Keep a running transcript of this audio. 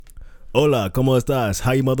Hola, ¿cómo estás?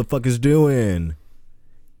 How you motherfuckers doing?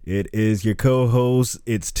 It is your co-host,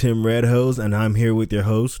 it's Tim Redhose, and I'm here with your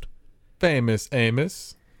host. Famous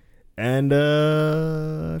Amos. And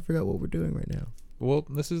I forgot what we're doing right now. Well,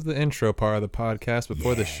 this is the intro part of the podcast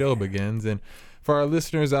before the show begins. And for our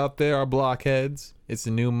listeners out there, our blockheads, it's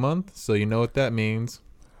a new month, so you know what that means.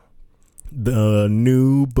 The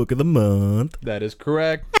new book of the month. That is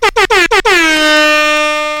correct.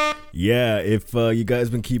 Yeah, if you guys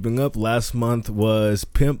been keeping up, last month was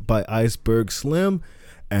Pimp by Iceberg Slim.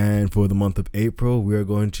 And for the month of April, we are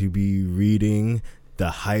going to be reading The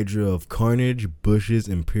Hydra of Carnage, Bush's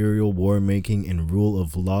Imperial War Making and Rule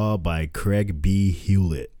of Law by Craig B.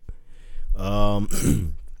 Hewlett.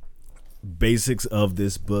 Basics of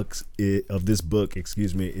this book, is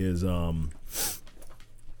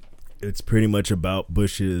it's pretty much about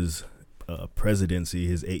Bush's presidency,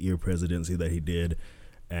 his 8-year presidency that he did,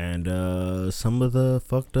 and some of the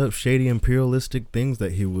fucked up, shady, imperialistic things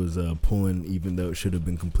that he was pulling, even though it should have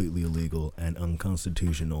been completely illegal and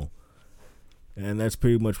unconstitutional. And that's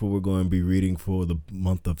pretty much what we're going to be reading for the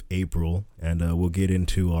month of April. And we'll get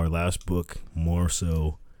into our last book more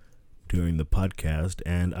so during the podcast.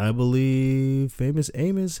 And I believe Famous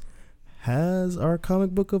Amos has our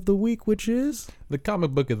comic book of the week, which is? The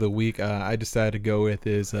comic book of the week I decided to go with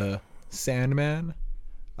is Sandman.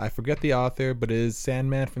 I forget the author, but it is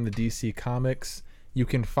Sandman from the DC Comics. You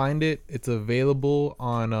can find it. It's available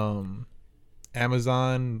on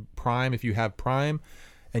Amazon Prime if you have Prime.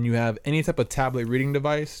 And you have any type of tablet reading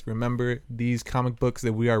device. Remember, these comic books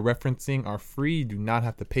that we are referencing are free. You do not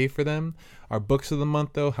have to pay for them. Our books of the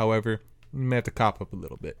month, though, however, you may have to cop up a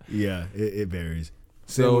little bit. Yeah, it varies.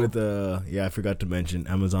 So with I forgot to mention,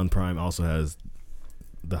 Amazon Prime also has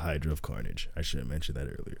The Hydra of Carnage. I should have mentioned that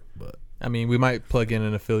earlier, but I mean, we might plug in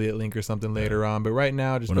an affiliate link or something later on, but right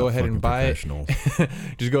now, just go ahead and buy it.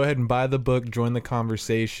 Just go ahead and buy the book, join the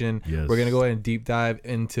conversation. Yes. We're going to go ahead and deep dive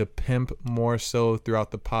into Pimp more so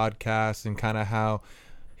throughout the podcast and kind of how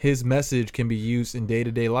his message can be used in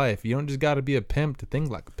day-to-day life. You don't just got to be a pimp to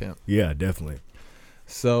think like a pimp. Yeah, definitely.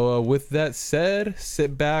 So with that said,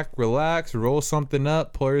 sit back, relax, roll something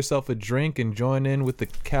up, pour yourself a drink, and join in with the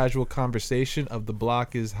casual conversation of The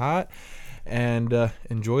Block is Hot. And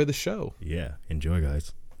enjoy the show. Yeah, enjoy,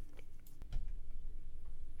 guys.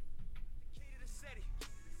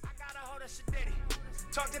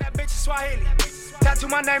 Talk to that bitch in Swahili. Tattoo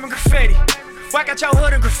my name in graffiti. Whack out your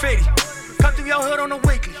hood in graffiti. Come through your hood on the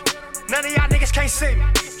weekly. None of y'all niggas can't see me.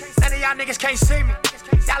 None of y'all niggas can't see me.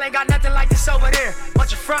 Y'all ain't got nothing like this over there.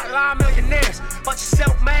 Bunch of frontline millionaires. Bunch of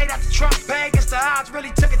self-made after Trump paid. Against the odds,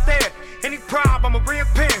 really took it there. Any problem, I'ma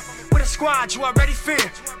reappear. With a squad you already fear.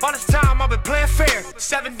 All this time I've been playing fair.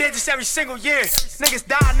 7 digits every single year. Niggas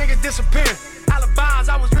die, niggas disappear. Alibis,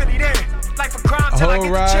 I was really there. Like for crime till I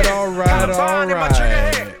get the chair. All right.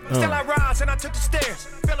 Still I rise and I took the stairs.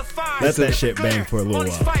 Let that shit bang for a little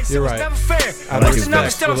while. You're right. I like his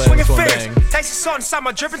back. Still I'm swinging fierce. Taste the salt inside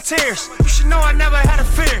my dripping tears. You should know I never had a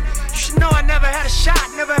fear. You should know I never had a shot,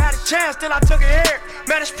 never had a chance till I took it here.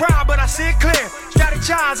 Man, it's proud, but I see it clear.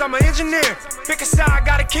 Strategize, I'm an engineer. Pick a side,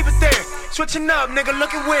 gotta keep it there. Switching up, nigga,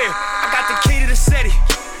 looking weird. I got the key to the city.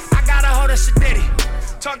 I got a hold of Sadiddy.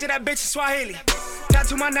 Talk to that bitch in Swahili.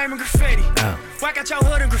 Tattoo my name in graffiti. Whack out your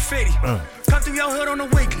hood in graffiti. Come through your hood on the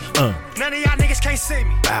weekly. None of y'all niggas can't see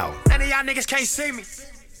me. None of y'all niggas can't see me.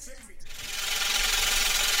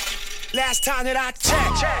 Last time that I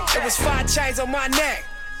checked, it was 5 chains on my neck.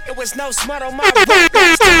 It was no smut on my back.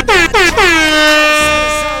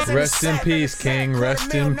 Rest in peace, King.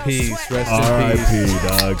 Rest in peace. Rest in R.I.P. peace.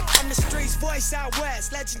 dog.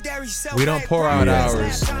 We don't pour out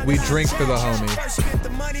ours. We drink for the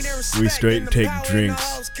homie. We straight take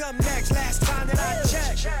drinks.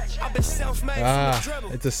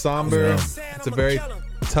 It's a somber, it's a very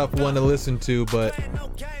tough one to listen to, but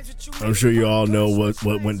I'm sure you all know what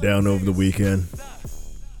went down over the weekend.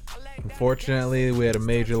 Unfortunately, we had a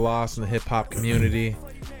major loss in the hip hop community.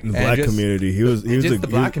 The black community. He was the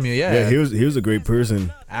black community. Yeah, he was a great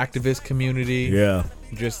person. Activist community. Yeah,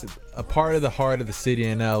 just a part of the heart of the city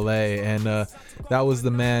in LA, and that was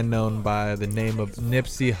the man known by the name of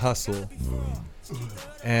Nipsey Hussle.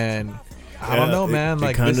 And I don't know, man.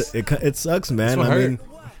 It sucks, man.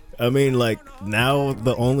 I mean, like, now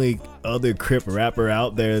the only other Crip rapper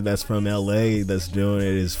out there that's from LA that's doing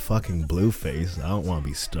it is fucking Blueface. I don't want to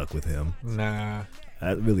be stuck with him. Nah.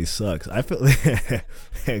 That really sucks. I feel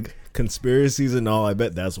like conspiracies and all, I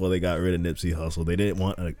bet that's why they got rid of Nipsey Hussle. They didn't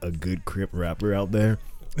want a good Crip rapper out there.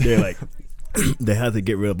 They're like, they had to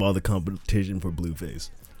get rid of all the competition for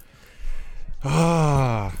Blueface.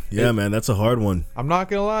 Yeah, man, that's a hard one. I'm not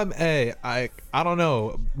gonna lie. Hey, I don't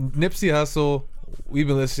know. Nipsey Hussle. We've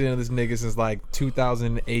been listening to this nigga since like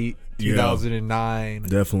 2008, 2009.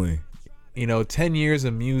 Definitely. 10 years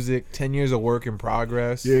of music, 10 years of work in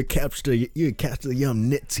progress. You catch the young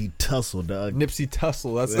Nipsey Tussle, dog. Nipsey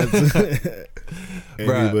Tussle. That's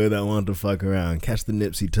anybody that want to fuck around. Catch the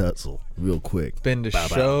Nipsey Tussle real quick. Been to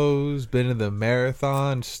shows, been to the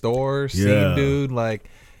marathon store, Yeah. seen dude. Like,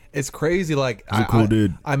 it's crazy. Like, He's a cool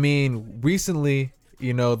dude. I mean, recently,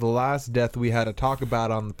 the last death we had to talk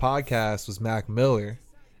about on the podcast was Mac Miller.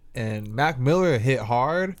 And Mac Miller hit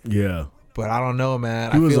hard. Yeah. But I don't know,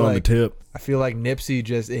 man. He was on the tip. I feel like Nipsey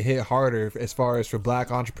it hit harder as far as for black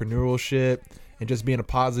entrepreneurship and just being a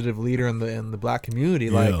positive leader in the black community.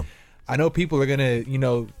 Yeah. Like, I know people are gonna,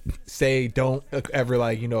 say don't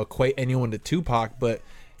ever equate anyone to Tupac, but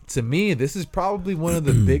to me, this is probably one of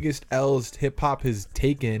the biggest L's hip hop has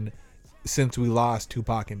taken since we lost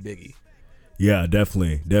Tupac and Biggie. Yeah,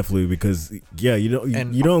 definitely, because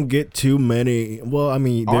you don't get too many. Well, I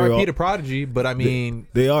mean, R.I.P. to Prodigy, but I mean,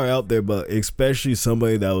 they are out there, but especially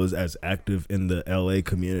somebody that was as active in the L.A.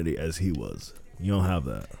 community as he was. You don't have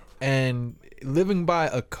that, and living by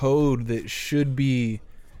a code that should be,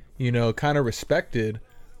 kind of respected.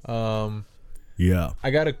 Yeah,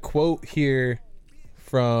 I got a quote here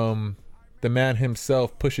from the man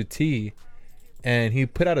himself, Pusha T, and he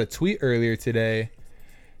put out a tweet earlier today.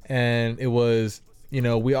 And it was,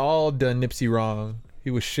 we all done Nipsey wrong. He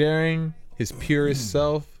was sharing his purest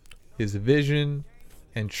self, his vision,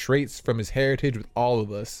 and traits from his heritage with all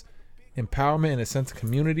of us. Empowerment and a sense of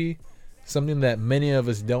community, something that many of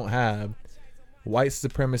us don't have. White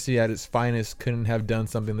supremacy at its finest couldn't have done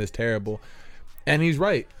something this terrible. And he's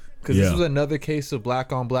right, because this was another case of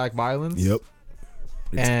black on black violence. Yep.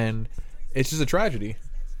 And it's just a tragedy.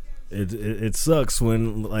 It sucks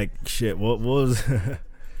when, like, shit, what was...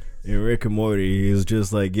 In Rick and Morty, he was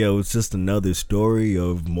just like, yo, it's just another story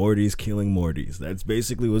of Morty's killing Mortys. That's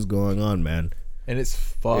basically what's going on, man. And it's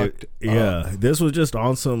fucked up. Yeah, this was just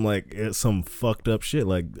on some fucked up shit.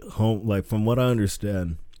 Like, from what I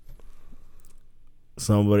understand,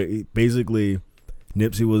 basically,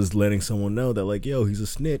 Nipsey was letting someone know that, like, yo, he's a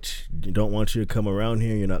snitch. You don't want you to come around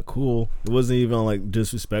here. You're not cool. It wasn't even like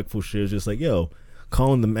disrespectful shit. It was just like, yo,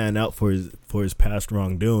 calling the man out for his past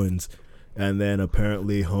wrongdoings. And then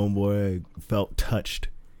apparently homeboy felt touched,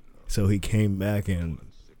 so he came back and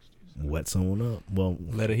wet someone up. Well,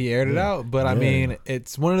 he aired it out, but I mean,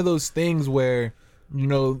 it's one of those things where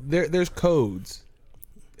there's codes,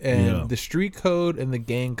 and the street code and the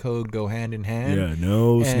gang code go hand in hand. Yeah,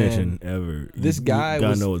 no snitching ever. This guy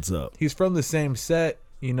gotta know what's up. He's from the same set.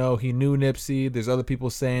 He knew Nipsey. There's other people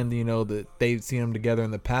saying that they've seen them together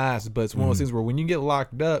in the past, but it's one of those things where when you get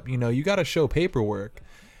locked up, you got to show paperwork.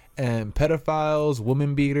 And pedophiles,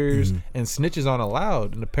 woman beaters, and snitches aren't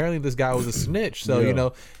allowed. And apparently this guy was a snitch.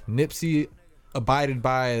 So, Nipsey abided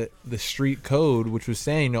by the street code, which was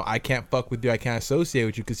saying, I can't fuck with you, I can't associate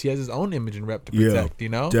with you, because he has his own image and rep to protect,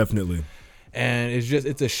 Definitely. And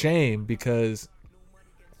it's a shame because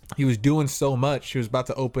he was doing so much. He was about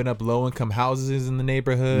to open up low-income houses in the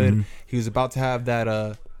neighborhood. He was about to have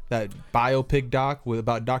that biopic doc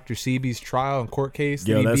about Dr. Sebi's trial and court case.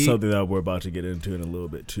 That's something that we're about to get into in a little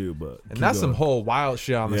bit too. But that's some whole wild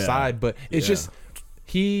shit on the side. But it's just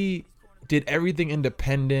he did everything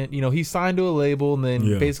independent. He signed to a label, and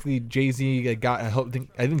then basically Jay-Z got help.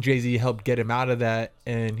 I think Jay-Z helped get him out of that,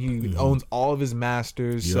 and he owns all of his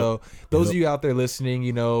masters. So those of you out there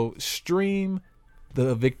listening, stream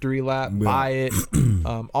the victory lap, buy it.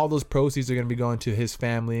 All those proceeds are going to be going to his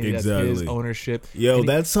family. Exactly. That's his ownership. Yo,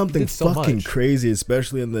 that's something fucking much. crazy,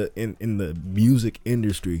 especially in the music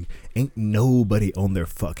industry. Ain't nobody own their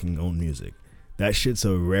fucking own music. That shit's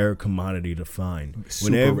a rare commodity to find.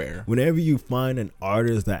 Rare. Whenever you find an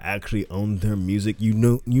artist that actually owns their music, you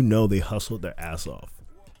know they hustled their ass off.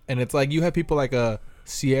 And it's like you have people like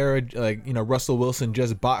Sierra, Russell Wilson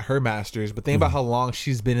just bought her masters, but think about how long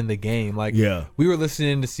she's been in the game. Like, we were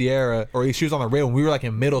listening to Sierra, or she was on the radio when we were like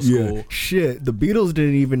in middle school. Yeah. Shit, the Beatles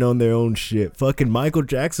didn't even own their own shit. Fucking Michael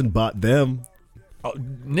Jackson bought them. Oh,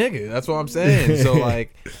 nigga, that's what I'm saying. So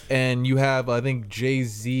like, and you have, I think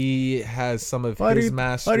Jay-Z has some of his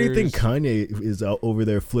masters. Why do you think Kanye is out over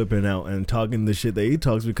there flipping out and talking the shit that he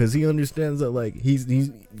talks? Because he understands that, like, he's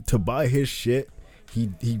to buy his shit, he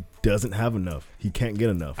doesn't have enough. He can't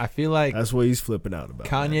get enough. I feel like that's what he's flipping out about.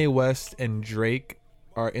 Kanye West and Drake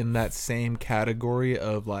are in that same category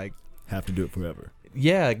of like have to do it forever.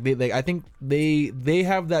 Yeah, I think they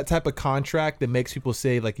have that type of contract that makes people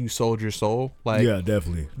say like you sold your soul. Like, yeah,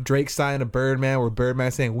 definitely. Drake signed a Birdman where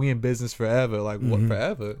Birdman saying we in business forever. Like, what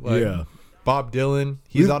forever? Like, Bob Dylan,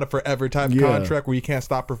 he's on a forever type contract where you can't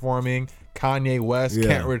stop performing. Kanye West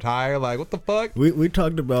can't retire. Like, what the fuck? We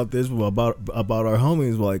talked about this about our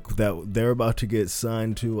homies, like that they're about to get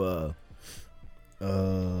signed to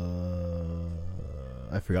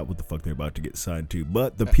I forgot what the fuck they're about to get signed to,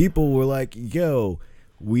 but the people were like, yo,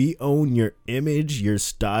 we own your image, your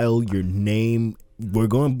style, your name. We're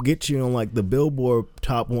going to get you on like the Billboard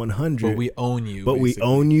Top 100. But we own you. But basically. We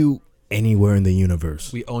own you anywhere in the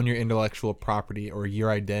universe. We own your intellectual property or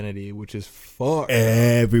your identity, which is fuck.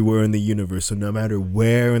 Everywhere in the universe. So no matter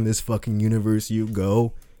where in this fucking universe you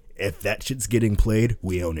go, if that shit's getting played,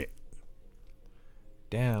 we own it.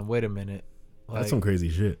 Damn, wait a minute. Like, that's some crazy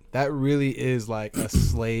shit. That really is like a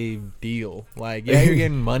slave deal. Like, yeah, you're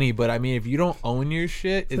getting money, but I mean, if you don't own your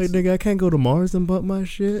shit, it's like, nigga, I can't go to Mars and butt my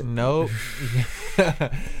shit. No. It's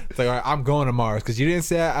like, all right, I'm going to Mars because you didn't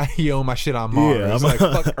say you own my shit on Mars. Yeah, it's like,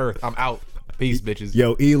 fuck Earth, I'm out. Peace, bitches.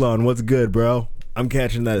 Yo, Elon, what's good, bro? I'm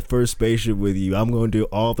catching that first spaceship with you. I'm going to do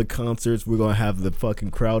all the concerts. We're going to have the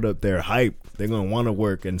fucking crowd up there hype. They're going to want to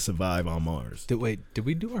work and survive on Mars. Did we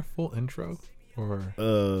do our full intro? Or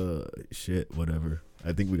shit, whatever.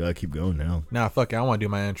 I think we gotta keep going now. Nah, fuck it. I want to do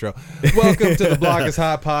my intro. Welcome to the Block is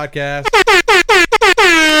Hot podcast.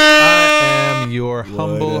 I am your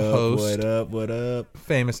humble host. What up?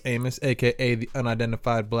 Famous Amos, aka the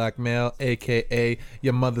unidentified black male, aka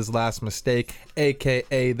your mother's last mistake,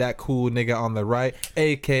 aka that cool nigga on the right,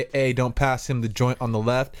 aka don't pass him the joint on the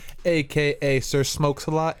left, aka Sir Smokes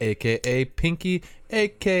a lot, aka Pinky,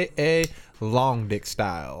 aka Long Dick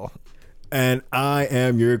Style. And I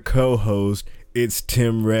am your co-host. It's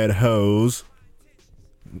Tim Red Hose.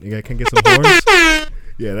 You guys can get some horns?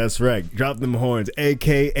 Yeah, that's right. Drop them horns.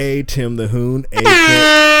 A.K.A. Tim the Hoon.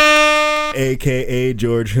 A.K.A.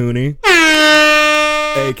 George Hooney.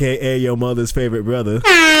 A.K.A. your mother's favorite brother.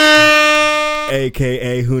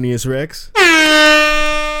 A.K.A. Hoonius Rex.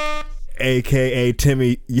 A.K.A.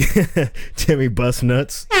 Timmy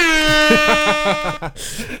Bustnuts.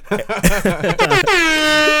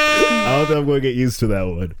 I don't think I'm going to get used to that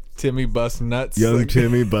one. Timmy Bustnuts. Young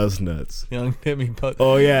Timmy Bustnuts. Young Timmy Bustnuts.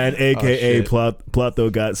 Oh, yeah, and a.k.a.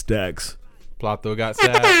 Plato Got Stacks. Plato Got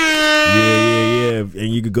Stacks. Yeah.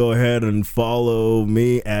 And you could go ahead and follow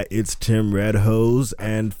me at It's Tim Red Hose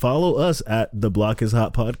and follow us at The Block is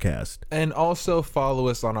Hot podcast. And also follow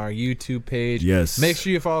us on our YouTube page. Yes. Make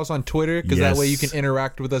sure you follow us on Twitter because that way you can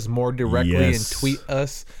interact with us more directly and tweet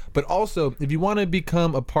us. But also, if you want to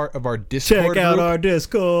become a part of our Discord check out group, our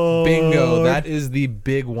Discord. Bingo. That is the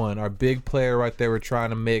big one. Our big player right there. We're trying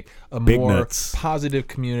to make a more positive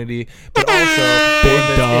community. But also, one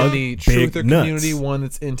that's in the truther community, one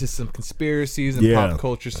that's into some conspiracies and pop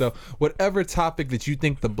culture. So, whatever topic that you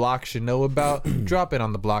think the block should know about, drop it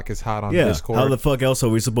on The Block is Hot on Discord. How the fuck else are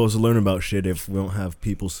we supposed to learn about shit if we don't have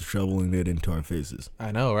people shoveling it into our faces?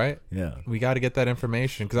 I know, right? Yeah. We got to get that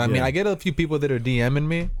information. Because, I mean, I get a few people that are DMing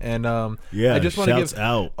me. And I just want to give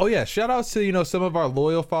out. Oh yeah, shout outs to some of our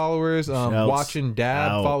loyal followers. Watching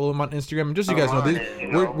Dad, follow him on Instagram. And just so you guys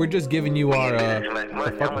know, we're just giving you our.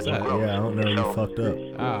 What the fuck was that? Yeah, I don't know. You fucked up.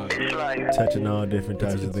 Touching all different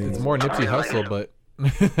types of things. It's more Nipsey Hussle, but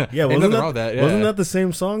yeah, wasn't that the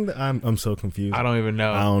same song? That I'm so confused. I don't even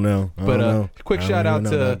know. I don't know. Quick shout out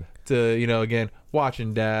to again.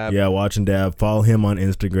 Watching Dab. Yeah, Watching Dab. Follow him on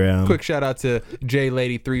Instagram. Quick shout out to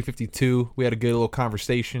JLady352. We had a good little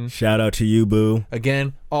conversation. Shout out to you, boo.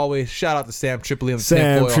 Again, always shout out to Sam Tripoli and the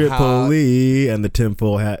Sam Tripoli and the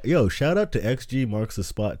tinfoil hat. Yo, shout out to XG Marks the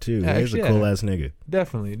Spot too. He's a cool ass nigga.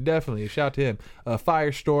 Definitely. Shout out to him.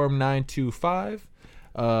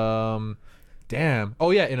 Firestorm925. Damn.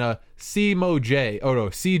 Oh yeah, and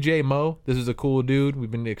CJ Mo. This is a cool dude. We've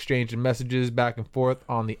been exchanging messages back and forth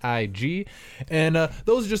on the IG, and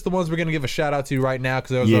those are just the ones we're gonna give a shout out to right now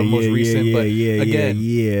because those are the most recent. But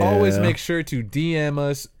again, always make sure to DM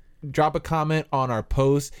us. Drop a comment on our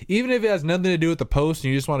post, even if it has nothing to do with the post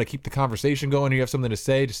and you just want to keep the conversation going, or you have something to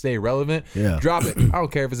say to stay relevant. Drop it. I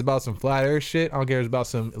don't care if it's about some flat earth shit. I don't care if it's about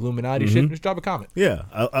some Illuminati shit. Just drop a comment. Yeah,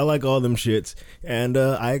 I like all them shits, and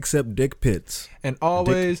I accept dick pics. And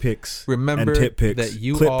always dick pics remember and tit pics. that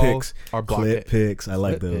you clip all pics, are blockhead. Clip pics. I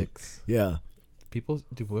like those. Pics. Yeah. Do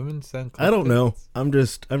women send? Clip I don't know. pics? I'm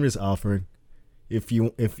just offering. If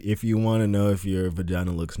you want to know if your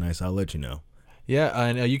vagina looks nice, I'll let you know. Yeah,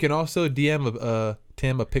 and you can also DM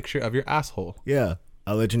Tim a picture of your asshole. Yeah,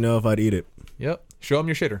 I'll let you know if I'd eat it. Yep, show him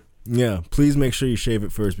your shitter. Yeah, please make sure you shave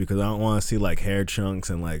it first because I don't want to see like hair chunks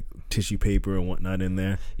and like tissue paper and whatnot in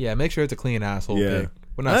there. Yeah, make sure it's a clean asshole. Pic.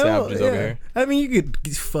 We're not savages over here. I mean, you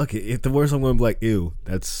could fuck it. If the worst, I'm going to be like, ew,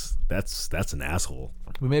 that's an asshole.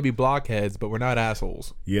 We may be blockheads, but we're not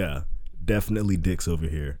assholes. Yeah, definitely dicks over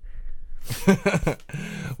here.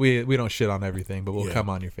 We don't shit on everything, but we'll come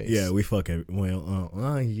on your face. Yeah, we fuck it.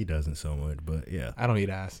 Well, he doesn't so much, but yeah. I don't eat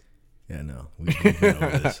ass. Yeah, no. We've been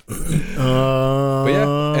over this. But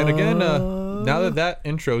yeah, and again, now that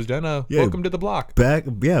intro's done, welcome to the block.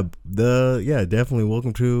 Definitely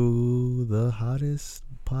welcome to the hottest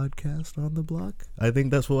podcast on the block. I think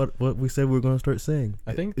that's what we said we were going to start saying.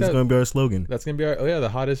 I think it's going to be our slogan. That's going to be the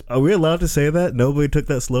hottest. Are we allowed to say that? Nobody took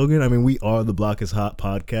that slogan. I mean, we are the Block is Hot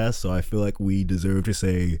podcast, so I feel like we deserve to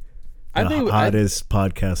say hottest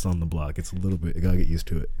podcast on the block. It's a little bit, I gotta get used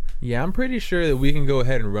to it. Yeah, I'm pretty sure that we can go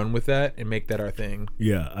ahead and run with that and make that our thing.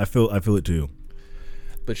 Yeah, I feel it too.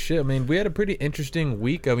 But shit, I mean, we had a pretty interesting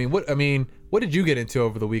week. I mean, what did you get into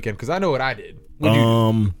over the weekend? Because I know what I did.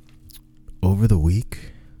 Over the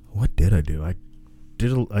week, what did I do? I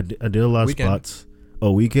did a lot of spots.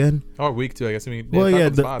 Oh, weekend? Or week too, I guess. I mean, well,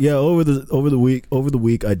 over the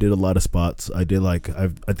week, I did a lot of spots. I did I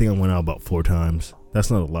think I went out about 4 times.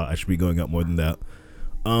 That's not a lot. I should be going out more than that.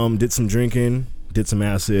 Did some drinking, did some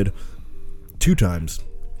acid, 2 times.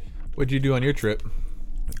 What'd you do on your trip?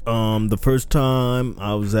 The first time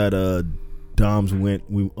I was at Dom's.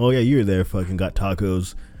 You were there. Fucking got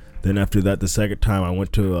tacos. Then after that, the second time I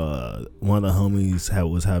went to one of the homies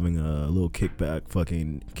was having a little kickback.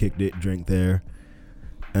 Fucking kicked it, drank there,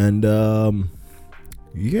 and that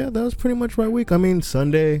was pretty much my week. I mean,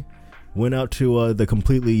 Sunday went out to the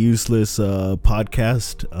completely useless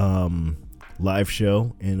podcast live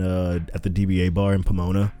show at the DBA bar in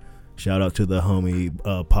Pomona. Shout out to the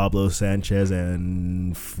homie Pablo Sanchez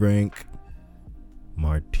and Frank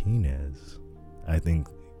Martinez, I think.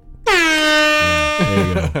 There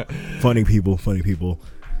you go. Funny people.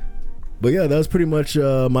 But yeah, that was pretty much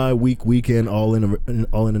my weekend, all in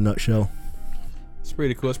a nutshell. It's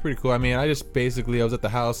pretty cool. I mean, I was at the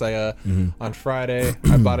house. On Friday,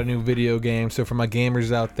 I bought a new video game. So for my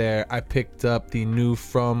gamers out there, I picked up the new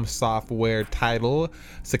From Software title,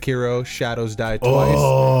 Sekiro: Shadows Die Twice.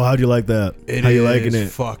 Oh, how'd you like that? How you liking it?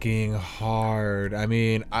 Fucking hard. I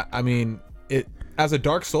mean, it. As a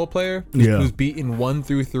Dark Soul player who's beaten 1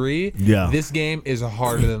 through 3, this game is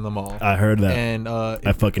harder than them all. I heard that, and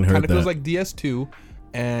I fucking heard that. Kind of feels like DS2,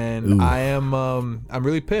 and I am I'm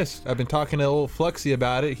really pissed. I've been talking to old Fluxy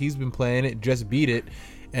about it. He's been playing it, just beat it,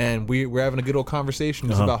 and we're having a good old conversation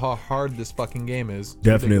just about how hard this fucking game is.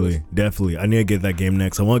 Definitely. I need to get that game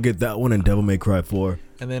next. I want to get that one and Devil May Cry 4.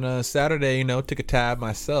 And then Saturday, took a tab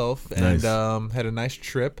myself and had a nice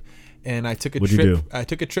trip. And I took a What'd you do? I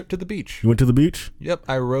took a trip to the beach. You went to the beach? Yep.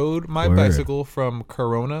 I rode my bicycle from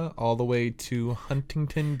Corona all the way to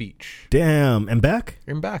Huntington Beach. Damn. And back?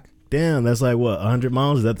 And back. Damn. That's like what, 100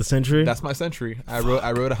 miles? Is that the century? That's my century. I rode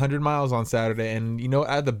 100 miles on Saturday, and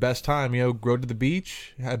I had the best time. Rode to the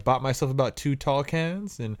beach. I bought myself about 2 tall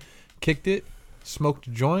cans and kicked it. Smoked a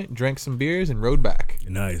joint, drank some beers, and rode back.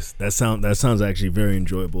 Nice. That sounds actually very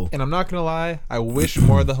enjoyable. And I'm not gonna lie, I wish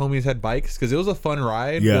more of the homies had bikes because it was a fun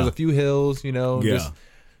ride. Yeah. There was a few hills, just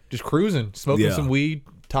cruising, smoking some weed,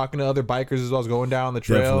 talking to other bikers as I was going down the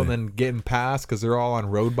trail, and then getting past because they're all on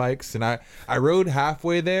road bikes. And I rode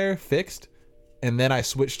halfway there, fixed, and then I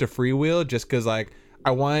switched to freewheel just because I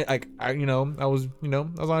was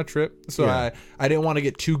on a trip, so I didn't want to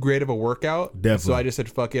get too great of a workout. Definitely. So I just said,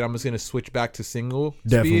 fuck it, I'm just gonna switch back to single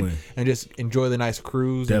speed and just enjoy the nice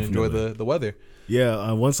cruise and enjoy the weather.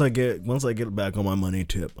 Yeah, once I get back on my money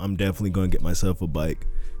tip, I'm definitely gonna get myself a bike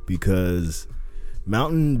because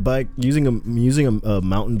mountain bike using a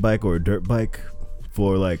mountain bike or a dirt bike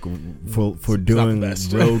for doing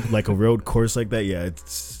road a road course like that. Yeah,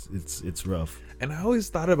 it's rough. And I always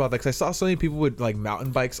thought about that because I saw so many people with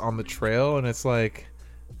mountain bikes on the trail, and it's like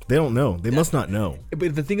they don't know. They must not know.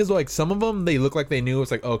 But the thing is, some of them they look like they knew. It's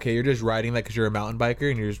like, okay, you're just riding that because you're a mountain biker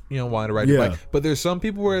and you're just wanting to ride your bike. But there's some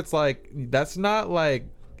people where it's like that's not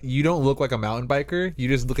you don't look like a mountain biker. You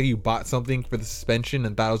just look like you bought something for the suspension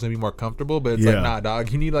and thought it was gonna be more comfortable. But it's like, nah,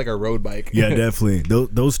 dog, you need a road bike. Yeah, definitely.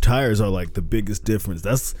 Those tires are the biggest difference.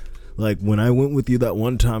 That's when I went with you that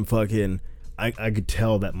one time, fucking. I could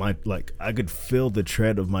tell that I could feel the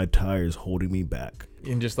tread of my tires holding me back.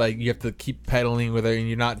 And just you have to keep pedaling with it, and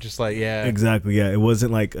you're not just Exactly, yeah. It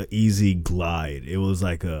wasn't an easy glide. It was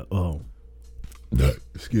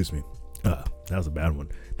excuse me. That was a bad one.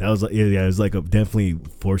 That was it was definitely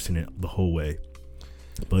forcing it the whole way.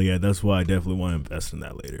 But yeah, that's why I definitely want to invest in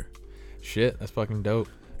that later. Shit, that's fucking dope.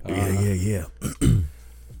 Yeah.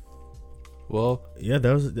 Well, yeah,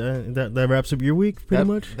 that wraps up your week pretty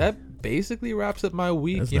much. That basically wraps up my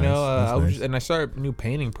week. That's nice. And I started new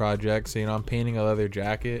painting projects. I'm painting a leather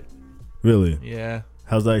jacket. Really? Yeah.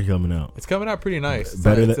 How's that coming out? It's coming out pretty nice.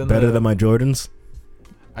 Better than my Jordans.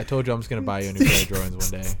 I told you I'm just gonna buy you a new pair of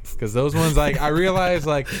Jordans one day, because those ones, like, I realized,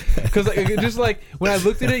 like, because just like when I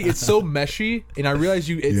looked at it, it's so meshy, and I realized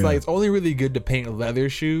like it's only really good to paint leather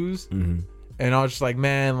shoes, and I was just like,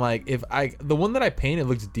 man, like the one that I painted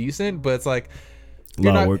looks decent, but it's like a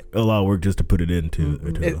lot of work just to put it into.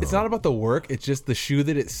 It's not about the work; it's just the shoe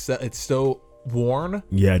that it's so worn.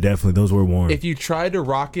 Yeah, definitely, those were worn. If you try to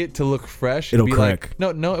rock it to look fresh, it'll be crack.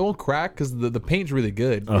 Like, no, it won't crack, because the paint's really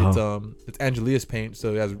good. It's Angelia's paint,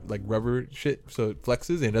 so it has like rubber shit, so it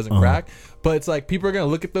flexes and it doesn't crack. But it's like people are gonna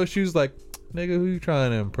look at those shoes like, nigga, who you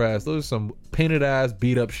trying to impress? Those are some painted ass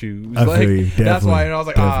beat up shoes. I like, feel you. That's why, and I was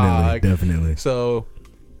like, definitely. So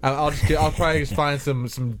I'll probably just find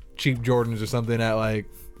some cheap Jordans or something at like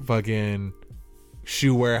fucking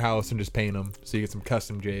Shoe Warehouse and just paint them, so you get some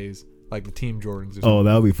custom J's. Like the Team Jordans or something. Oh,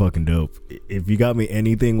 that would be fucking dope. If you got me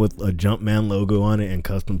anything with a Jumpman logo on it and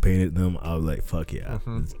custom painted them, I was like, fuck yeah,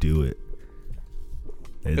 let's do it.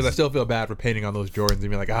 Because I still feel bad for painting on those Jordans and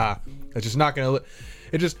be like, it's just not gonna look.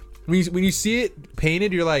 It just when you see it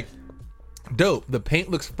painted, you're like, dope. The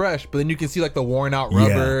paint looks fresh, but then you can see like the worn out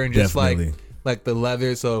rubber and just like the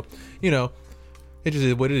leather. So it just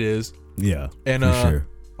is what it is. Yeah, and for sure.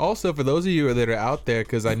 Also, for those of you that are out there,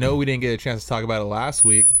 because I know we didn't get a chance to talk about it last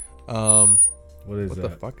week. What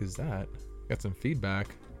the fuck is that? Got some feedback.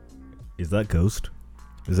 Is that Ghost?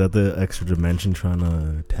 Is that the extra dimension trying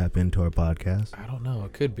to tap into our podcast? I don't know.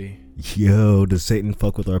 It could be. Yo, does Satan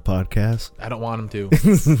fuck with our podcast? I don't want him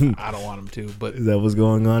to. I don't want him to. But is that what's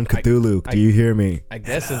going on? Cthulhu, do you hear me? I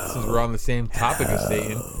guess since we're on the same topic as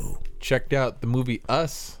Satan, checked out the movie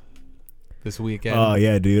Us this weekend. Oh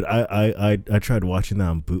yeah, dude. I tried watching that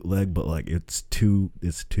on bootleg, but like it's too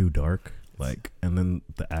dark. Like, and then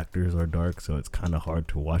the actors are dark, so it's kind of hard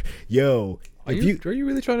to watch. Yo, are you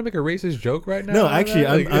really trying to make a racist joke right now? No, actually,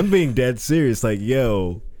 I'm being dead serious. Like,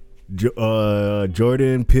 yo,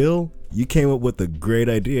 Jordan Peele, you came up with a great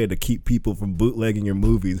idea to keep people from bootlegging your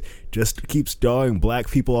movies. Just keep starring black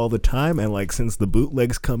people all the time, and like, since the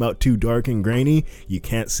bootlegs come out too dark and grainy, you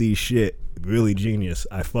can't see shit. Really genius.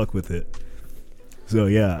 I fuck with it. So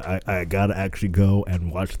yeah, I gotta actually go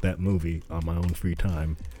and watch that movie on my own free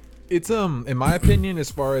time. It's in my opinion, as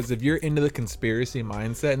far as if you're into the conspiracy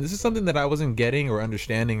mindset, and this is something that I wasn't getting or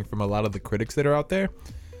understanding from a lot of the critics that are out there.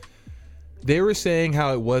 They were saying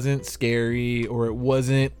how it wasn't scary or it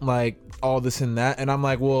wasn't like all this and that, and I'm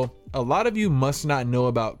like, well, a lot of you must not know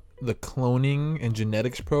about the cloning and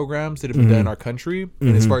genetics programs that have been done in our country,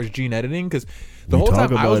 and as far as gene editing, because the whole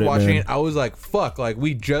time I was watching it, I was like, fuck, like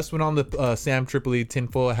we just went on the Sam Tripoli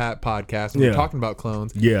Tinfoil Hat podcast and we're talking about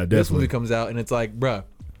clones. Yeah, definitely. This movie comes out and it's like, bruh,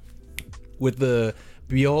 with the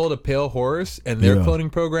Behold a Pale Horse and their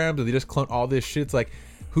cloning programs, and they just clone all this shit. It's like,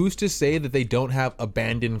 who's to say that they don't have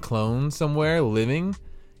abandoned clones somewhere living?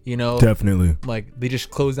 You know, definitely. Like they just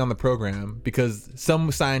closed down the program because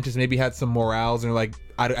some scientists maybe had some morals and are like,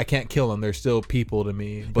 I can't kill them. They're still people to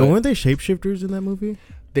me. But weren't they shapeshifters in that movie?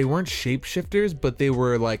 They weren't shapeshifters, but they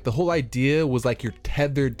were like, the whole idea was like you're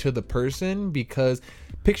tethered to the person, because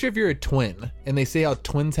picture if you're a twin and they say how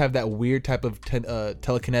twins have that weird type of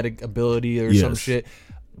telekinetic ability or some shit.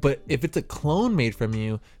 But if it's a clone made from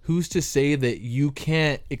you, who's to say that you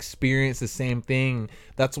can't experience the same thing?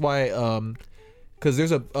 That's why, because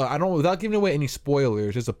there's I don't, without giving away any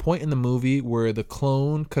spoilers, there's a point in the movie where the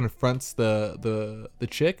clone confronts the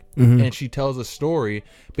chick, and she tells a story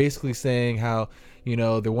basically saying how, you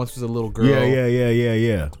know, there once was a little girl.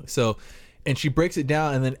 Yeah. So, and she breaks it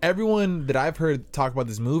down, and then everyone that I've heard talk about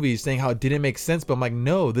this movie is saying how it didn't make sense, but I'm like,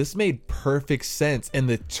 no, this made perfect sense. And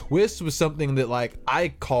the twist was something that like I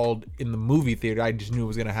called in the movie theater. I just knew it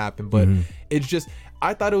was gonna happen, but it's just,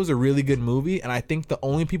 I thought it was a really good movie, and I think the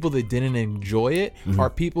only people that didn't enjoy it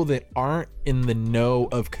are people that aren't in the know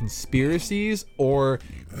of conspiracies or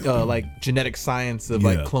like genetic science of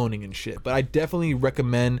like cloning and shit. But I definitely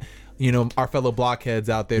recommend, you know, our fellow blockheads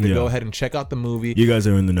out there to go ahead and check out the movie. You guys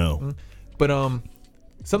are in the know. But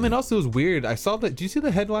something else that was weird. I saw that. Did you see the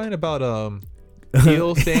headline about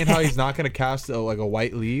Peele saying how he's not going to cast like a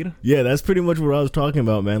white lead? Yeah, that's pretty much what I was talking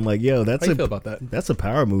about, man. Like, yo, that's how you feel about that? That's a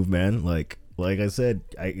power move, man. Like I said,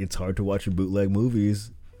 it's hard to watch your bootleg movies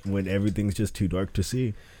when everything's just too dark to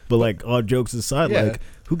see. But like, all jokes aside, like,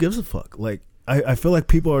 who gives a fuck? Like, I feel like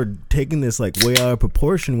people are taking this like way out of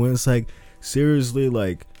proportion when it's like, seriously,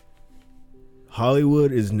 like,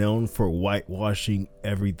 Hollywood is known for whitewashing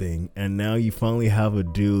everything, and now you finally have a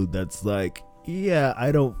dude that's like, yeah,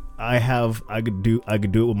 I could do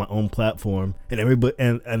it with my own platform, and everybody,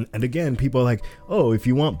 and again, people are like, oh, if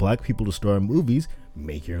you want black people to star in movies,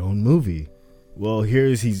 make your own movie. Well,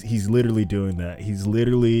 he's literally doing that. He's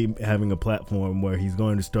literally having a platform where he's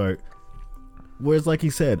going to start Whereas, like he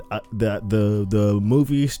said, that the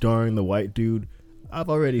movie starring the white dude, I've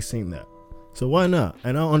already seen that. So why not?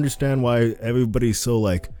 And I don't understand why everybody's so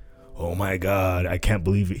like, oh my god, I can't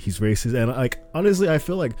believe it, he's racist. And like, honestly, I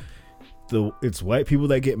feel like it's white people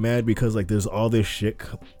that get mad because like there's all this shit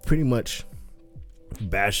pretty much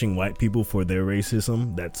bashing white people for their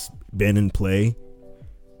racism that's been in play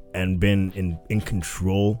and been in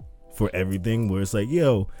control for everything, where it's like,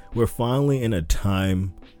 yo, we're finally in a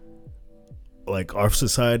time, like our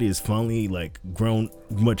society is finally like grown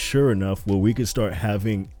mature enough where we could start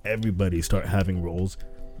having everybody start having roles.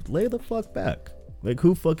 Lay the fuck back. Like,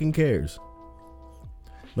 who fucking cares?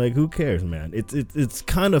 Like, who cares, man? It's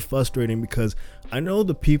kind of frustrating because I know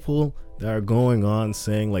the people that are going on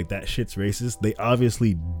saying like that shit's racist, they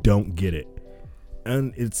obviously don't get it.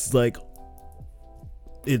 And it's like,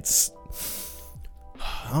 I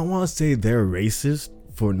don't want to say they're racist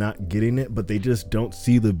for not getting it, but they just don't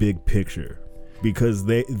see the big picture because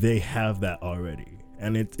they have that already.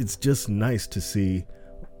 And it's just nice to see,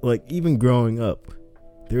 like, even growing up,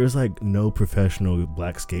 there was like no professional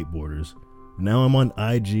black skateboarders. Now I'm on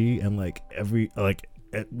IG and like every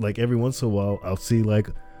once in a while I'll see like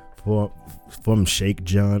from Shake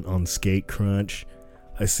John on Skate Crunch,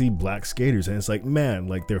 I see black skaters and it's like, man,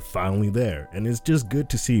 like they're finally there. And it's just good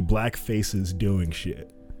to see black faces doing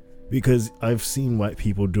shit, because I've seen white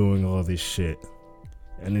people doing all this shit,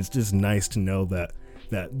 and it's just nice to know that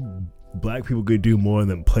black people could do more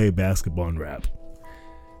than play basketball and rap.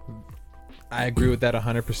 I agree with that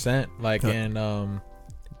 100%. Like, and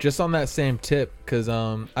just on that same tip, because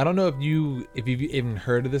I don't know if you've even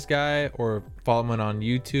heard of this guy or follow him on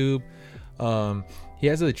YouTube. He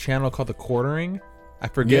has a channel called The Quartering. I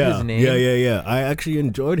forget his name. Yeah. I actually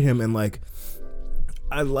enjoyed him, and like,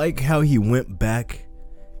 I like how he went back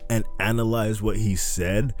and analyzed what he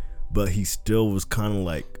said, but he still was kind of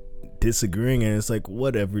like disagreeing, and it's like,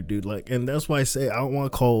 whatever, dude. Like, and that's why I say I don't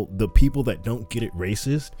want to call the people that don't get it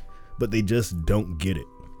racist, but they just don't get it.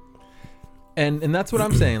 And that's what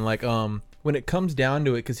I'm saying. Like, when it comes down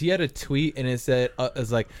to it, because he had a tweet and it said,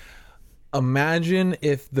 it's like, imagine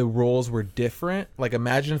if the roles were different. Like,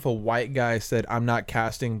 imagine if a white guy said, I'm not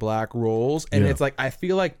casting black roles. And it's like, I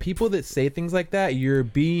feel like people that say things like that, you're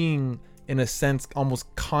being, in a sense,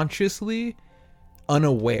 almost consciously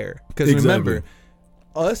unaware. Because remember,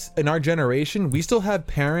 us in our generation, we still have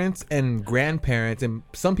parents and grandparents and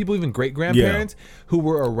some people even great grandparents who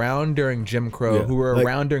were around during Jim Crow, who were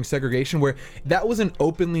around during segregation, where that was an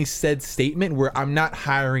openly said statement where I'm not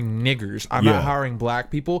hiring niggers, I'm not hiring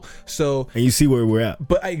black people. So, and you see where we're at.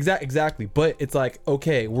 But exactly. But it's like,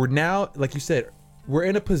 okay, we're now, like you said, we're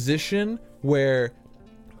in a position where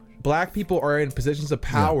black people are in positions of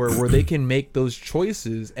power where they can make those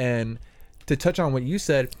choices. And to touch on what you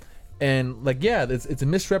said, and like, it's a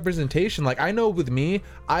misrepresentation. Like, I know with me,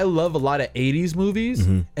 I love a lot of 80s movies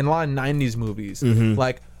and a lot of 90s movies.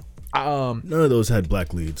 Like, none of those had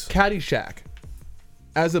black leads. Caddyshack.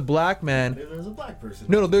 As a black man, there's a black person.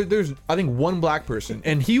 No, there's I think one black person,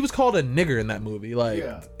 and he was called a nigger in that movie. Like,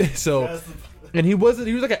 so, and he was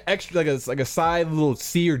like an extra, like a side little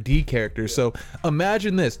C or D character. So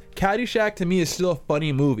imagine this. Caddyshack to me is still a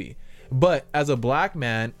funny movie. But as a black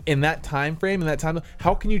man in that time frame,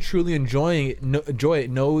 how can you truly enjoy it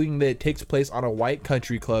knowing that it takes place on a white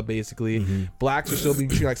country club, basically? Blacks are still being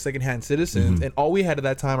treated like secondhand citizens, and all we had at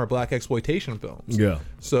that time are black exploitation films. Yeah.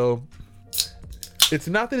 So it's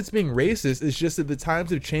not that it's being racist, it's just that the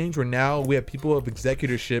times have changed where now we have people of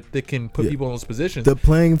executorship that can put people in those positions. The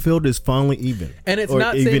playing field is finally even. And it's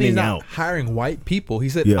not saying he's not hiring white people. He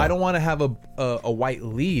said, I don't want to have a white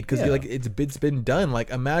lead, because like it's been done.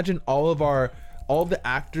 Like, imagine all the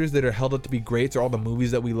actors that are held up to be greats, or all the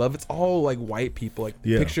movies that we love, it's all like white people. Like,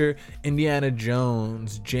 picture Indiana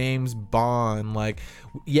Jones, James Bond. Like,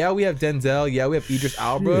 we have Denzel, we have Idris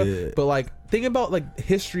Elba, but like, think about like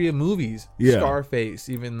history of movies. Scarface,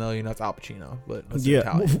 even though it's Al Pacino, but it's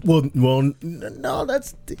Italian. Well, no,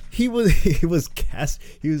 he was cast.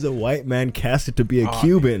 He was a white man casted to be a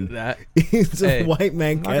Cuban. He's a white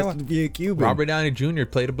man casted to be a Cuban. Robert Downey Jr.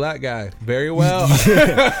 played a black guy very well.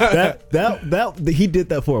 That he did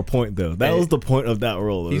that for a point though. That was the point of that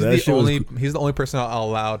role. He's the only person I'll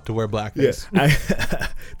allow to wear blackface.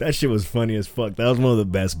 That shit was funny as fuck. That was one of the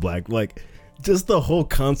best black, like, just the whole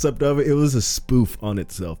concept of it was a spoof on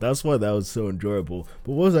itself. That's why that was so enjoyable.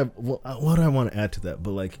 But what do I want to add to that?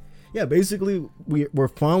 But like, basically we're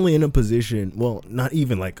finally in a position, well, not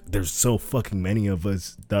even like there's so fucking many of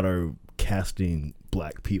us that are casting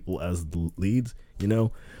black people as the leads,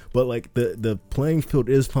 but like the playing field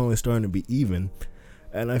is finally starting to be even.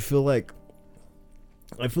 And I feel like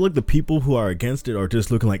I feel like the people who are against it are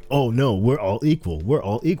just looking like, oh no, we're all equal.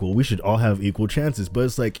 We should all have equal chances. But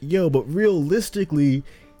it's like, yo, but realistically,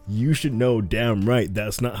 you should know damn right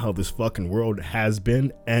that's not how this fucking world has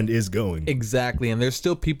been and is going. Exactly. And there's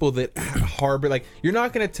still people that harbor, like, you're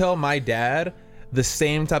not going to tell my dad the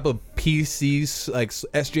same type of PC, like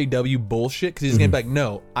SJW bullshit, because he's gonna be like,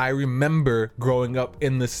 no, I remember growing up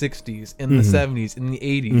in the 60s, in the 70s, in the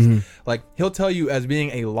 80s. Like, he'll tell you, as being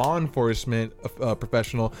a law enforcement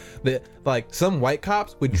professional, that like some white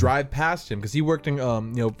cops would drive past him because he worked in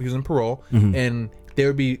he was in parole, and they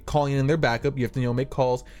would be calling in their backup. You have to make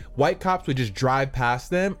calls. White cops would just drive past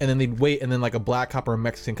them, and then they'd wait, and then like a black cop or a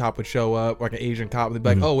Mexican cop would show up, or like an Asian cop. They'd be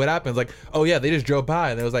like, oh, what happened? It's like, oh yeah, they just drove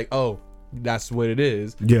by, and it was like, oh, that's what it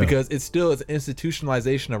is. Because it's an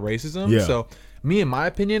institutionalization of racism. So me, in my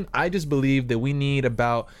opinion, I just believe that we need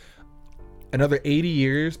about another 80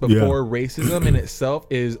 years before racism in itself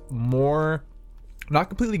is more, not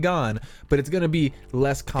completely gone, but it's going to be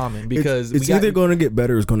less common, because it's either going to get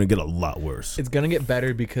better or it's going to get a lot worse. It's going to get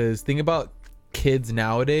better because think about kids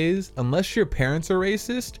nowadays. Unless your parents are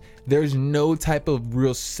racist, there's no type of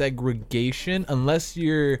real segregation unless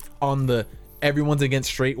you're on the everyone's against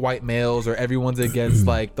straight white males, or everyone's against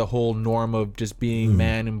like the whole norm of just being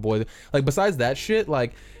man and boy. Like, besides that shit,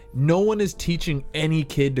 like, no one is teaching any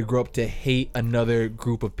kid to grow up to hate another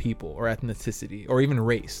group of people or ethnicity or even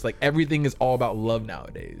race. Like, everything is all about love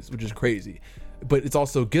nowadays, which is crazy, but it's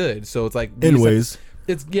also good. So it's like, anyways,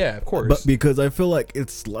 it's of course, but because I feel like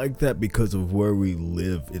it's like that because of where we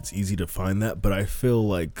live, it's easy to find that. But I feel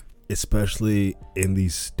like, especially in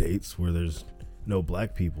these states where there's no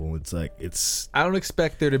black people, it's like, I don't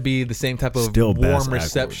expect there to be the same type of still warm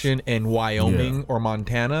reception in Wyoming or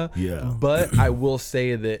Montana. But I will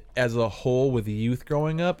say that as a whole, with the youth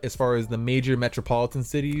growing up, as far as the major metropolitan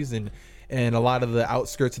cities and a lot of the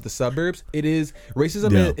outskirts of the suburbs,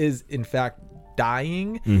 racism is in fact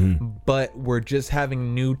dying, but we're just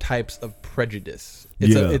having new types of prejudice.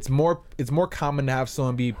 It's more common to have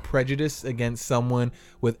someone be prejudiced against someone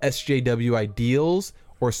with SJW ideals,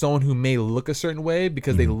 or someone who may look a certain way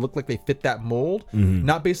because they look like they fit that mold,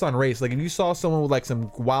 not based on race. Like, if you saw someone with like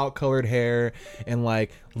some wild colored hair and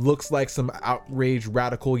like looks like some outraged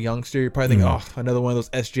radical youngster, you're probably thinking, oh, another one of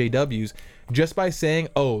those SJWs. Just by saying,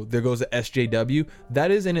 oh, there goes a SJW,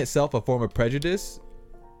 that is in itself a form of prejudice.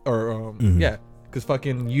 Or because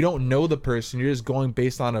fucking, you don't know the person, you're just going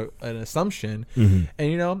based on an assumption.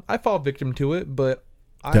 And I fall victim to it, but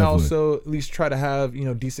I also at least try to have,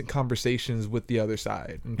 decent conversations with the other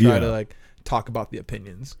side and try to like talk about the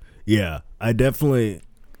opinions. Yeah, I definitely,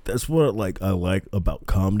 that's what I like about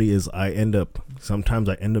comedy is sometimes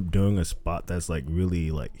I end up doing a spot that's like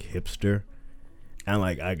really like hipster, and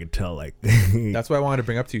like I could tell like that's what I wanted to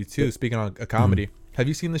bring up to you too. Speaking on a comedy, have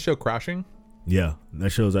you seen the show Crashing? Yeah,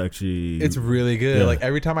 that show's actually, it's really good. Yeah. Like,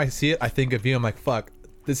 every time I see it, I think of you. I'm like, fuck.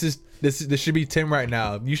 This should be Tim right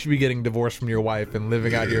now. You should be getting divorced from your wife and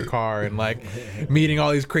living out of your car and like meeting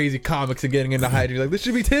all these crazy comics and getting into hiding. You're like, this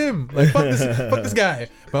should be Tim. Like, fuck this guy.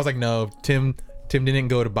 But I was like, no, Tim didn't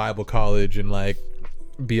go to Bible college and like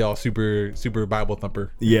be all super Bible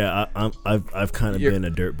thumper. Yeah, I've kind of been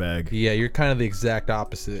a dirtbag. Yeah, you're kind of the exact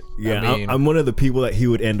opposite. Yeah, I'm one of the people that he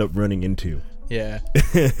would end up running into. Yeah,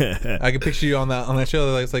 I can picture you on that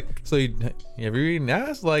show. It's like, so you ever eaten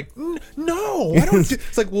ass? Like, no, I don't.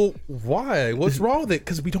 It's like, well, why? What's wrong with it?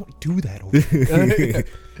 Because we don't do that over here.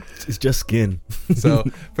 It's just skin. So,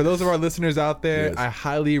 for those of our listeners out there, I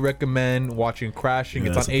highly recommend watching Crashing.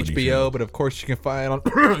 It's on HBO, but of course you can find it on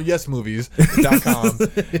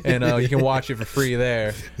yesmovies.com, and you can watch it for free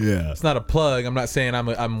there. Yeah, it's not a plug. I'm not saying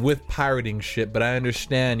I'm with pirating shit, but I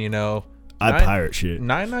understand. I pirate shit.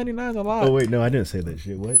 $9.99 is a lot. Oh wait, no, I didn't say that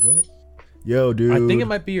shit. Wait, what? Yo, dude. I think it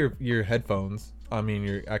might be your headphones. I mean,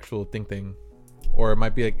 your actual thing, or it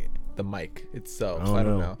might be like the mic itself. I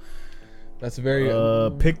don't know. That's very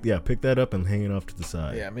pick that up and hang it off to the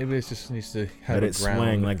side. Yeah, maybe it just needs to have let it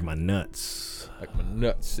swing like my nuts. Like my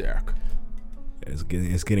nutsack. It's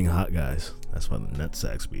getting hot, guys. That's why the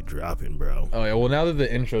nutsacks be dropping, bro. Oh yeah. Well, now that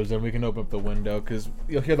the intro's done, we can open up the window because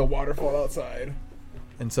you'll hear the waterfall outside.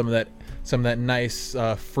 And some of that nice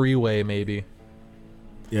freeway, maybe.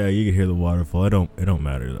 Yeah, you can hear the waterfall. It don't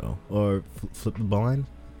matter though. Or flip the blind.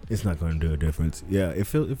 It's not going to do a difference. Yeah, it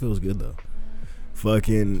feels good though.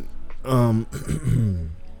 Fucking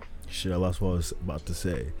shit. I lost what I was about to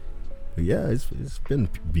say. But yeah, it's been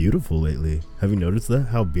beautiful lately. Have you noticed that?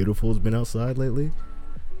 How beautiful it's been outside lately?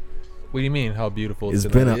 What do you mean? How beautiful It's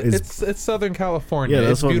is been it? It's Southern California. Yeah,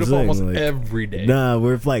 that's it's what I'm beautiful saying, almost like, every day. Nah,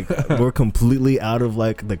 we're completely out of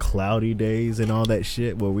like the cloudy days and all that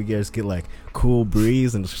shit where we just get like cool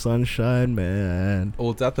breeze and sunshine, man.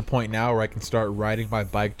 Well, it's at the point now where I can start riding my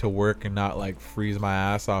bike to work and not like freeze my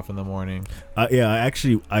ass off in the morning. Yeah,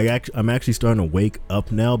 I'm actually starting to wake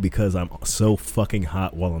up now because I'm so fucking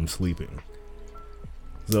hot while I'm sleeping.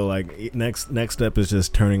 So like next step is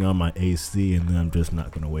just turning on my AC, and then I'm just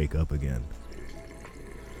not gonna wake up again.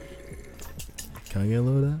 Can I get a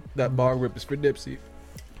little of that? That bog rip is for Nipsey.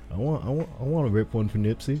 I want to rip one for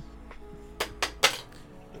Nipsey.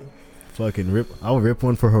 Fucking rip! I'll rip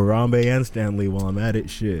one for Harambe and Stanley while I'm at it.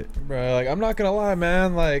 Shit. Bro, like I'm not gonna lie,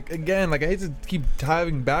 man. Like again, like I hate to keep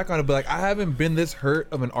diving back on it, but like I haven't been this hurt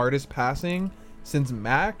of an artist passing since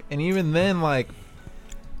Mac, and even then, like.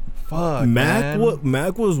 Fuck, Mac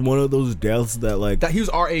man. was one of those deaths that like That he was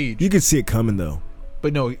our age. you could see it coming though.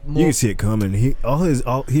 But no, You can see it coming. He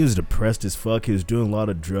was depressed as fuck. He was doing a lot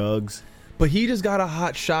of drugs. but he just got a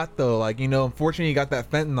hot shot though. Like, you know, unfortunately he got that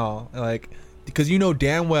fentanyl. Like, because you know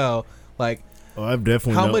damn well, like Oh, I've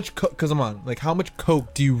definitely how much because I'm on like how much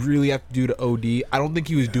coke do you really have to do to OD? I don't think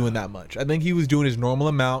he was doing that much. I think he was doing his normal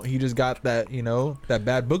amount. He just got that, you know, that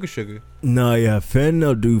bad booger sugar. No, yeah,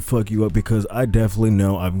 fentanyl do fuck you up because I definitely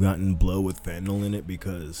know I've gotten blow with fentanyl in it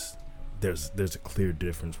because there's a clear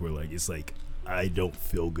difference where like it's like I don't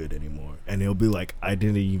feel good anymore, and it'll be like I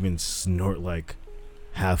didn't even snort like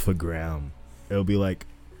half a gram. It'll be like,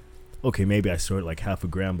 okay, maybe I snort like half a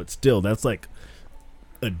gram, but still that's like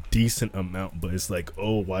a decent amount. But it's like,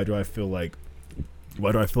 oh, why do I feel like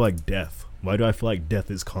death? Why do I feel like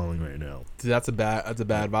death is calling right now? Dude, that's a bad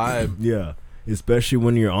vibe. Yeah, especially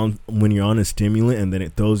when you're on a stimulant and then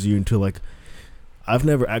it throws you into like, I've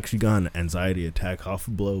never actually gotten an anxiety attack off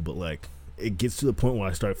a blow, but like it gets to the point where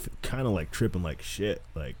I start kind of like tripping like shit.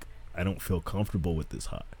 Like I don't feel comfortable with this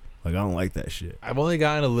high. Like I don't like that shit. I've only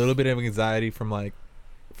gotten a little bit of anxiety from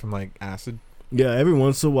acid. Yeah, every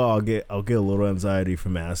once in a while I'll get a little anxiety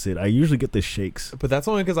from acid. I usually get the shakes. But that's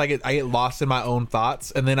only because I get lost in my own thoughts,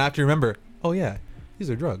 and then I have to remember, oh yeah, these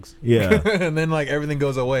are drugs. Yeah. And then like everything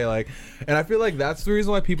goes away. Like, and I feel like that's the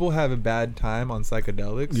reason why people have a bad time on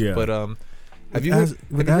psychedelics. Yeah. But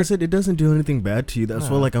with acid, it doesn't do anything bad to you. That's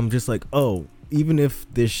why like I'm just like, oh, even if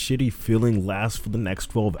this shitty feeling lasts for the next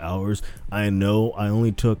 12 hours, I know I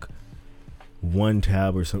only took one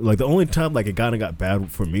tab or something. Like the only time like it kind of got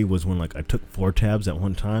bad for me was when like I took 4 tabs at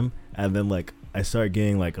one time, and then like I started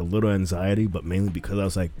getting like a little anxiety, but mainly because I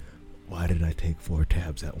was like, why did I take 4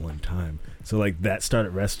 tabs at one time? So like that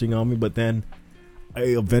started resting on me, but then I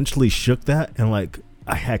eventually shook that, and like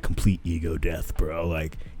I had complete ego death, bro.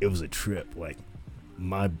 Like it was a trip. Like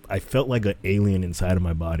I felt like an alien inside of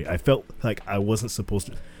my body. I felt like I wasn't supposed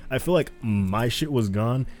to. I feel like my shit was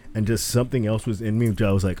gone and just something else was in me, which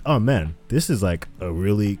I was like, oh man, this is like a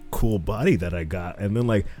really cool body that I got. And then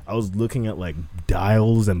like I was looking at like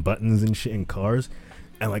dials and buttons and shit in cars,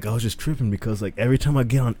 and like I was just tripping because like every time I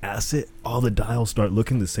get on acid, all the dials start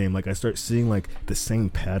looking the same. Like I start seeing like the same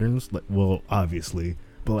patterns, like, well, obviously,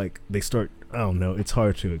 but like they start, I don't know, it's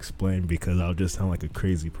hard to explain because I'll just sound like a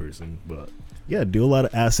crazy person. But yeah, do a lot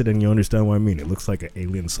of acid and you understand what I mean. It looks like an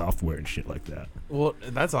alien software and shit like that. well,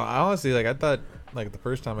 that's all. I honestly like I thought like the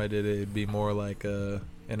first time I did it, it'd be more like an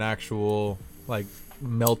actual like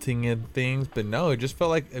melting in things, but no, it just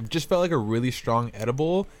felt like a really strong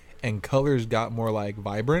edible, and colors got more like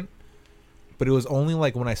vibrant. But it was only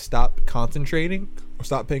like when I stopped concentrating or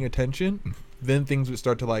stopped paying attention, then things would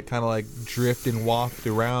start to like kind of like drift and waft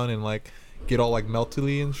around and like get all like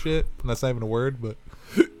meltily and shit. And that's not even a word, but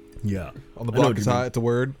Yeah, on the block is hot, it's a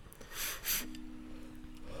word.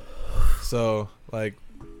 So like,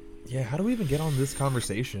 yeah, how do we even get on this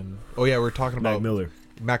conversation? Oh yeah, we're talking about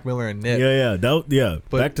Mac Miller and Nip. Yeah.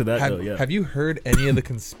 But back to that. Have you heard any of the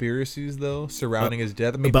conspiracies though surrounding his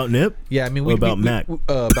death? I mean, about Nip? Yeah, I mean, Mac?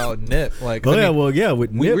 About Nip. Like, Oh I yeah, mean, well yeah.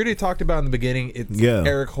 With we Nip, already talked about in the beginning. It's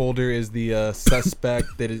Eric Holder is the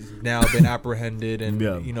suspect that has now been apprehended, and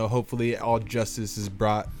you know, hopefully, all justice is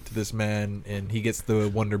brought to this man, and he gets the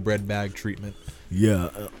Wonder Bread bag treatment. Yeah,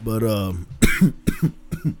 but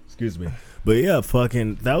excuse me. But yeah,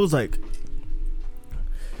 fucking that was like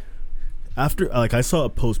after like I saw a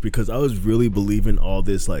post because I was really believing all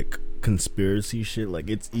this like conspiracy shit. Like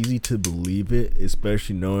it's easy to believe it,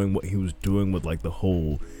 especially knowing what he was doing with like the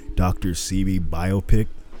whole Dr. Sebi biopic.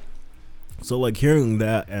 So like hearing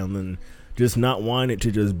that and then just not wanting it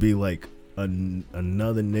to just be like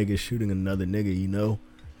another nigga shooting another nigga, you know.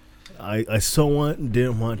 I so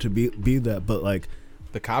didn't want it to be that, but like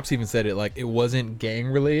the cops even said it like it wasn't gang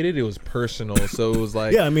related, it was personal. So it was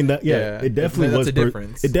like yeah, I mean that. Yeah, it definitely that's was a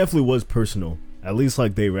difference. It definitely was personal. At least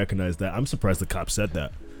like they recognized that. I'm surprised the cops said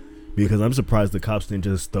that, because I'm surprised the cops didn't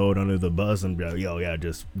just throw it under the bus and be like, yo, yeah,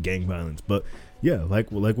 just gang violence. But yeah, like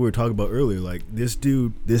we were talking about earlier, like this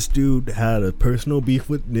dude had a personal beef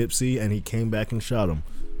with Nipsey, and he came back and shot him.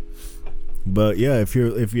 But yeah, if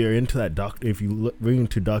you're into that if you read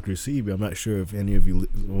into Dr. Sebi, I'm not sure if any of you,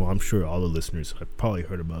 well, I'm sure all the listeners have probably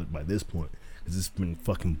heard about it by this point, because it's been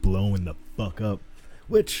fucking blowing the fuck up.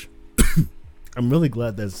 Which I'm really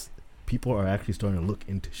glad that people are actually starting to look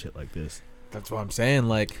into shit like this. That's what I'm saying.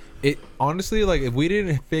 Like, it honestly, like, if we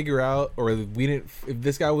didn't figure out, or if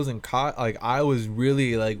this guy wasn't caught, like, I was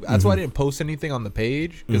really like, that's why I didn't post anything on the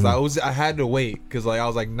page, because I had to wait, because like I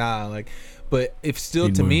was like, nah, like, but if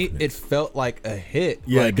still to me, it felt like a hit,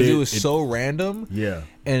 yeah, like, because it was so random, yeah,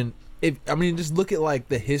 and. I mean, just look at like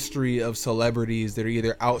the history of celebrities that are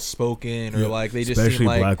either outspoken or like they just especially seem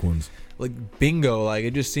like black ones. Like bingo, like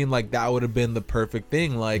it just seemed like that would have been the perfect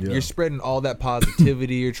thing. Like you're spreading all that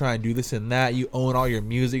positivity, you're trying to do this and that, you own all your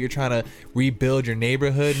music, you're trying to rebuild your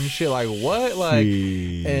neighborhood and shit. Like what? Like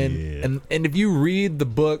and if you read the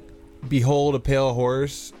book Behold a Pale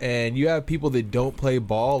Horse, and you have people that don't play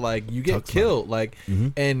ball, like you get killed. Like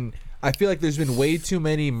and I feel like there's been way too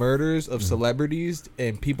many murders of celebrities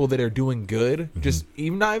and people that are doing good. Just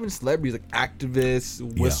not even celebrities, like activists,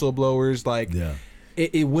 whistleblowers. Like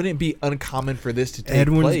it wouldn't be uncommon for this to take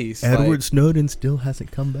place. Edward Snowden still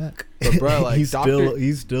hasn't come back. But bro, like he's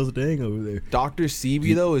still staying over there. Dr.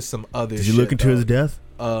 Sebi though is some other shit. Did you look into his death?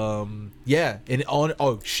 Yeah, and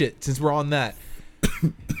since we're on that,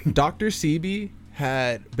 Dr. Sebi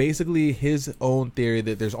had basically his own theory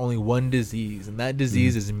that there's only one disease, and that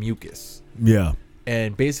disease is mucus. Yeah.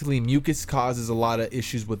 And basically mucus causes a lot of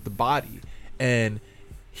issues with the body. And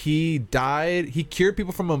he died. He cured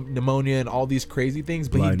people from pneumonia and all these crazy things,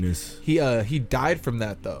 but blindness. He died from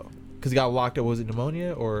that though, because he got locked up. Was it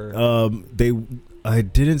pneumonia or I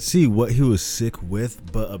didn't see what he was sick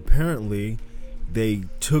with, but apparently they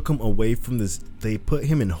took him away from this. They put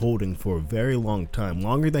him in holding for a very long time,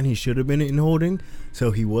 longer than he should have been in holding.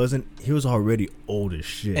 So he was already old as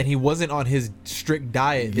shit, and he wasn't on his strict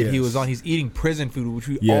diet that he was on. He's eating prison food, which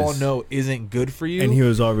we all know isn't good for you, and he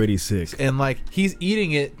was already sick. And like he's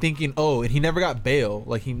eating it thinking, and he never got bail.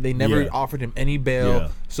 Like they never offered him any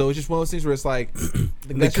bail. So it's just one of those things where it's like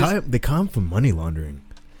they caught him for money laundering.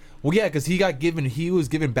 Well, yeah, because he was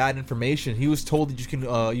given bad information. He was told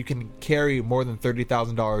that you can carry more than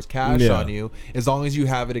 $30,000 cash on you as long as you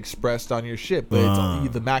have it expressed on your ship. But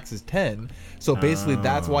the max is 10. So basically,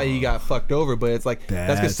 that's why he got fucked over. But it's like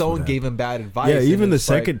that's because someone gave him bad advice. Yeah, even the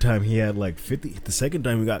second time he had like 50. The second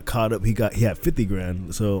time he got caught up, he had 50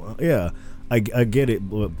 grand. So yeah. I get it,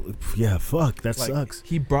 but yeah, fuck, that sucks.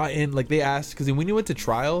 He brought in, like, they asked, because when he went to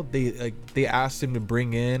trial, they asked him to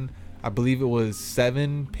bring in, I believe it was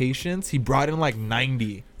 7 patients. He brought in like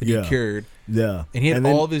 90 that he cured. Yeah, and he had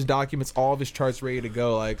all of his documents, all of his charts ready to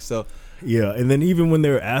go. Like so. Yeah, and then even when they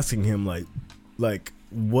were asking him like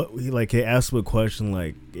what, like he asked him a question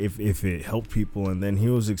like if it helped people, and then he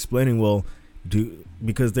was explaining,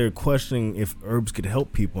 because they're questioning if herbs could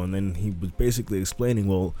help people, and then he was basically explaining,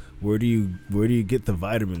 where do you get the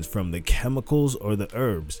vitamins from, the chemicals or the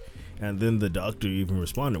herbs? And then the doctor even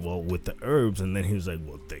responded, with the herbs. And then he was like,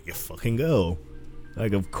 there you fucking go.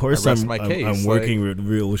 Like, of course I'm working with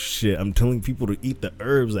real shit. I'm telling people to eat the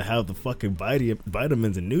herbs that have the fucking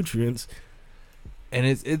vitamins and nutrients. And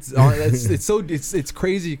it's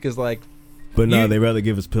crazy because like. But no, they rather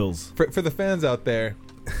give us pills. For the fans out there,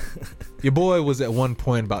 your boy was at one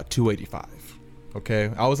point about 285.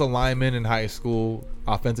 Okay, I was a lineman in high school,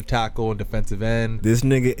 offensive tackle and defensive end. This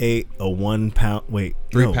nigga ate a 1 pound,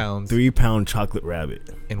 3 pound chocolate rabbit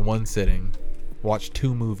in one sitting. Watched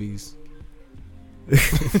 2 movies.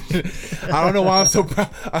 I don't know why I'm so proud.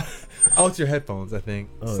 It's your headphones, I think.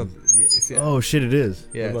 Oh shit, it is.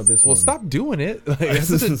 Yeah. What about this one? Stop doing it. Like, that's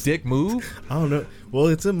such a dick move. I don't know. Well,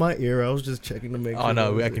 it's in my ear. I was just checking to make sure. Oh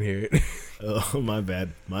no, I can hear it. Oh, my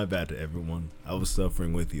bad to everyone. I was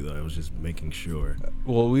suffering with you though. I was just making sure.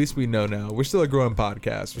 Well, at least we know now. We're still a growing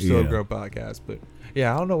podcast. But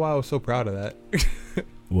yeah, I don't know why I was so proud of that.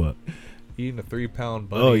 What? Eating a 3 pound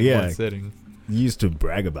bunny in one sitting. You used to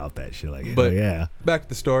brag about that shit, like. But back to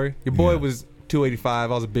the story. Your boy was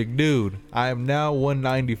 285. I was a big dude. I am now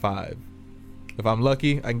 195. If I'm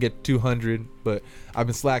lucky, I can get 200, but I've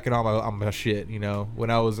been slacking on my shit, you know. When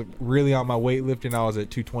I was really on my weightlifting, I was at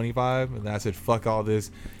 225, and I said, fuck all this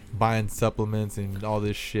buying supplements and all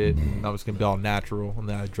this shit, and I was going to be all natural, and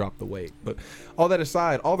then I dropped the weight. But all that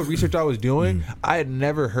aside, all the research I was doing, I had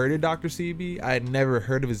never heard of Dr. Sebi. I had never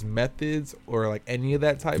heard of his methods or like any of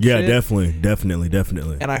that type Yeah, shit.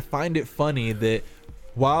 definitely. And I find it funny that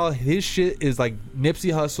while his shit is like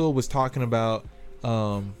Nipsey Hussle was talking about,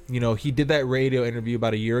 you know, he did that radio interview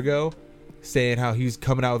about a year ago saying how he was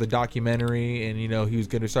coming out with a documentary and, you know, he was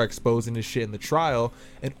going to start exposing this shit in the trial.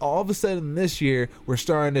 And all of a sudden this year, we're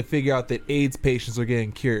starting to figure out that AIDS patients are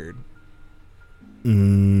getting cured.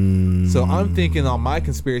 So I'm thinking on my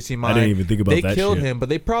conspiracy mind, I didn't even think about they that killed shit. him, but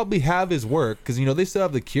they probably have his work because, you know, they still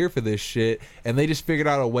have the cure for this shit, and they just figured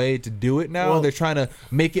out a way to do it now. Well, They're trying to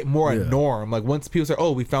make it more yeah. a norm. Like once people say,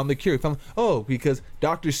 "Oh, we found the cure," because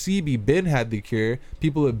Dr. Sebi been had the cure.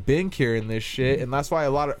 People have been curing this shit, and that's why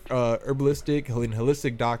a lot of herbalistic and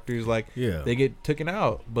holistic doctors they get taken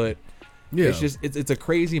out. But Yeah. it's just it's a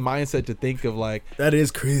crazy mindset to think of like. That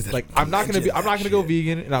is crazy. Like I'm not gonna go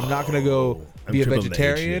vegan, and I'm not gonna go be a tripping on the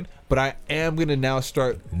vegetarian, shit. but I am gonna now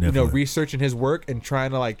start you know Definitely. researching his work and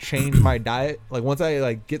trying to like change my diet. Like once I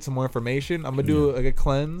like get some more information, I'm gonna do like a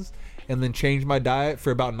cleanse and then change my diet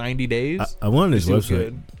for about 90 days. I went on his It feels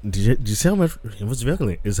website. Did you see how much it was?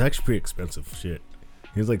 It's actually pretty expensive shit.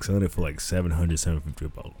 He was like selling it for like $750 a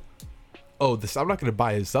bottle. Oh, I'm not gonna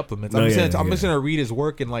buy his supplements. No, I'm yeah, just gonna read his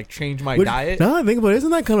work and like change my But diet. now I think about it, isn't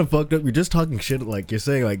that kind of fucked up? You're just talking shit, like you're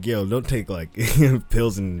saying like, yo, don't take like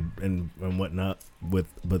pills and whatnot but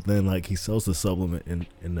then like he sells the supplement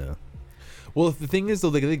in the. Well, the thing is though,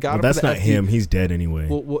 they got him. That's for the not FD. him. He's dead anyway.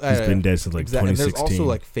 Well, He's been dead since like exactly. And 2016. there's also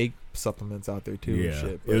like fake supplements out there too. yeah, And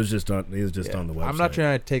shit, it was just on. He was just on the website. I'm not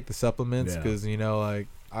trying to take the supplements Yeah. because you know, like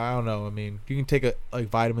I don't know. I mean, you can take like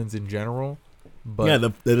vitamins in general, but yeah,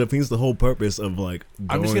 that defeats the whole purpose of like.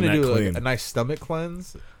 I'm just going gonna that do clean. like a nice stomach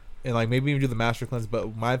cleanse, and like maybe even do the master cleanse.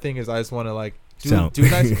 But my thing is, I just want to like do a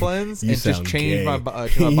nice cleanse You and just sound change gay. my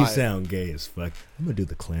body. You sound gay as fuck. I'm gonna do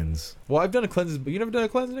the cleanse. Well, I've done a cleanse, but you never done a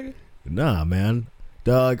cleanse, nigga. Nah, man.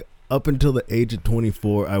 Dog, up until the age of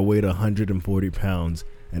 24, I weighed 140 pounds.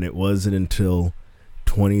 And it wasn't until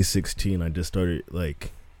 2016 I just started,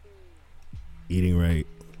 like, eating right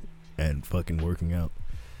and fucking working out.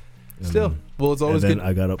 Still, well, it's always and then good.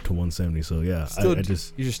 I got up to 170, so yeah. Still, I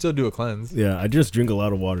just, you should still do a cleanse. yeah, I just drink a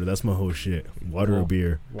lot of water. That's my whole shit. Water or Well,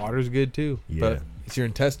 beer. Water's good too, Yeah. but it's your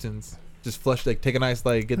intestines. Just flush, like take a nice,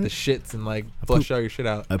 like get the shits and like flush all your shit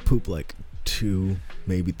out. I poop like 2,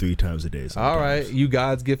 maybe 3 times a day. All right, sometimes. you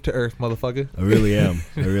God's gift to Earth, motherfucker. I really am.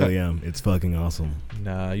 I really am. It's fucking awesome.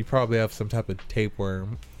 Nah, you probably have some type of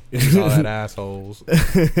tapeworm. All that assholes.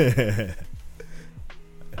 I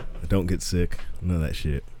don't get sick. None of that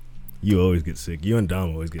shit. You always get sick. You and Dom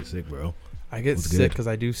always get sick, bro. I get What's sick good? because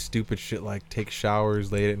I do stupid shit like take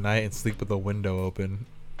showers late at night and sleep with the window open.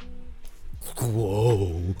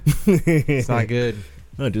 Whoa. It's not good.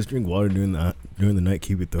 No, just drink water during the night.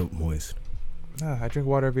 Keep your throat moist. Nah, I drink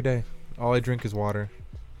water every day. All I drink is water.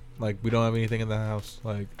 Like we don't have anything in the house,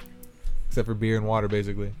 like except for beer and water,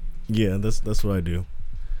 basically. Yeah, that's what I do.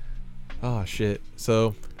 Oh shit.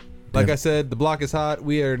 So, like Yeah. I said, the block is hot.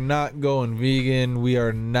 We are not going vegan. We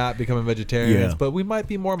are not becoming vegetarians, Yeah. but we might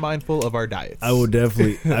be more mindful of our diets. I will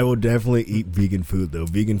definitely eat vegan food though.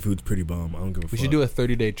 Vegan food's pretty bomb. I don't give a fuck. We should do a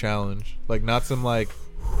 30-day challenge. Like not some like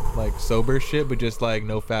sober shit, but just like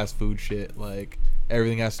no fast food shit. Like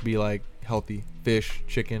everything has to be like healthy. Fish,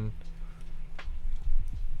 chicken.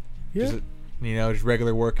 Yeah. Just, you know, just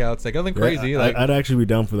regular workouts. Like nothing Yeah, crazy. like I'd actually be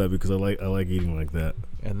down for that because I like eating like that.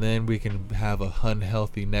 and then we can have a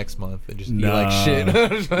unhealthy next month and just eat Nah. like shit.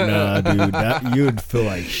 Nah, dude, that you'd feel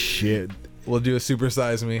like shit. We'll do a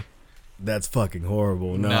supersize me. That's fucking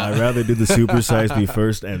horrible. No, Nah. I'd rather do the super size me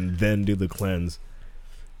first and then do the cleanse.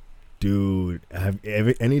 Dude,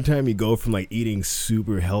 anytime you go from like eating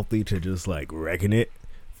super healthy to just like wrecking it,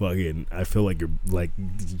 fucking, I feel like your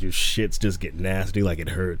shits just get nasty, like it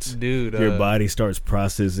hurts. Dude, Your body starts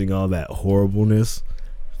processing all that horribleness.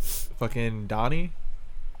 fucking Donnie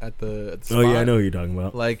at the Oh yeah, I spot. know what you're talking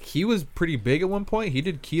about. Like he was pretty big at one point. He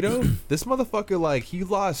did keto. This motherfucker, like he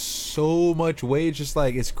lost so much weight. It's just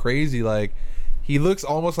like it's crazy. Like he looks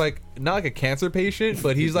almost like not like a cancer patient,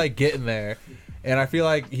 but he's like getting there. And I feel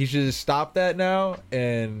like he should just stop that now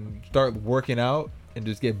and start working out and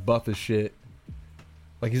just get buff as shit.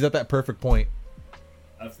 Like he's at that perfect point.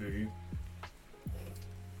 I feel you.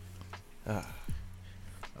 I'm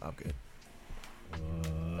good.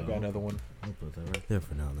 I got another one. I'll put that right there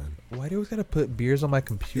for now. Then Why do you always gotta put beers on my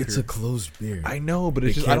computer? it's a closed beer. I know, but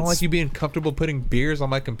it's They just I don't can't like you being comfortable putting beers on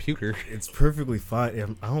my computer. It's perfectly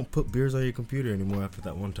fine. I don't put beers on your computer anymore after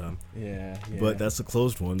that one time. Yeah. But that's a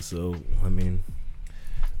closed one, so I mean,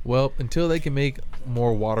 well, until they can make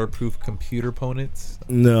more waterproof computer opponents.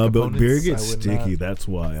 no. But Components, beer I gets would sticky. not. That's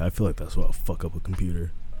why. I feel like that's why I'll fuck up a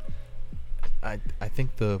computer. I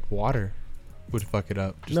think the water would fuck it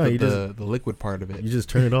up. Just No, you the liquid part of it. You just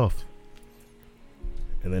turn it off,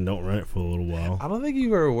 and then don't run it for a little while. I don't think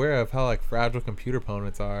you were aware of how like fragile computer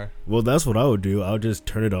opponents are. Well, that's what I would do. I'll just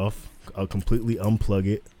turn it off. I'll completely unplug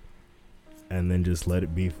it, and then just let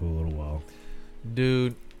it be for a little while.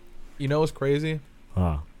 Dude, you know what's crazy?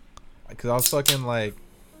 Huh. Because I was fucking like,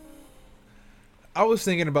 I was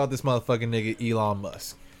thinking about this motherfucking nigga Elon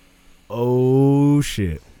Musk. Oh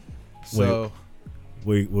shit. So,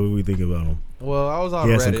 Wait, what do we think about him? well, I was on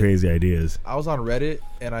He has Reddit. some crazy ideas. I was on Reddit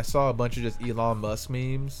and I saw a bunch of just Elon Musk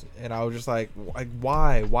memes, and I was just like,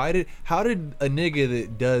 why? How did a nigga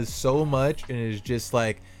that does so much and is just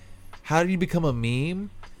like, how did you become a meme?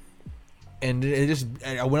 And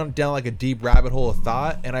I went down like a deep rabbit hole of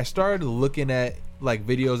thought, and I started looking at like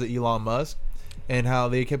videos of Elon Musk and how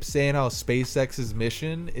they kept saying how SpaceX's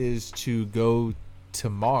mission is to go to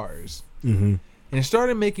Mars. Mm-hmm. And it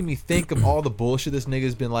started making me think of all the bullshit this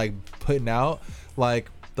nigga's been like putting out, like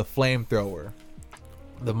the flamethrower,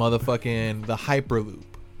 the motherfucking the Hyperloop,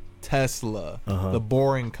 Tesla, the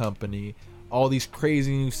Boring Company, all these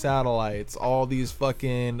crazy new satellites, all these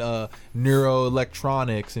fucking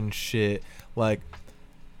neuroelectronics and shit. Like,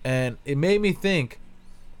 and it made me think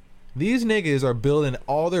these niggas are building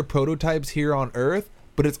all their prototypes here on Earth,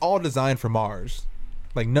 but it's all designed for Mars.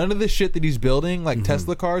 Like, none of the shit that he's building, like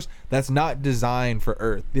Tesla cars, that's not designed for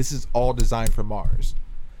Earth. This is all designed for Mars.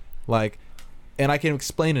 Like, and I can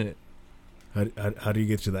explain it. How do you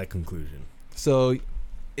get to that conclusion? So,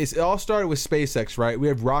 it all started with SpaceX, right? We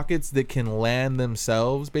have rockets that can land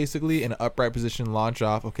themselves, basically, in an upright position, launch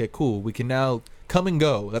off. Okay, cool. We can now come and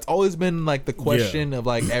go. That's always been, like, the question of,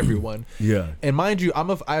 like, everyone. Yeah. And mind you,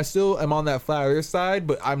 I still am on that flat earth side,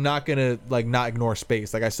 but I'm not gonna like not ignore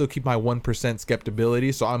space. Like, I still keep my 1%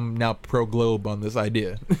 skeptibility, so I'm now pro globe on this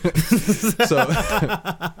idea.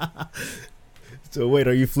 So wait,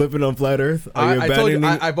 are you flipping on flat Earth? Are you I told you,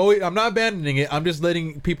 abandoning I'm not abandoning it. I'm just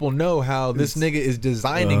letting people know how this nigga is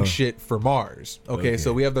designing shit for Mars. Okay,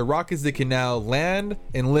 so we have the rockets that can now land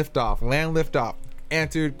and lift off. Land, lift off.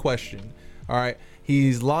 Answered question. All right.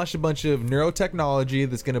 He's launched a bunch of neurotechnology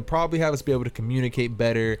that's going to probably have us be able to communicate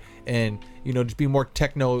better and, you know, just be more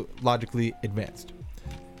technologically advanced.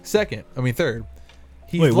 Third.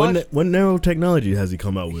 Wait, what nanotechnology has he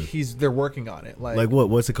come out with? They're working on it. Like what?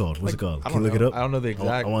 What's it called? What's it called? Can you look it up? I don't know the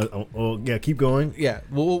exact. Yeah, keep going. Yeah,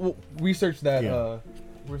 we'll research that. Yeah.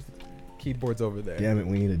 Where's the keyboard's over there? Damn it,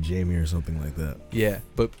 we need a Jamie or something like that. Yeah,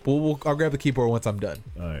 but I'll grab the keyboard once I'm done.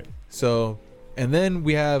 All right. So, and then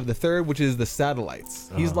we have the third, which is the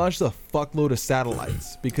satellites. He's launched a fuckload of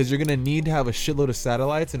satellites because you're gonna need to have a shitload of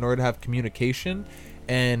satellites in order to have communication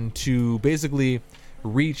and to basically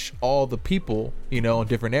reach all the people, you know, in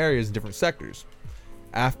different areas and different sectors.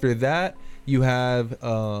 After that, you have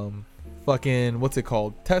fucking what's it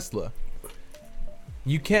called? Tesla.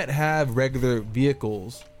 You can't have regular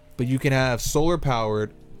vehicles, but you can have solar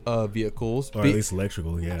powered vehicles, or at least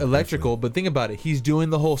electrical. Yeah, electrical. But think about it, he's doing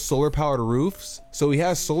the whole solar powered roofs, so he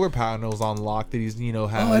has solar panels on lock that he's, you know,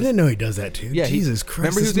 has. Oh, I didn't know he does that too. Yeah, Jesus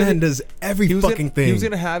Christ, this man does every fucking thing. He was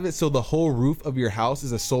gonna have it so the whole roof of your house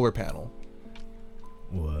is a solar panel.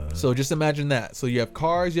 What? So just imagine that. So you have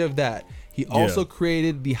cars, you have that. He also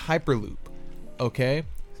created the Hyperloop, okay?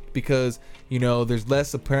 Because, you know, there's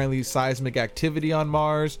less apparently seismic activity on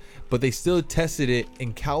Mars, but they still tested it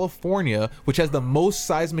in California, which has the most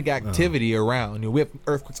seismic activity around. You know, we have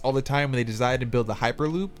earthquakes all the time, and they decided to build the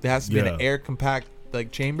Hyperloop. There has to be an air compact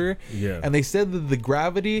like chamber. Yeah. And they said that the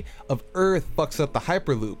gravity of Earth fucks up the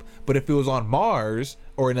Hyperloop, but if it was on Mars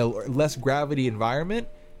or in a less gravity environment,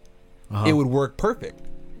 it would work perfect.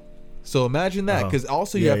 So imagine that, because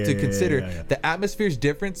also you have to consider the atmosphere is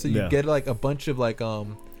different, so you get like a bunch of like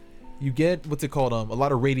you get what's it called, a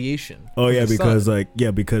lot of radiation. Oh yeah, because sun.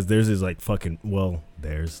 Because theirs is like fucking, well,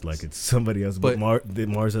 there's like it's somebody else, but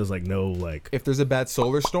Mars has like no like. If there's a bad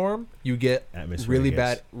solar storm, you get atmosphere, really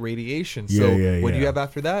bad radiation. So what do you have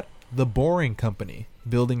after that? The Boring Company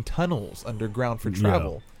building tunnels underground for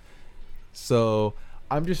travel. So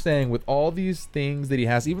I'm just saying, with all these things that he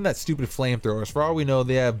has, even that stupid flamethrowers, for all we know,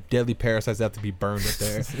 they have deadly parasites that have to be burned up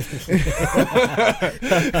there.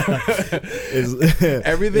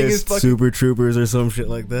 Everything is fucking Super Troopers or some shit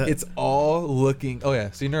like that. It's all looking. Oh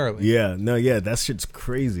yeah, see Neuralink. Yeah, no, yeah, that shit's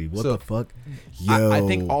crazy. What So, the fuck? Yo, I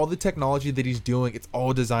think all the technology that he's doing, it's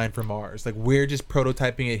all designed for Mars. Like, we're just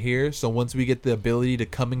prototyping it here. So once we get the ability to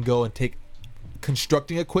come and go and take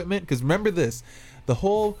constructing equipment, because remember this, the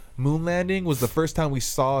whole moon landing was the first time we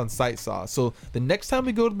saw and sight saw. So the next time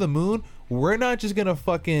we go to the moon, we're not just gonna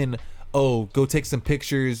fucking go take some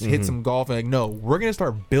pictures, hit some golf, and like, no, we're gonna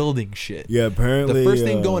start building shit. Yeah, apparently The first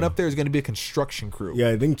thing going up there is gonna be a construction crew. Yeah,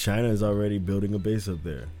 I think China is already building a base up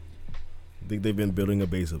there. I think they've been building a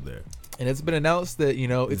base up there. And it's been announced that, you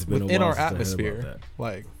know, it's been a within while our since I heard about atmosphere. that.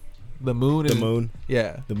 Like, the moon is... The moon?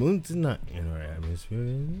 Yeah. The moon's not in our atmosphere,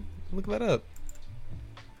 is it? Look that up.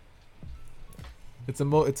 It's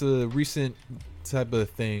a recent type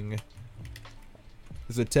of thing.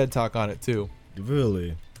 There's a TED Talk on it, too.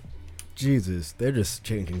 Really? Jesus, they're just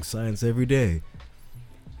changing science every day.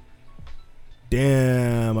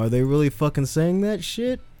 Damn, are they really fucking saying that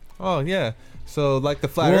shit? Oh, yeah. So, like the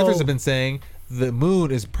flat earthers have been saying, the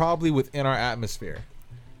moon is probably within our atmosphere.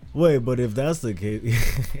 Wait, but if that's the case...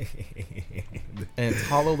 And it's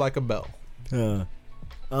hollow like a bell. I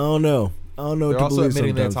don't know. I don't know They're what to also believe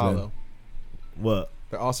admitting that it's sometimes, hollow. man. What?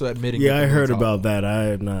 They're also admitting Yeah, that I heard it's hollow. about that.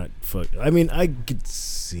 I am not I mean, I could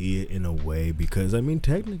see it in a way because, I mean,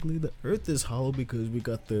 technically the Earth is hollow because we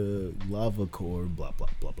got the lava core, blah, blah,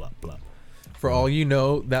 blah, blah, blah. For all you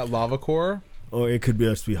know, that lava core, Or it could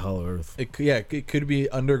just be hollow Earth. it could be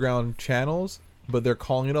underground channels, but they're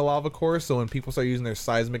calling it a lava core. So when people start using their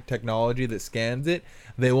seismic technology that scans it,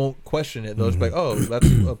 they won't question it. They'll just be like, "Oh, that's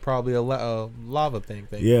probably a lava thing."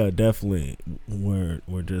 Yeah, definitely. We're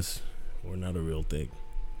not a real thing.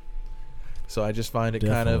 So I just find it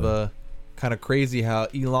kind of crazy how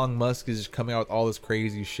Elon Musk is just coming out with all this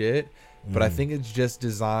crazy shit. But I think it's just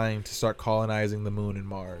designed to start colonizing the moon and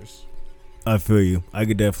Mars. I feel you. I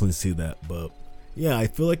could definitely see that, but yeah, I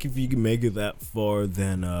feel like if you can make it that far,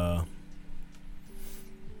 then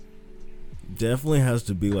definitely has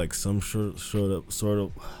to be like some sort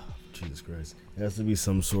of Jesus Christ. It has to be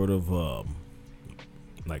some sort of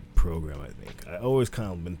like program. I think I always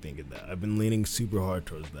kind of been thinking that. I've been leaning super hard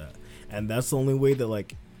towards that, and that's the only way that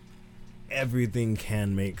like everything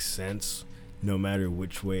can make sense, no matter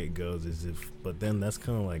which way it goes. Is if, but then that's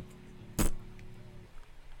kind of like.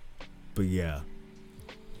 But yeah.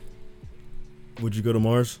 Would you go to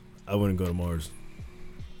Mars? I wouldn't go to Mars.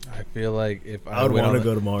 I feel like if I would want to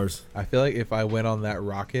go to Mars. I feel like if I went on that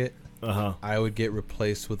rocket, Uh-huh. I would get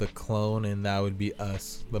replaced with a clone, and that would be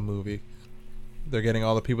Us, the movie. They're getting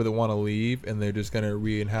all the people that want to leave, and they're just gonna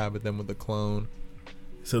re-inhabit them with a clone.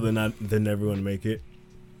 So they're never going to make it.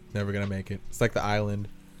 Never gonna make it. It's like The Island.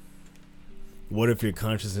 What if your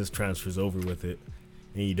consciousness transfers over with it,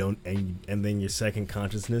 and you don't, and then your second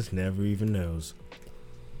consciousness never even knows?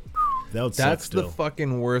 That would suck That's still. the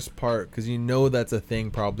fucking worst part, because you know that's a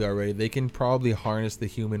thing probably already. They can probably harness the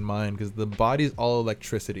human mind because the body's all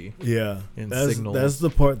electricity. Yeah, and that's signals. that's the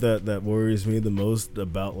part that worries me the most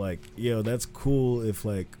about, like, yo, that's cool if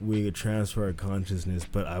like we could transfer our consciousness,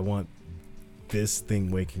 but I want this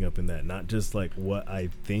thing waking up in that, not just like what I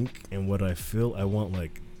think and what I feel. I want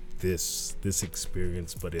like this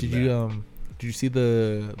experience, but in Did you see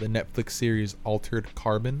the Netflix series Altered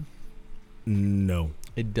Carbon? No.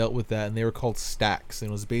 It dealt with that, and they were called stacks, and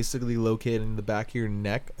it was basically located in the back of your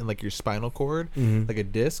neck and like your spinal cord, like a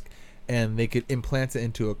disc, and they could implant it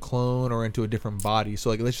into a clone or into a different body. So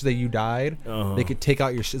like, let's just say you died, they could take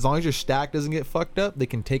out as long as your stack doesn't get fucked up, they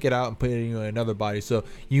can take it out and put it in another body. So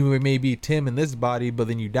you may be Tim in this body, but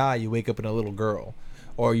then you die, you wake up in a little girl.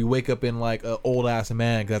 Or you wake up in like an old ass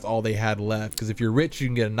man because that's all they had left. Because if you're rich, you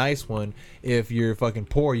can get a nice one. If you're fucking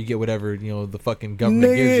poor, you get whatever the fucking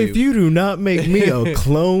government gives you. If you do not make me a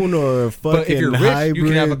clone or a fucking But if you're rich, hybrid you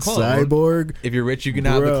can have a clone. cyborg, If you're rich, you can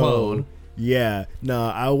have the clone. Yeah, no,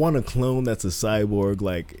 I want a clone that's a cyborg.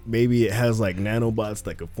 Like maybe it has like nanobots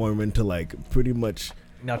that could form into like pretty much.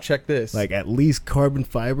 Now check this. Like at least carbon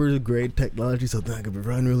fiber grade technology, so that I could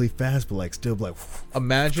run really fast, but like still like.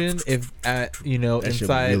 Imagine if at shit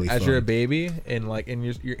inside really as you're a fun. baby and like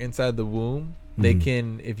you're inside the womb, they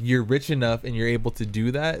can, if you're rich enough and you're able to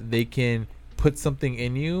do that, they can put something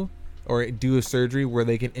in you or do a surgery where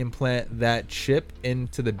they can implant that chip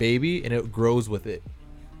into the baby and it grows with it.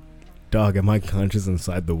 Dog, am I conscious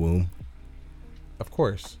inside the womb? Of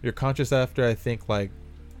course, you're conscious after I think like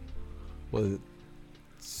was it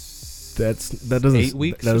That doesn't 8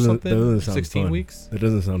 weeks that or doesn't, something? That doesn't sound 16 fun. weeks? That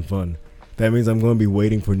doesn't sound fun. That means I'm going to be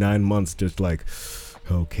waiting for 9 months, just like,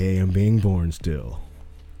 Okay, I'm being born still.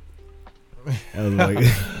 I was like,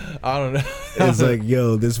 I don't know. it's like,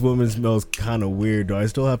 yo, this woman smells kind of weird. Do I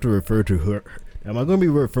still have to refer to her? Am I going to be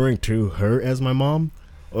referring to her as my mom?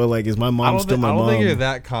 Or like, is my mom still my mom? I don't think you're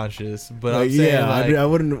that conscious, but like, I'm saying yeah, like, I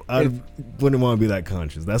wouldn't want to be that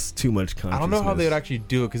conscious. That's too much consciousness. I don't know how they would actually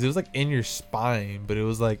do it because it was like in your spine, but it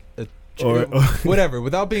was like or whatever.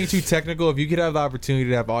 Without being too technical, if you could have the opportunity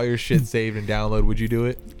to have all your shit saved and download, would you do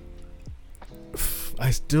it? I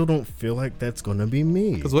still don't feel like that's gonna be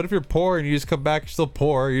me. Because what if you're poor and you just come back, you're still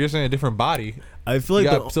poor, you're just in a different body. I feel like you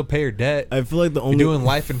gotta still pay your debt. I feel like the only you're doing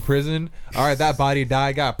life in prison. All right, that body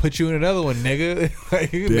died. Gotta put you in another one, nigga.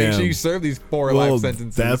 Like, make sure you serve these 4 life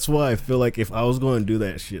sentences. That's why I feel like if I was going to do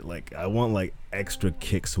that shit, like I want like extra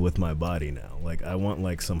kicks with my body now. Like I want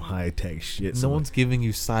like some high tech shit. No one's giving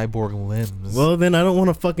you cyborg limbs. Well, then I don't want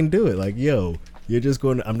to fucking do it. Like, yo, I'm just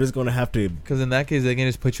going to have to. Because in that case, they can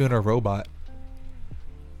just put you in a robot.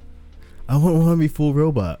 I wouldn't want to be full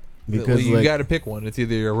robot. Because you got to pick one. It's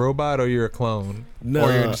either you're a robot or you're a clone, or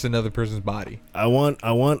you're just another person's body. I want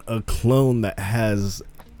a clone that has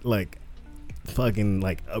like fucking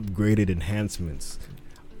like upgraded enhancements.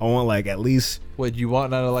 I want like at least. What you want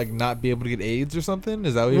now to like not be able to get AIDS or something?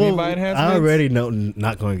 Is that what you mean by enhancements? I already know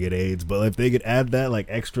not going to get AIDS, but if they could add that like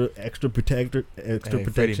extra protection.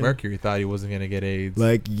 Freddie Mercury thought he wasn't going to get AIDS.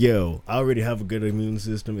 Like, yo, I already have a good immune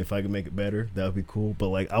system. If I could make it better, that would be cool. But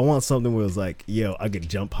like, I want something where it's like, yo, I could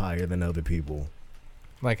jump higher than other people.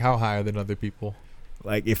 Like how higher than other people?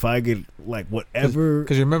 Like if I could, like whatever.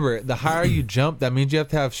 Because remember, the higher you jump, that means you have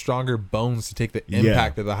to have stronger bones to take the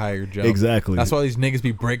impact of the higher jump. Exactly. That's why these niggas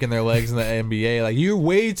be breaking their legs in the NBA. Like, you're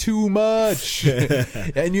way too much,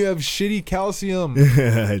 and you have shitty calcium.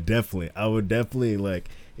 Definitely, I would definitely like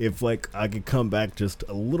if like I could come back just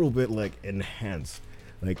a little bit like enhanced,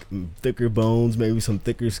 like thicker bones, maybe some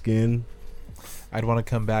thicker skin. I'd want to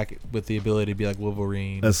come back with the ability to be like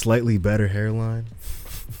Wolverine. A slightly better hairline.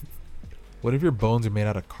 What if your bones are made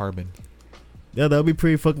out of carbon? Yeah, that would be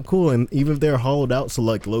pretty fucking cool. And even if they're hollowed out, so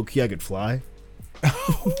like low key I could fly.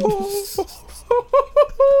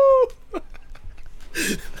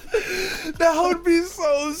 That would be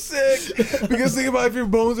so sick. Because think about if your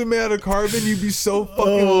bones are made out of carbon, you'd be so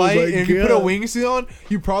fucking light. And if you put a wingsuit on,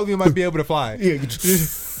 you probably might be able to fly. Yeah.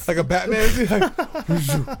 Like a Batman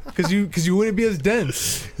suit, because you wouldn't be as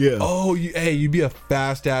dense. Yeah. Oh, you'd be a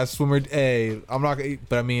fast ass swimmer. Hey, I'm not gonna.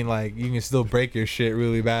 But I mean, like, you can still break your shit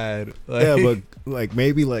really bad. Like, yeah, but like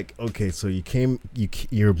maybe like okay, so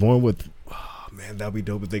you're born with. Oh, man, that'd be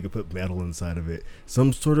dope if they could put metal inside of it.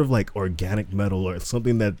 Some sort of like organic metal or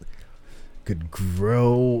something that could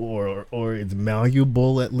grow or it's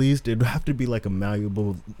malleable at least. It'd have to be like a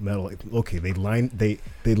malleable metal. Like, okay, they line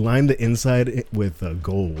the inside with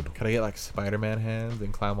gold. Could I get like Spider-Man hands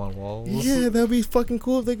and climb on walls? Yeah, that'd be fucking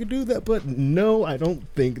cool if they could do that. But no, I don't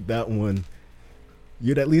think that one.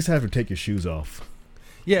 You'd at least have to take your shoes off.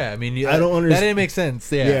 Yeah, I mean, I don't understand. That didn't make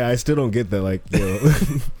sense. Yeah, I still don't get that. Like, yo.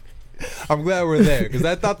 I'm glad we're there because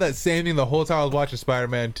I thought that same thing the whole time I was watching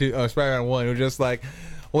Spider-Man 2, Spider-Man 1. It was just like,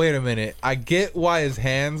 wait a minute, I get why his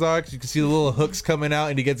hands are, because you can see the little hooks coming out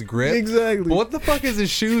and he gets gripped. Exactly. But what the fuck is his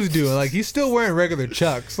shoes doing? Like, he's still wearing regular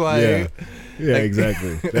Chucks. Like, yeah,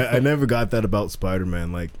 exactly. I never got that about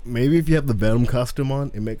Spider-Man. Like, maybe if you have the Venom costume on,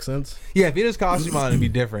 it makes sense. Yeah, if he had his costume on, it'd be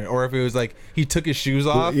different. Or if it was like he took his shoes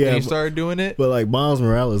off and he started doing it. But like Miles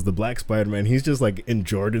Morales, the Black Spider-Man, he's just like in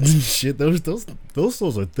Jordans and shit. Those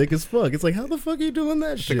soles are thick as fuck. It's like, how the fuck are you doing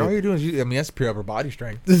that shit? Like, all you're doing is, that's pure upper body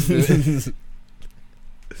strength.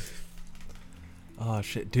 Oh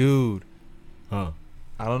shit, dude. Huh.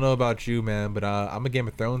 I don't know about you, man, but I'm a Game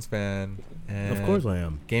of Thrones fan. And of course I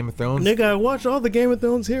am. Game of Thrones. Nigga, I watched all the Game of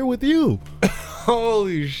Thrones here with you.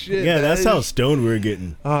 Holy shit. Yeah, that's how stoned we're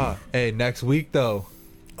getting. Hey, next week though.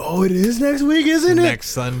 Oh, it is next week, isn't it? Next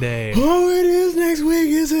Sunday. Oh, it is next week,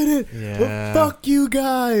 isn't it? Yeah. Well, fuck you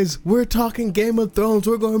guys. We're talking Game of Thrones.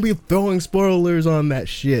 We're going to be throwing spoilers on that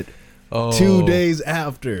shit. Oh. 2 days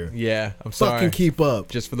after. Yeah, I'm sorry. Fucking keep up.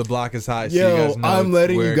 Just for the block is hot. So Yo, you guys know I'm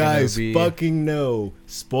letting you guys be... fucking know.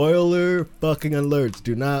 Spoiler fucking alerts.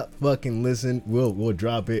 Do not fucking listen. We'll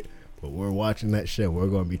drop it. But we're watching that show. We're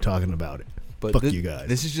going to be talking about it. But fuck you guys.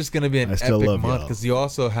 This is just going to be an epic love month y'all. because you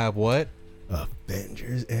also have what?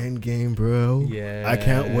 Avengers Endgame, bro. Yeah. I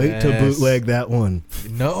can't wait to bootleg that one.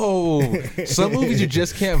 No, some movies you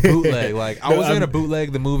just can't bootleg. Like I was gonna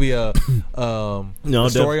bootleg the movie, the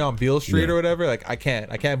Story on Beale Street or whatever. Like I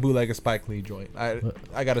can't bootleg a Spike Lee joint.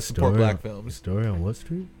 I gotta support black films. Story on what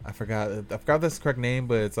street? I forgot that's the correct name,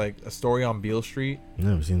 but it's like A Story on Beale Street.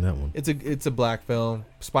 Never seen that one. It's a black film.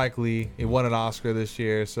 Spike Lee. It won an Oscar this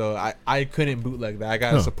year, so I couldn't bootleg that. I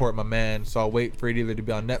gotta support my man. So I'll wait for it either to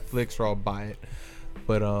be on Netflix or I'll buy it.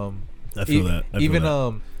 But I feel that.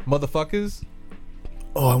 Motherfuckers.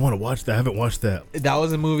 Oh, I want to watch that. I haven't watched that. That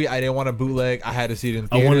was a movie I didn't want to bootleg. I had to see it in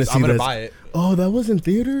I want to theaters. see I'm gonna that. buy it. Oh, that was in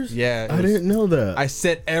theaters? Yeah, I didn't know that. I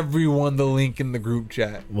sent everyone the link in the group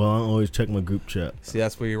chat. Well, I always check my group chat. See,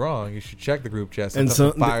 that's where you're wrong. You should check the group chat. And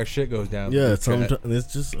Sometimes fire shit goes down. Yeah, sometimes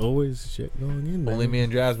it's just always shit going in there. Only me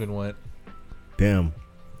and Jasmine went. Damn.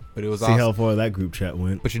 But it was See awesome. how far that group chat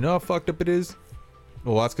went. But you know how fucked up it is?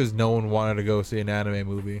 Well, that's because no one wanted to go see an anime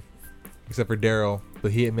movie. Except for Daryl.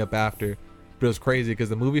 But he hit me up after. But it was crazy because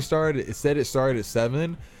the movie started, it said it started at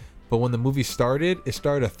 7. But when the movie started, it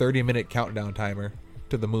started a 30-minute countdown timer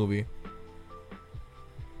to the movie.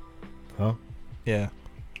 Huh? Yeah.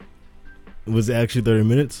 Was it actually 30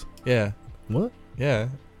 minutes? Yeah. What? Yeah.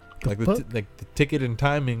 Like the ticket and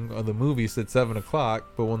timing of the movie said 7 o'clock,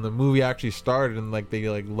 but when the movie actually started and like they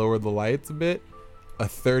like lowered the lights a bit, a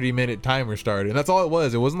 30-minute timer started. And that's all it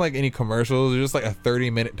was. It wasn't like any commercials. It was just like a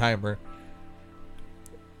 30-minute timer.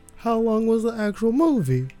 How long was the actual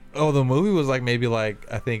movie? Oh, the movie was like maybe like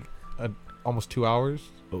I think almost 2 hours.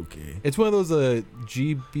 Okay. It's one of those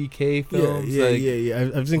GBK films.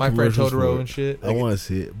 Yeah. I've seen My Friend commercials Totoro for and shit. I want to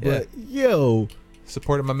see it, but yo,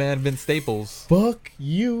 supported my man Vince Staples. fuck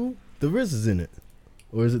you. The Riz is in it,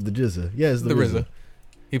 or is it the Jizza? Yeah, it's the RZA.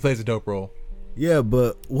 He plays a dope role. Yeah,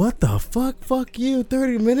 but what the fuck? Fuck you.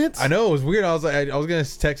 30 minutes? I know it was weird. I was like, I was gonna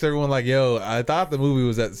text everyone like, "Yo, I thought the movie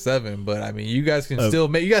was at 7, but I mean, you guys can still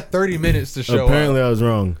make. You got 30 minutes to show Apparently, up." I was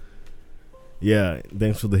wrong. Yeah,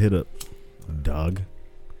 thanks for the hit up, dog.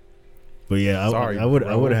 But yeah, Sorry, I would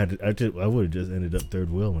have just ended up third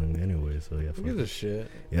wheeling anyway. So yeah, Who gives a shit?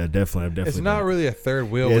 yeah, definitely. It's not really a third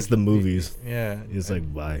wheel. Yeah, it's the movies. Yeah, It's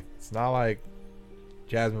like bye. it's not like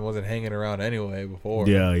Jasmine wasn't hanging around anyway before.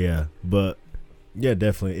 Yeah, but yeah,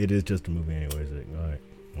 definitely, it is just a movie anyways. Like, all right,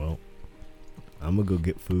 well, I'm gonna go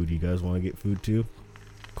get food. You guys want to get food too?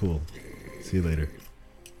 Cool. See you later.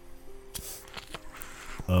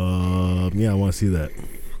 Yeah, I want to see that.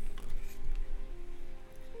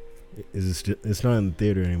 Is it it's not in the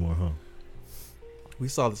theater anymore, huh? We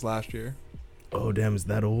saw this last year. Oh damn, is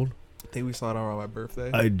that old? I think we saw it around my birthday.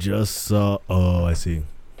 I just saw. Oh, I see.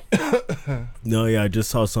 No, yeah, I just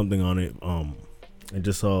saw something on it. I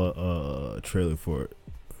just saw a trailer for it.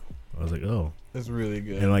 I was like, oh, It's really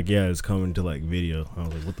good. and like, yeah, it's coming to like video. I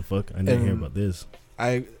was like, what the fuck? I didn't hear about this.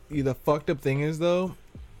 The fucked up thing is though,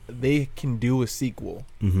 they can do a sequel,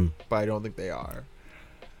 Mm-hmm. but I don't think they are.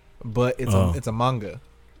 But it's a manga.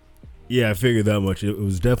 Yeah, I figured that much. It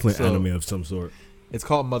was definitely So- anime of some sort. It's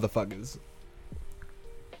called Motherfuckers.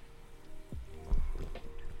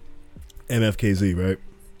 MFKZ, right?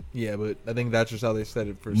 Yeah, but I think that's just how they said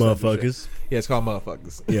it for censorship. Motherfuckers. Yeah, it's called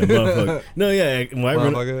Motherfuckers. Yeah, motherfucker. No, yeah.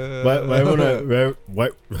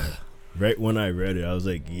 Right when I read it, I was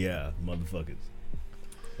like, yeah, motherfuckers.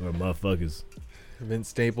 Or motherfuckers. Vince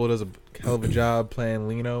Staple does a hell of a job playing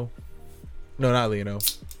Leno. No, not Leno.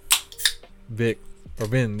 Vic. Or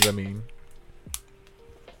Vince, I mean.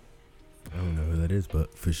 I don't know who that is,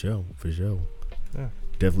 but for sure. Yeah.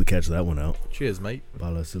 Definitely catch that one out. Cheers, mate.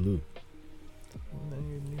 Bala salute.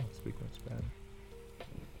 Speak no Spanish.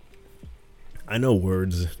 I know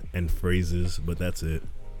words and phrases, but that's it.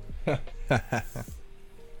 Have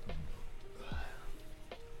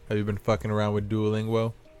you been fucking around with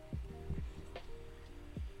Duolingo?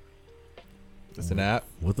 It's an app.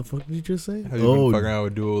 What the fuck did you just say? Have you been fucking around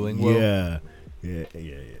with Duolingo? Yeah.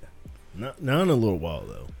 Not in a little while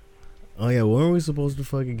though. Oh yeah, weren't we supposed to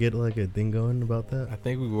fucking get like a thing going about that? I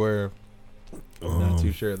think we were. Not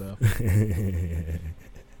too sure though.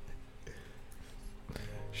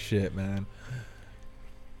 Shit, man.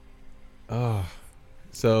 Oh,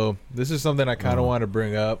 so this is something I kind of want to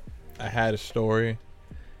bring up. I had a story,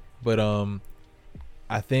 but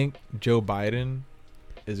I think Joe Biden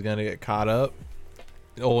is gonna get caught up.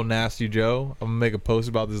 Old nasty Joe. I'm gonna make a post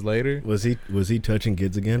about this later. Was he touching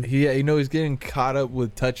kids again? He's getting caught up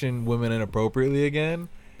with touching women inappropriately again,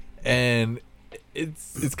 and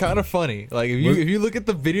it's kind of funny. Like if you look at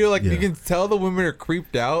the video, like you can tell the women are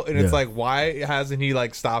creeped out, and it's like, why hasn't he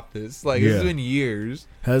like stopped this? Like it's been years.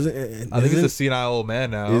 Hasn't? I think he's a senile old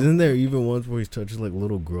man now. Isn't there even ones where he's touching like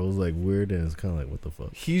little girls like weird, and it's kind of like, what the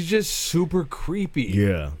fuck? He's just super creepy.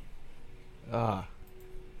 Yeah. I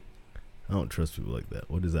don't trust people like that.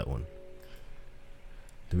 What is that one?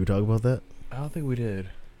 Did we talk about that? I don't think we did.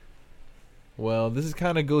 Well, this is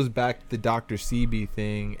kind of goes back to the Dr. Sebi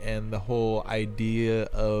thing and the whole idea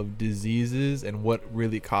of diseases and what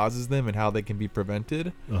really causes them and how they can be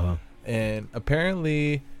prevented. And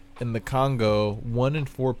apparently in the Congo, 1 in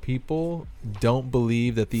 4 people don't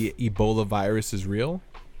believe that the Ebola virus is real.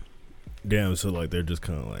 Damn, so like they're just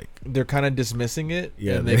kind of like... They're kind of dismissing it,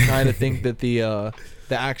 and they kind of think that the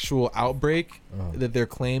actual outbreak that they're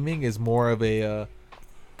claiming is more of a...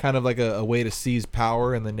 kind of like a way to seize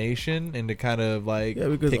power in the nation and to kind of like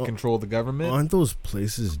take control of the government. Aren't those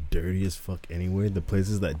places dirty as fuck anyway? The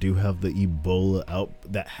places that do have the Ebola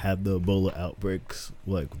outbreaks,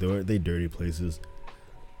 like they dirty places.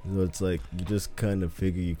 So it's like you just kind of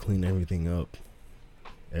figure you clean everything up,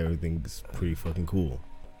 everything's pretty fucking cool.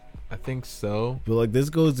 I think so. But like this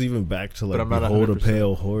goes even back to like Behold a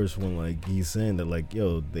Pale Horse, when like he's saying that like,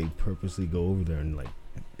 yo, they purposely go over there and like,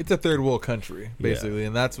 it's a third world country basically,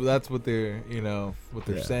 and that's what they're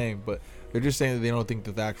saying. But they're just saying that they don't think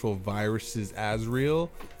that the actual virus is as real,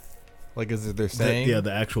 like as they're saying.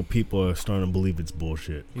 The actual people are starting to believe it's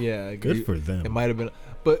bullshit. Yeah, good for them. It might have been,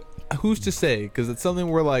 but who's to say? Because it's something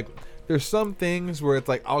where like there's some things where it's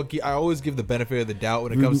like I always give the benefit of the doubt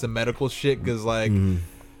when it comes to medical shit, because like.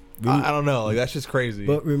 I don't know, like that's just crazy.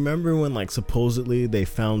 But remember when like supposedly they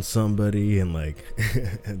found somebody and like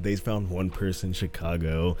they found one person in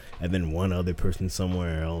Chicago and then one other person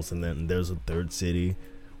somewhere else, and then there's a third city.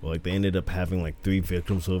 Well, like they ended up having like 3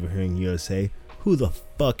 victims over here in USA. Who the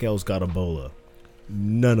fuck else got Ebola?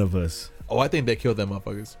 None of us. Oh, I think they killed them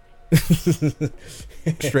motherfuckers.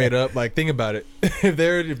 Straight up, like think about it. if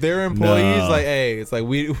they're employees, like, hey, it's like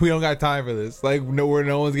we don't got time for this. Like no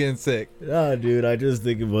one's getting sick. Nah, dude, I just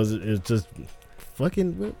think it's just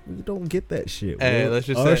fucking, we don't get that shit. Hey, let's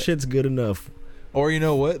just our shit's good enough. Or you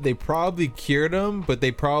know what? They probably cured him, but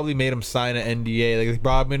they probably made him sign an NDA. Like they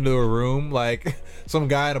brought him into a room, like some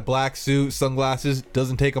guy in a black suit, sunglasses,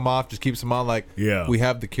 doesn't take them off, just keeps them on. Like, we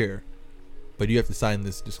have the cure, but you have to sign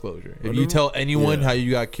this disclosure. If you tell anyone how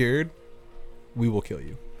you got cured, we will kill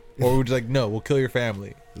you. Or we're just like, no, we'll kill your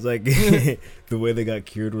family. It's like the way they got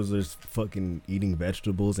cured was just fucking eating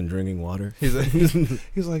vegetables and drinking water. He's like, you didn't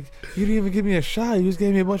even give me a shot. You just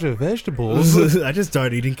gave me a bunch of vegetables. I just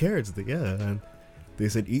started eating carrots. Like, and they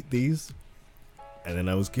said eat these, and then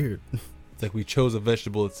I was cured. It's like we chose a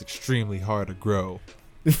vegetable that's extremely hard to grow.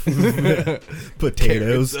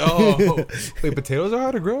 Potatoes. Oh, wait, potatoes are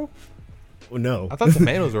hard to grow? Well, no, I thought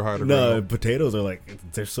tomatoes were hard to grow. No, potatoes are like,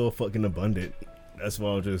 they're so fucking abundant. That's why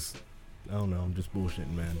I don't know. I'm just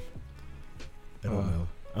bullshitting, man. I don't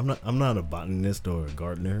know. I'm not a botanist or a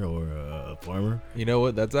gardener or a farmer. You know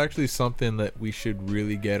what? That's actually something that we should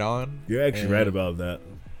really get on. You're actually right about that.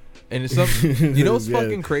 And it's something, you know what's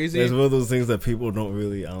fucking crazy? It's one of those things that people don't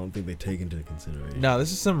really, I don't think they take into consideration. No,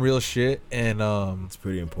 this is some real shit, and it's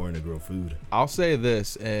pretty important to grow food. I'll say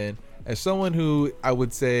this, and as someone who I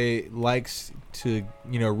would say likes to,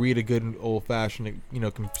 read a good old fashioned,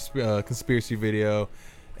 conspiracy video,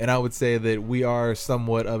 and I would say that we are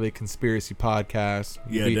somewhat of a conspiracy podcast.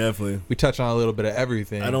 Yeah, definitely. We touch on a little bit of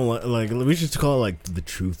everything. I don't like we should call it like the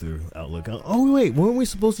Truther Outlook. Oh wait, weren't we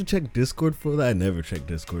supposed to check Discord for that? I never checked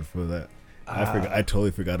Discord for that. I forgot. I totally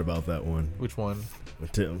forgot about that one. Which one?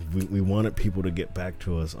 We wanted people to get back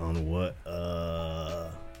to us on what.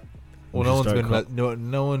 Well,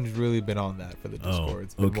 no one's really been on that for the Discord.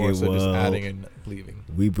 It's been more so just adding and leaving.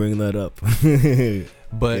 We bring that up.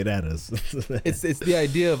 But get at us. it's the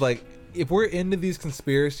idea of like, if we're into these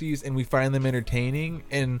conspiracies and we find them entertaining,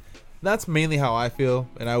 and that's mainly how I feel,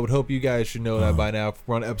 and I would hope you guys should know that by now.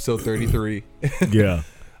 We're on episode 33. Yeah.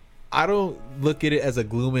 I don't look at it as a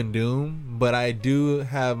gloom and doom, but I do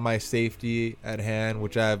have my safety at hand,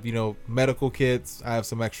 which I have, medical kits. I have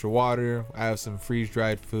some extra water. I have some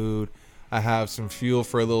freeze-dried food. I have some fuel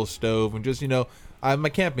for a little stove, and just, I have my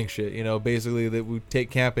camping shit, basically that we take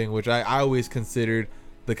camping, which I always considered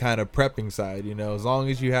the kind of prepping side, as long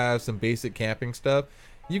as you have some basic camping stuff,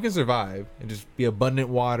 you can survive and just be abundant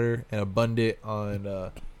water and abundant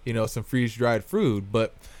on, some freeze-dried food.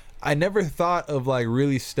 But I never thought of like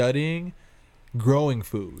really studying growing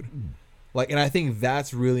food. Like, and I think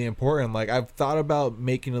that's really important. Like, I've thought about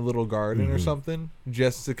making a little garden or something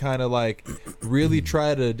just to kind of like really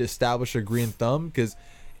try to establish a green thumb, because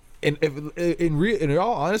And if in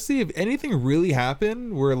all honesty, if anything really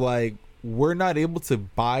happened, we're not able to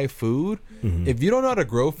buy food. If you don't know how to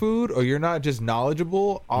grow food, or you're not just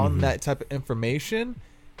knowledgeable on that type of information,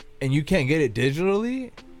 and you can't get it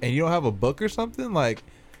digitally, and you don't have a book or something, like,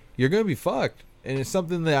 you're gonna be fucked. And it's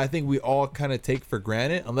something that I think we all kind of take for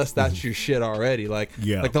granted, unless that's your shit already. Like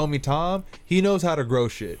the homie Tom, he knows how to grow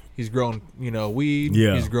shit. He's grown, weed.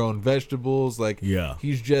 Yeah. He's grown vegetables. Like,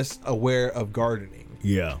 he's just aware of gardening.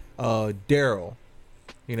 Yeah. Daryl,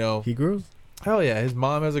 he grows. Hell yeah, his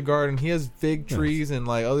mom has a garden. He has fig trees and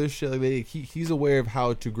like other shit. Like he's aware of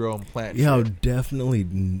how to grow and plant. Yeah, shit. I'll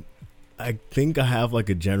definitely. I think I have like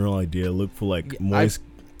a general idea. Look for like moist.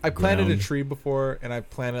 I planted ground. a tree before, and I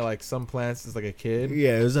planted like some plants as like a kid.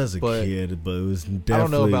 Yeah, it was as a kid, but it was definitely. I don't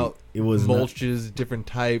know about it was mulches, different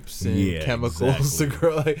types, and chemicals to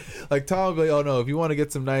grow. Like Tom would be like, oh no, if you want to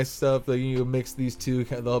get some nice stuff, like you mix these two,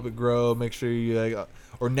 they'll help it grow. Make sure you like,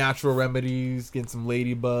 or natural remedies, get some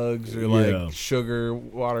ladybugs or like sugar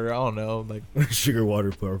water. I don't know, like sugar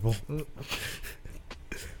water purple.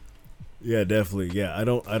 Yeah, definitely. Yeah, I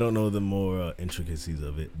don't know the more intricacies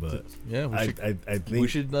of it, but yeah, I think we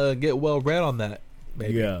should get well read on that.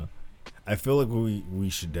 Maybe. Yeah, I feel like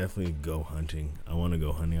we should definitely go hunting. I want to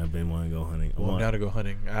go hunting. I've been wanting to go hunting. I'm down to go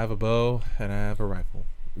hunting. I have a bow and I have a rifle.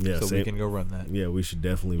 Yeah, so we can go run that. Yeah, we should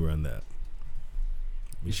definitely run that.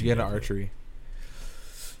 You should get into archery.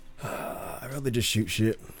 I'd rather just shoot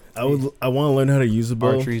shit. I want to learn how to use a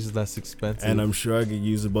bow. Archery is less expensive, and I'm sure I could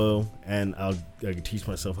use a bow, and I could teach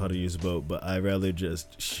myself how to use a bow. But I'd rather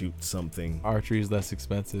just shoot something. Archery is less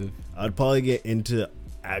expensive. I'd probably get into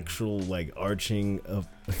actual like arching of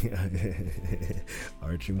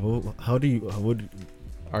arching. Well, how would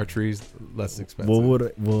archery is less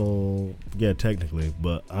expensive? Well, yeah, technically,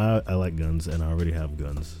 but I like guns, and I already have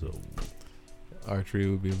guns, so archery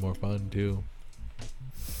would be more fun too.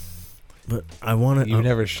 But I want to. You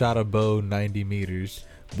never shot a bow 90 meters.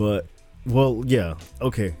 But, well, yeah.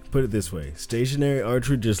 Okay, put it this way: stationary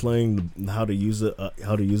archery, just learning how to use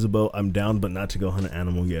a bow. I'm down, but not to go hunt an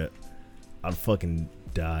animal yet. I'd fucking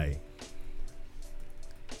die.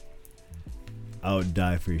 I would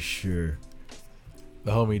die for sure.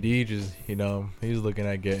 The homie D just, he's looking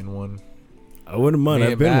at getting one. I wouldn't mind.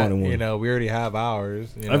 I've been wanting one. We already have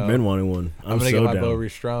ours. I've been wanting one. I'm gonna get my bow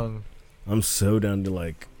restrung. I'm so down to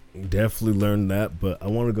like. Definitely learn that, but I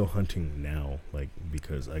want to go hunting now, like,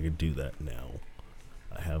 because I could do that now.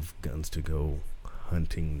 I have guns to go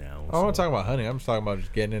hunting now. I'm not talking about hunting. I'm just talking about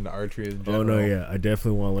just getting into archery in general. Oh no, yeah, I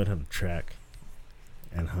definitely want to learn how to track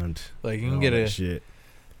and hunt. Like you can get a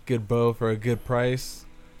good bow for a good price.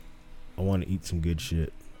 I want to eat some good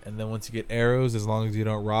shit. And then once you get arrows, as long as you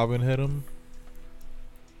don't Robin hit them.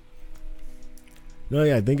 No,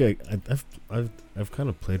 yeah, I think I've kind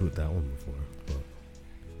of played with that one before.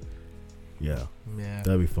 Yeah,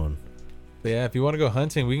 that'd be fun. But yeah, if you want to go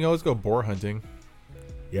hunting, we can always go boar hunting.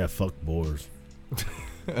 Yeah, fuck boars.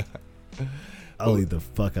 I'll eat the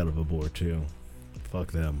fuck out of a boar too.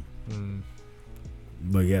 Fuck them.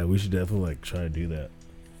 But yeah, we should definitely like try to do that.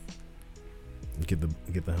 Get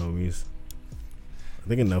the homies. I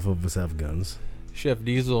think enough of us have guns. Chef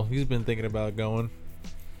Diesel, he's been thinking about going.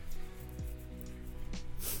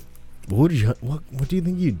 What do you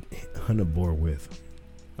think you'd hunt a boar with?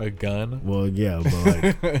 A gun? Well, yeah, but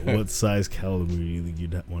like, what size caliber do you think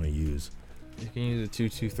you'd want to use? You can use a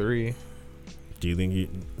 .223. Do you think you?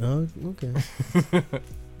 Oh, okay.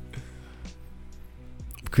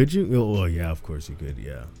 Could you? Oh, yeah, of course you could.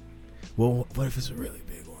 Yeah. Well, what if it's a really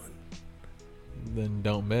big one? Then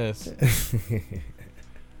don't miss.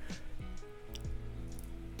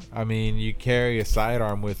 I mean, you carry a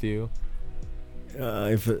sidearm with you.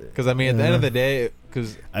 Because I mean, at the end of the day,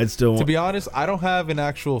 because I'd still. To be honest, I don't have an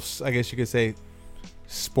actual, I guess you could say,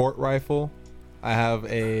 sport rifle. I have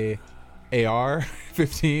a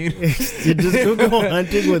AR-15. You just go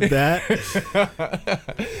hunting with that?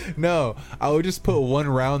 No, I would just put one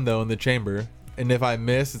round though in the chamber, and if I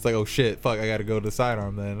miss, it's like, oh shit, fuck, I gotta go to the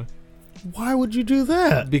sidearm then. Why would you do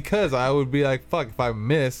that? Because I would be like, fuck, if I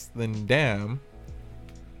miss, then damn.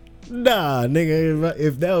 Nah, nigga,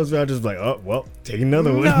 if that was me, I'd just be like, oh, well, take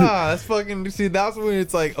another one. Nah, that's fucking, see, that's when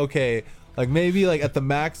it's like, okay, like maybe like at the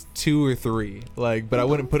max 2 or 3, like, but I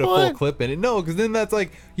wouldn't put a full clip in it. No, because then that's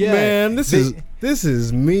like, yeah. Man, this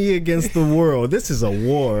is me against the world. This is a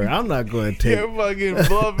war. I'm not going to take. You're fucking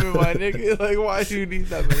bluffing, my nigga. Like, why do you need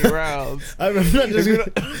that many rounds? I'm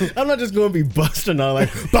not just going to be busting on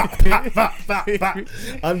like, bop, bop, bop, bop, bop.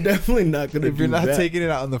 I'm definitely not going to. If you're not taking it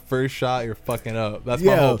out on the first shot, you're fucking up. That's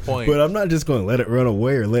my whole point. But I'm not just going to let it run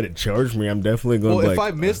away or let it charge me. I'm definitely going to. Well, if I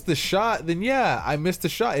miss the shot, then yeah, I missed the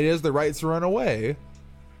shot. It has the right to run away.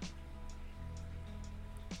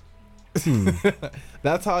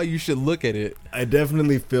 That's how you should look at it. I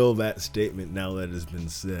definitely feel that statement now that has been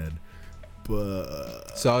said.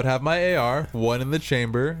 But So I would have my AR, one in the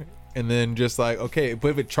chamber, and then just like, okay, but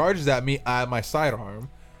if it charges at me, I have my sidearm.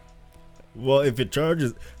 well, if it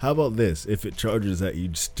charges, how about this? If it charges at you,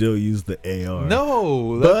 still use the AR.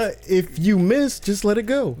 No, But if you miss, just let it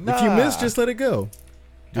go. If you miss, Nah. just let it go.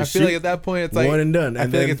 I Just feel like shoot at that point it's like one and done. I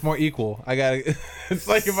And feel like then- it's more equal. I gotta. It's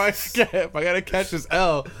like if I gotta catch this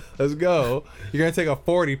L. Let's go. You're gonna take a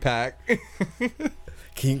 40 pack.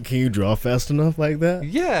 Can you draw fast enough like that?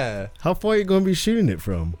 Yeah. How far are you going to be shooting it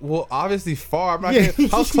from? Well, obviously far. I'm not. Yeah.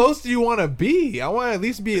 How close do you want to be? I want to at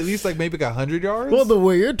least like maybe like 100 yards. Well, the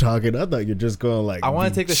way you're talking, I thought you're just going like. I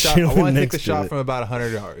want to take the shot. I want to take the shot from about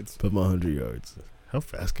 100 yards. Put my 100 yards. How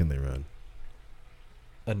fast can they run?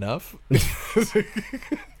 Enough.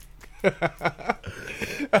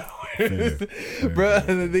 Fair. Bro,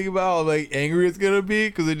 and the thing about how like angry it's gonna be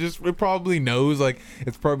because it probably knows like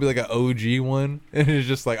it's probably like an OG one, and it's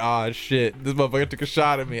just like, ah, shit, this motherfucker took a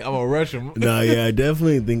shot at me. I'm gonna rush him. Nah, yeah, I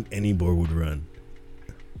definitely think any board would run.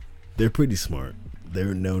 They're pretty smart.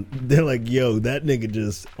 They're known. They're like, yo, that nigga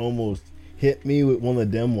just almost hit me with one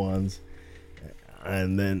of them ones,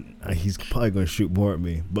 and then he's probably gonna shoot more at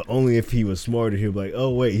me. But only if he was smarter. He'd be like,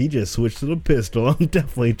 oh wait, he just switched to the pistol. I'm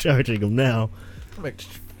definitely charging him now. I'm like,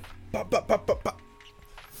 pop, pop, pop, pop, pop.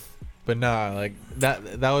 But nah, like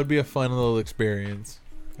that would be a fun little experience.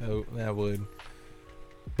 That would.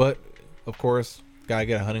 But of course, gotta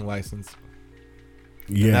get a hunting license.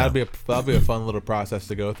 Yeah, That'd be a fun little process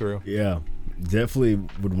to go through. yeah, definitely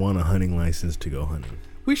would want a hunting license to go hunting.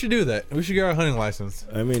 We should do that. We should get our hunting license.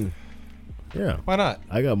 I mean, yeah, Why not?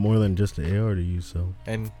 I got more than just an AR to use, so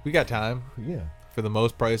And we got time yeah. for the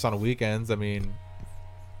most price on weekends. I mean,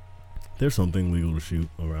 There's something legal to shoot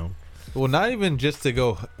around. well, not even just to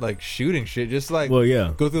go like shooting shit. Just like Well,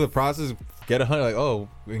 yeah. go through the process, get a hunt. Like, oh,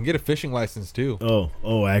 we can get a fishing license too.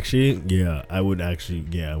 Oh, actually, yeah, I would actually,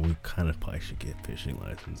 yeah, we kind of probably should get fishing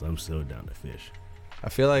license. I'm still down to fish. I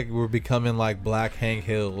feel like we're becoming like Black Hank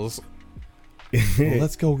Hills. Well,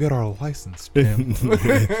 let's go get our license, Tim.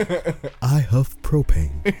 I huff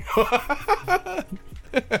propane.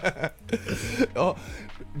 Oh,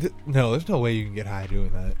 no, there's no way you can get high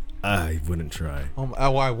doing that. I wouldn't try. Well,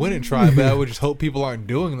 I wouldn't try, but I would just hope people aren't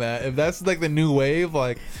doing that. If that's like the new wave,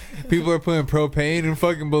 like people are putting propane in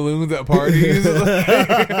fucking balloons at parties.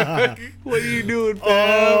 Like, what are you doing, fam?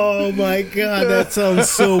 Oh my god, that sounds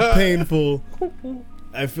so painful.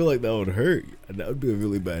 I feel like that would hurt. That would be a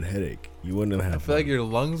really bad headache. You wouldn't have. I feel like your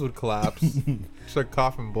lungs would collapse. Start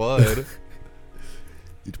coughing blood.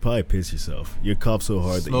 You'd probably piss yourself. You cough so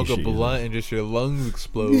hard Smoke that a you shit blunt and just your lungs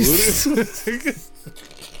explode.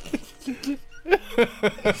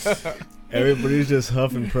 Everybody's just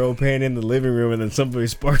huffing propane in the living room, and then somebody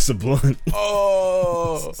sparks a blunt.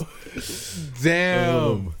 Oh,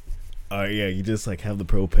 damn. Yeah, you just like have the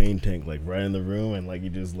propane tank like right in the room, and like you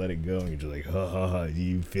just let it go, and you're just like, ha ha ha. Do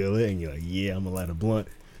you feel it? And you're like, yeah, I'm gonna light a blunt.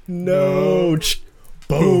 No,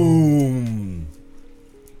 boom.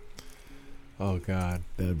 Oh god.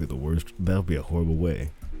 That'd be the worst. That'd be a horrible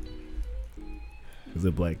way. Cause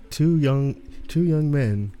it'd be like two young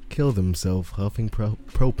men kill themselves huffing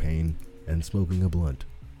propane and smoking a blunt.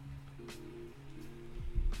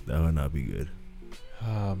 That would not be good.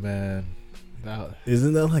 Oh man.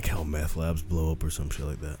 Isn't that like how meth labs blow up or some shit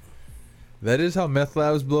like that? That is how meth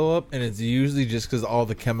labs blow up, and it's usually just because all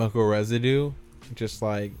the chemical residue, just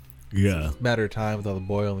like Yeah. matter of time with all the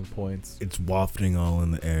boiling points. It's wafting all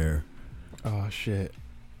in the air. Oh shit.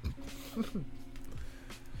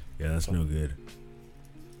 Yeah, that's no good.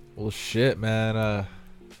 Well, shit, man.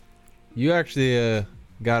 You actually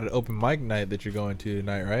got an open mic night that you're going to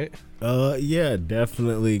tonight, right? Yeah,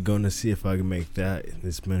 definitely going to see if I can make that.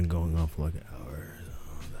 It's been going on for like an hour,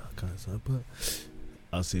 that kind of stuff, but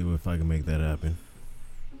I'll see if I can make that happen.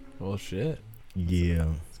 Well, shit. Yeah.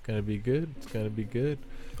 It's gonna be good. It's gonna be good.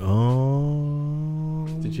 Oh.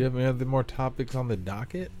 Did you have any other more topics on the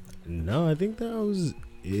docket? No, I think that was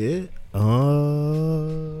it.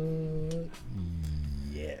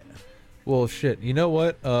 Yeah. Well, shit. You know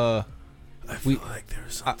what? I feel like there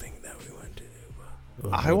was something that we went to do.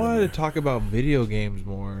 But I wanted to talk about video games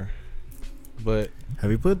more, but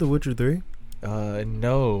Have you played The Witcher 3?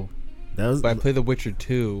 no. That was. But I played The Witcher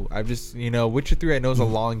 2. I've just, Witcher 3 I know is a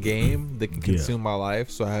long game that can Yeah. consume my life,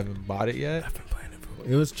 so I haven't bought it yet. I've been playing it for a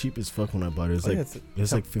while. It was cheap as fuck when I bought it. It was Oh, like yeah, it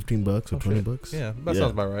was like $15 or oh, $20. shit. Yeah, that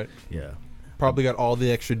sounds about right. Yeah. Probably got all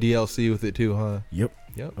the extra DLC with it too, huh? Yep.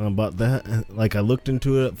 Yep. I bought that. Like I looked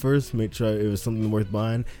into it at first, made sure it was something worth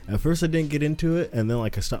buying. At first, I didn't get into it, and then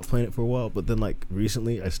like I stopped playing it for a while. But then like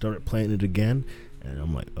recently, I started playing it again, and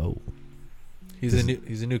I'm like, oh,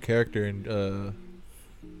 He's a new character in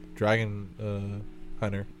Dragon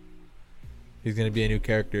Hunter. He's gonna be a new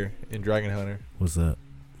character in Dragon Hunter. What's that?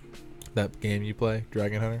 That game you play,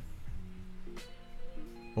 Dragon Hunter.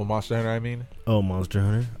 Well, Monster Hunter, I mean. Oh, Monster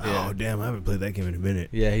Hunter. Yeah. Oh, damn! I haven't played that game in a minute.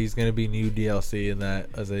 Yeah, he's gonna be new DLC in that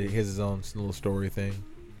he has his own little story thing.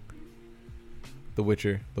 The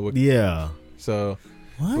Witcher. Yeah. So,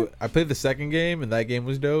 What? I played the second game and that game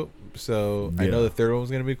was dope. So I know the third one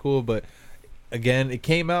was gonna be cool, but again, it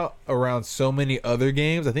came out around so many other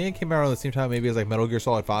games. I think it came out around the same time, maybe as like Metal Gear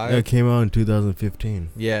Solid 5. Yeah, it came out in 2015.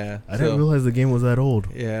 Yeah, I didn't realize the game was that old.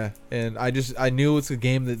 Yeah, and I knew it's a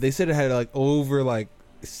game that they said it had like over like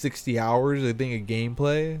 60 hours, I think, of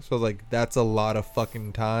gameplay. So I was like, that's a lot of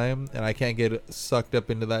fucking time, and I can't get sucked up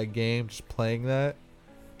into that game just playing that.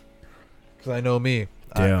 Because I know me,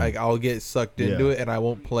 I'll get sucked into it, and I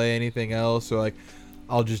won't play anything else, or like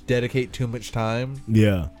I'll just dedicate too much time.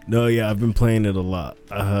 Yeah. No, yeah, I've been playing it a lot.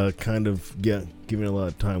 Kind of, giving it a lot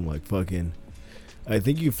of time, like fucking. I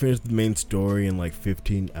think you finished the main story in like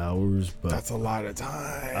 15 hours, but That's a lot of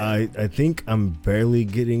time. I think I'm barely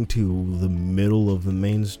getting to the middle of the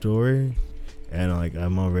main story, and like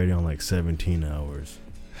I'm already on like 17 hours.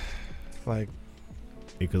 Like,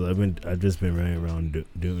 because I've just been running around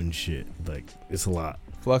doing shit. Like, it's a lot.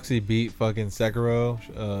 Fluxy beat fucking Sekiro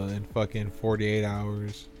in fucking 48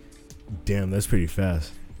 hours. Damn, that's pretty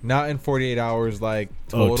fast. Not in 48 hours, like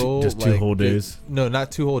total. Just two whole days? No,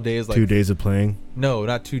 not 2 whole days. Like 2 days of playing? No,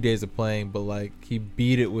 not 2 days of playing, but like he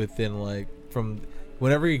beat it within like from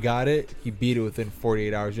whenever he got it, he beat it within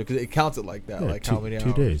 48 hours because it counts it like that. Yeah, like how many hours?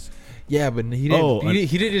 2 days. Yeah, but he didn't.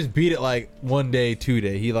 He didn't just beat it like 1 day, 2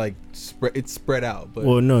 day. He like spread out. But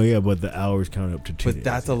well, no, yeah, but the hours count up to 2 days. But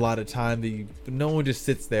that's a lot of time that no one just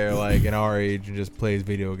sits there like in our age and just plays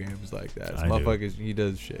video games like that. This motherfuckers, he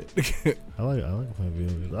does shit. I like playing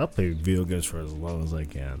video games. I'll play video games for as long as I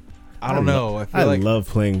can. I don't know. I love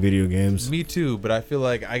playing video games. Me too, but I feel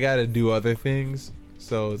like I gotta do other things.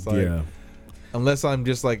 So it's like, unless I'm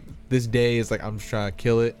just like this day is like I'm just trying to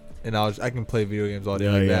kill it, and I can play video games all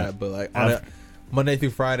day that. But like on Monday through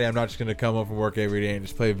Friday, I'm not just gonna come up from work every day and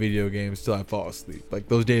just play video games till I fall asleep. Like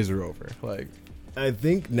those days are over. Like I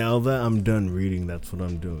think now that I'm done reading, that's what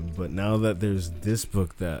I'm doing. But now that there's this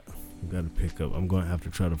book that I've got to pick up, I'm going to have to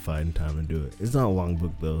try to find time to do it. It's not a long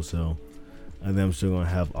book though, so I think I'm still going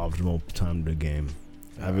to have optimal time to game.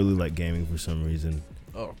 I really like gaming for some reason.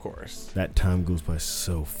 Oh, of course. That time goes by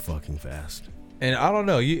so fucking fast. And I don't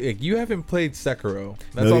know, you haven't played Sekiro.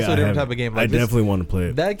 That's also a different type of game. Like I definitely want to play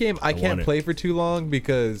it. That game I can't play for too long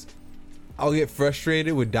because I'll get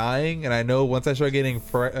frustrated with dying, and I know once I start getting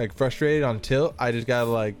frustrated on tilt, I just gotta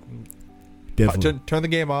like turn the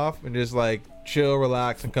game off and just like chill,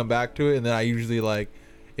 relax, and come back to it. And then I usually like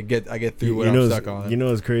I get through what I'm stuck on. You know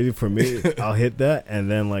what's crazy for me? I'll hit that, and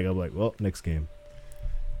then like I'm like, well, next game.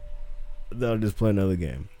 Then I'll just play another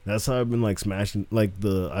game. That's how I've been like smashing. Like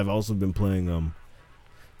I've also been playing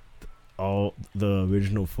all the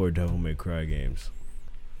original 4 Devil May Cry games.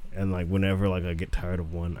 And like whenever like I get tired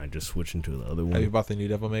of one, I just switch into the other one. Have you bought the new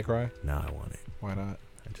Devil May Cry? Nah, I want it. Why not?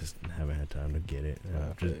 I just haven't had time to get it.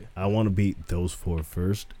 I want to beat those 4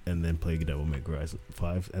 first, and then play Devil May Cry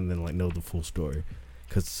 5, and then like know the full story.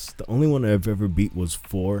 Cause the only one I've ever beat was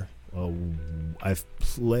 4.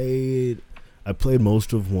 I played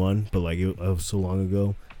most of 1, but like it was so long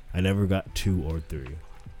ago, I never got 2 or 3.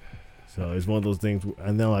 So it's one of those things.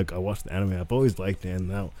 And then like I watched the anime. I've always liked it, and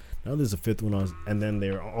now there's a 5th one and then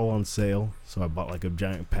they're all on sale, so I bought like a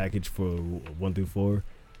giant package for 1 through 4.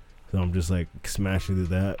 So I'm just like smashing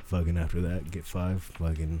through that. Fucking after that, get 5.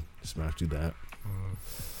 Fucking smash through that.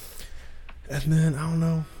 And then I don't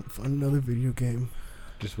know, find another video game.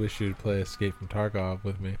 Just wish you'd play Escape from Tarkov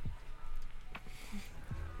with me.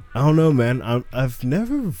 I don't know, man. I've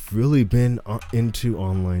never really been into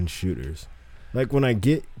online shooters. Like when I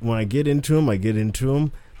get into them, I get into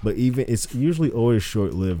them. But even it's usually always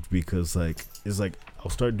short lived because like it's like I'll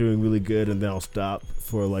start doing really good and then I'll stop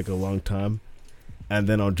for like a long time, and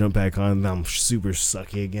then I'll jump back on and I'm super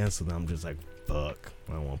sucky again. So then I'm just like, fuck,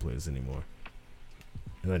 I don't want to play this anymore.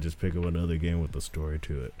 And I just pick up another game with a story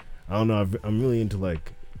to it. I don't know. I'm really into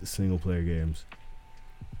like single player games,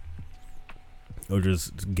 or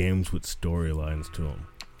just games with storylines to them.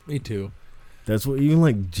 Me too. That's what even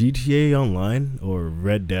like GTA Online or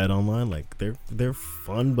Red Dead Online, like they're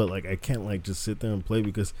fun, but like I can't like just sit there and play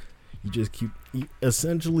because you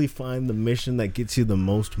essentially find the mission that gets you the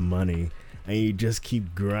most money, and you just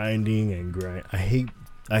keep grinding and grind. I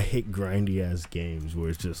hate grindy ass games where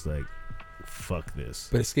it's just like, fuck this.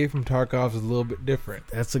 But Escape from Tarkov is a little bit different.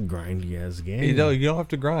 That's a grindy ass game. You don't have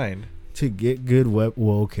to grind. to get good well,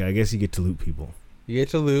 okay, I guess you get to loot people. You get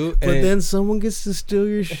to loot, but then someone gets to steal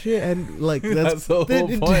your shit, and like that's the whole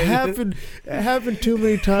point. It happened too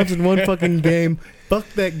many times in one fucking game. Fuck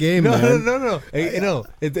that game, man. No.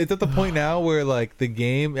 It's at the point now where like the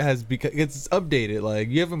game has become it's updated. Like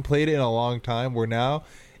you haven't played it in a long time. Where now,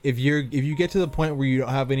 if you get to the point where you don't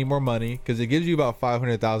have any more money, because it gives you about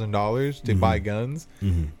 $500,000 to buy guns,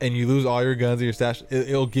 and you lose all your guns in your stash,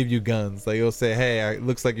 it'll give you guns. Like it'll say, "Hey, it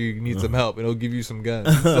looks like you need some help," and it'll give you some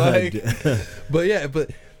guns. Like,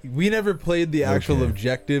 but we never played the actual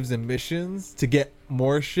objectives and missions to get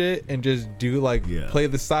more shit and just do like play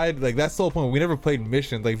the side. Like that's the whole point. We never played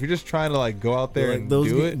missions. Like if you're just trying to like go out there like, and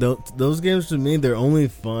do it. Those games to me, they're only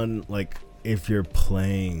fun like if you're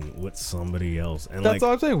playing with somebody else. And that's like,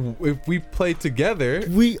 all I'm saying. If we play together,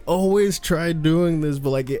 we always try doing this, but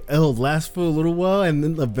like it'll last for a little while, and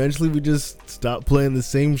then eventually we just stop playing the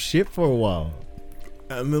same shit for a while.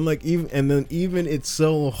 And then like even it's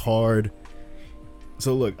so hard.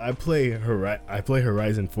 So look, I play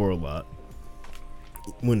Horizon 4 a lot.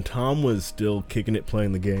 When Tom was still kicking it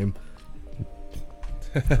playing the game,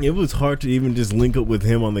 it was hard to even just link up with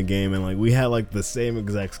him on the game, and like we had like the same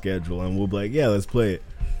exact schedule, and we'll be like, yeah, let's play it.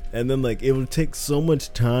 And then like it would take so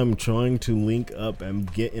much time trying to link up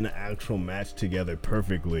and get in an actual match together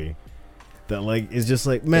perfectly that like it's just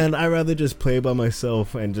like, man, I'd rather just play by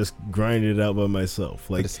myself and just grind it out by myself.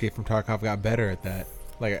 Like Escape from Tarkov got better at that.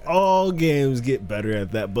 Like all games get better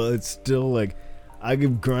at that, but it's still like I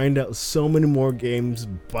could grind out so many more games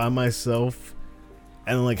by myself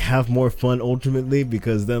and like have more fun ultimately,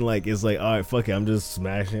 because then like it's like, all right, fuck it, I'm just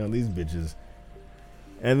smashing on these bitches.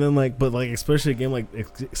 And then like, but like especially a game like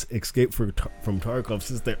Escape from Tarkov,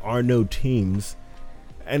 since there are no teams,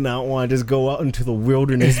 and I don't want to just go out into the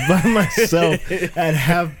wilderness by myself and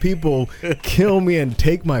have people kill me and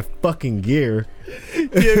take my fucking gear. You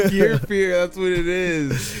have gear fear. That's what it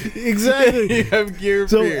is. Exactly. You have gear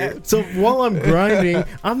fear. So while I'm grinding,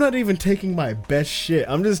 I'm not even taking my best shit.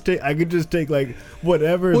 I could just take like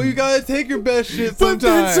whatever. Well, you gotta take your best shit sometimes. But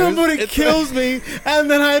then somebody kills me,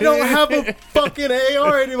 and then I don't have a fucking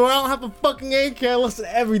AR anymore. I don't have a fucking AK. I lost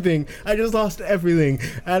everything. I just lost everything,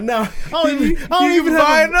 and now I don't even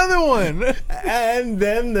buy another one. And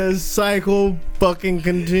then the cycle fucking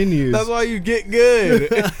continues. That's why you get good.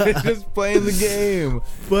 Just playing the game.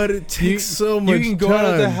 But it takes so much time. You can go out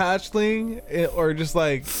as a hatchling, or just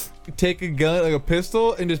like take a gun, like a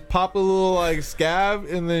pistol, and just pop a little like scab,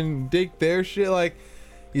 and then dig their shit. Like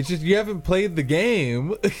you haven't played the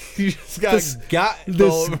game. You just got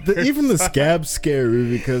even the scabs scary,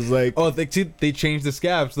 because like they changed the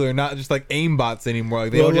scabs, so they're not just like aimbots anymore.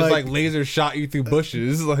 Like they don't just like laser shot you through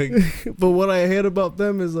bushes. Like, but what I hate about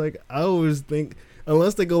them is like I always think,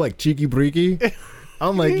 unless they go like cheeky breaky,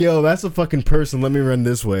 I'm like, yo, that's a fucking person. Let me run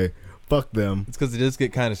this way. Fuck them. It's because it does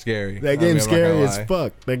get kind of scary. That game's scary as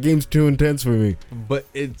fuck. That game's too intense for me. But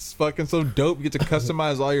it's fucking so dope. You get to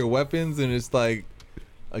customize all your weapons, and it's like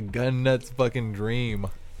a gun nuts fucking dream.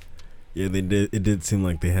 Yeah, they did. It did seem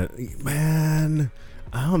like they had. Man,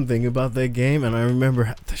 I'm thinking about that game, and I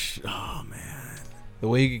remember. Oh man, the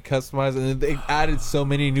way you can customize, and they added so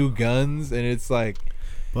many new guns, and it's like.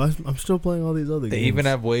 But I'm still playing all these other games. They even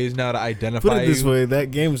have ways now to identify. Put it this way,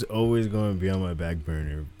 that game's always going to be on my back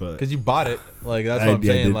burner, but because you bought it, like that's what I'm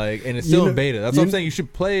saying. Like, and it's still in beta. That's what I'm saying. You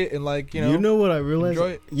should play it and like You know what I realized?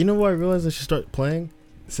 Enjoy it. You know what I realized I should start playing?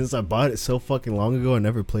 Since I bought it so fucking long ago, I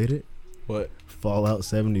never played it. What? Fallout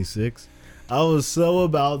 76. I was so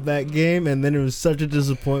about that game, and then it was such a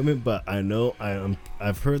disappointment. But I know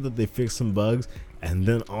I've heard that they fixed some bugs, and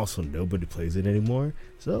then also nobody plays it anymore.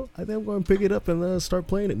 So I think I'm going to pick it up and start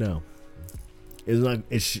playing it now. It's not.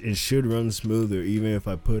 It should run smoother, even if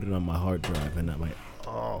I put it on my hard drive and not my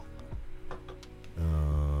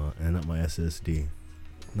and not my SSD.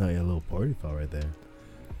 No, yeah, a little party foul right there.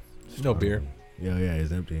 No beer. Yeah,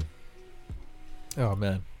 it's empty. Oh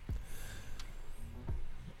man,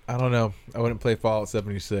 I don't know. I wouldn't play Fallout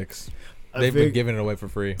 76. They've been giving it away for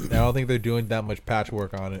free. I don't think they're doing that much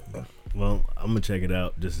patchwork on it. Well, I'm gonna check it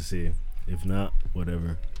out just to see. If not,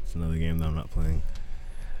 whatever. It's another game that I'm not playing.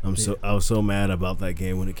 I was so mad about that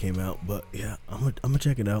game when it came out, but yeah, I'm gonna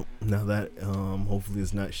check it out now that hopefully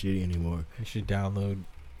it's not shitty anymore. You should download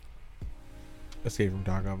Escape from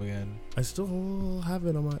Tarkov again. I still have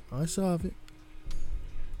it on my. I still have it.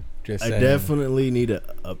 Just I saying. definitely need to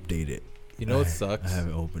update it. You know what sucks? I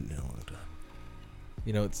haven't opened it in a long time.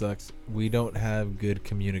 You know what sucks? We don't have good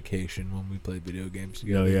communication when we play video games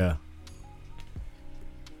together. Oh yeah.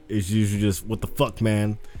 It's usually just, what the fuck,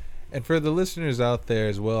 man? And for the listeners out there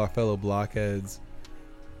as well, our fellow blockheads,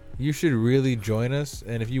 you should really join us.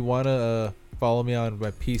 And if you want to follow me on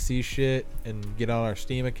my PC shit and get on our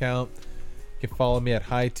Steam account. You can follow me at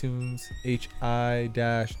HiTunes, HI-TOONS,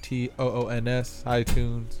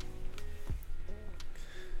 HiTunes.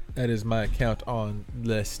 That is my account on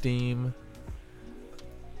the Steam.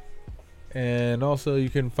 And also,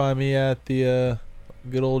 you can find me at the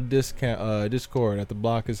good old Discord at The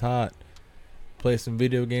Block is Hot. Play some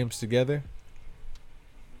video games together.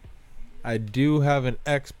 I do have an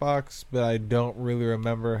Xbox, but I don't really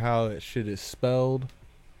remember how that shit is spelled.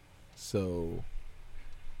 So,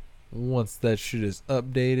 once that shit is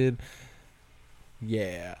updated,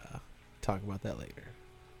 yeah, talk about that later.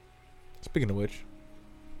 Speaking of which,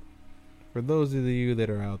 for those of you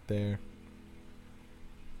that are out there,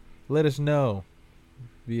 let us know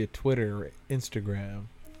via Twitter or Instagram.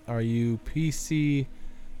 Are you PC,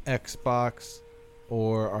 Xbox,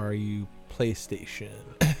 or are you PlayStation?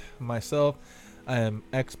 Myself, I am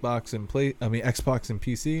Xbox and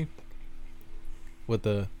PC, with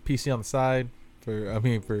the PC on the side for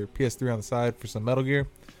PS3 on the side for some Metal Gear.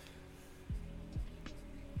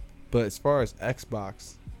 But as far as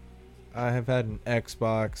Xbox, I have had an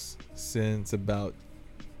Xbox since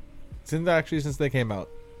they came out.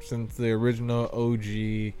 Since the original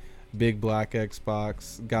OG big black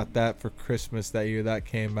Xbox. Got that for Christmas that year that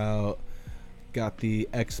came out. Got the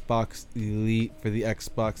Xbox Elite for the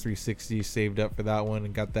Xbox 360, saved up for that one,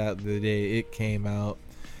 and got that the day it came out.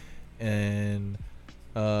 And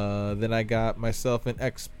then I got myself an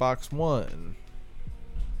Xbox One.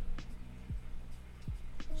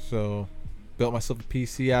 So built myself a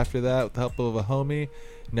PC after that with the help of a homie.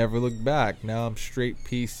 Never looked back. Now I'm straight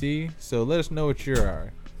PC. So let us know what you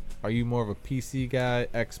are. Are you more of a PC guy,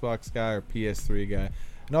 Xbox guy, or PS3 guy?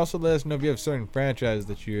 And also let us know if you have certain franchises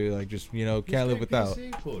that you like, just can't live without.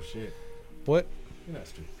 PC? Bullshit. What? You're not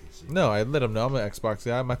straight PC. No, I let them know I'm an Xbox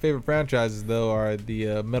guy. My favorite franchises though are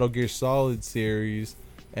the Metal Gear Solid series,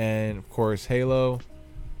 and of course Halo,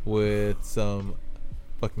 with some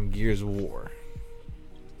fucking Gears of War.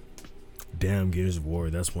 Damn, Gears of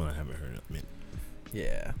War. That's one I haven't heard of. Man.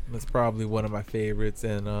 Yeah, that's probably one of my favorites.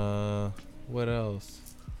 And what else?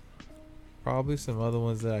 Probably some other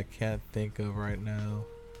ones that I can't think of right now.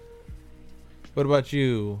 What about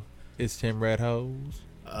you? Is Tim Red Hose?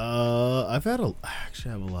 I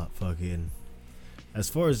actually have a lot fucking. As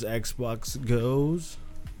far as Xbox goes,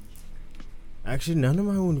 actually none of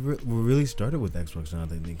mine were really started with Xbox. Now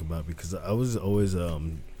that I think about it, because I was always a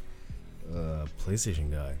PlayStation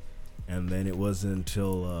guy, and then it wasn't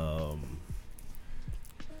until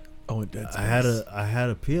I had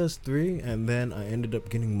a PS3, and then I ended up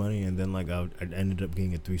getting money, and then I ended up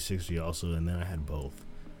getting a 360 also, and then I had both.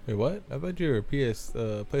 Wait, what? I thought you were a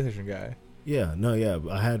PlayStation guy. Yeah,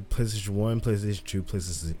 I had PlayStation 1, PlayStation 2,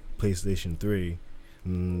 PlayStation 3,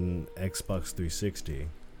 and Xbox 360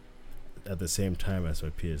 at the same time as my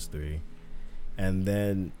PS3. And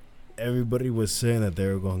then everybody was saying that they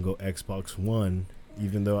were going to go Xbox One,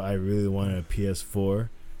 even though I really wanted a PS4.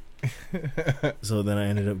 So then I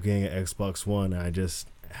ended up getting an Xbox One, and I just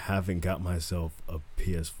haven't got myself a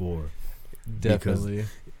PS4. Definitely. Because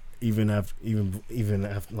even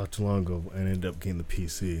after not too long ago, I ended up getting the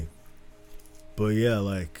PC. But yeah,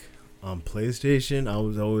 on PlayStation, I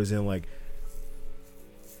was always in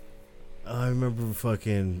I remember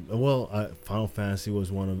Final Fantasy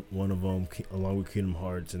was one of them, along with Kingdom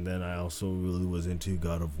Hearts, and then I also really was into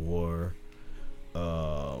God of War,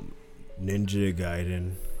 Ninja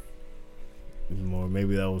Gaiden.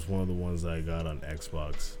 Maybe that was one of the ones that I got on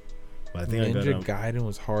Xbox. But I think Ninja Gaiden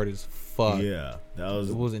was hard as fuck. Yeah, that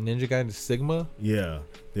was. Was it Ninja Gaiden Sigma? Yeah,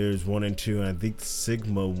 there's 1 and 2, and I think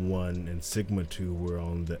Sigma 1 and Sigma 2 were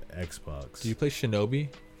on the Xbox. Did you play Shinobi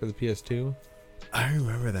for the PS2? I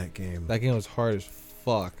remember that game. That game was hard as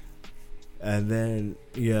fuck. And then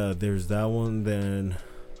there's that one. Then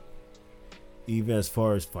even as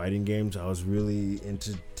far as fighting games, I was really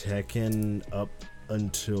into Tekken up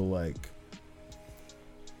until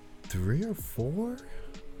 3 or 4.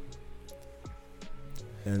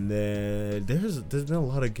 And then there's been a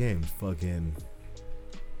lot of games.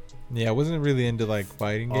 Yeah, I wasn't really into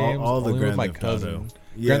fighting games. All the Only Grand with my Theft cousin. Auto.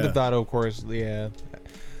 Yeah. Grand Theft Auto, of course. Yeah,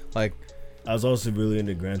 I was also really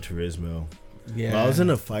into Gran Turismo. Yeah, But I was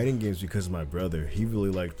into fighting games because of my brother. He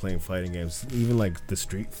really liked playing fighting games, even the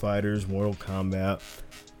Street Fighters, Mortal Kombat.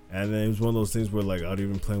 And then it was one of those things where I'd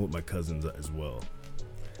even play with my cousins as well.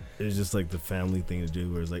 It was just the family thing to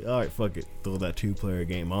do, where it's all right, fuck it, throw that 2-player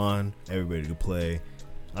game on, everybody could play.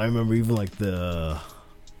 I remember even the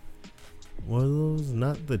what are those?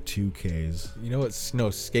 Not the 2Ks. You know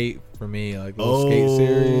what's Skate for me, the Skate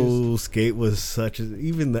series. Skate was such a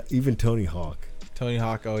even Tony Hawk. Tony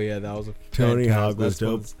Hawk. Oh yeah, that was a Tony Hawk fantastic- was that's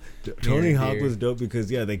dope. one's Tony near and Hawk dear. was dope because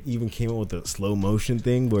they even came up with a slow motion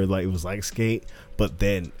thing where like it was like Skate, but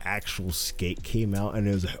then actual Skate came out and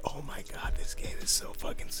it was like, oh my god, this game is so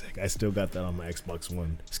fucking sick. I still got that on my Xbox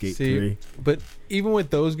One. Skate See, 3. But even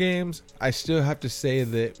with those games, I still have to say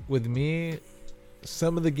that with me,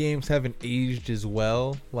 some of the games haven't aged as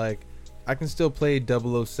well. Like, I can still play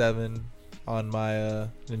 007 on my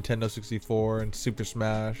Nintendo 64 and Super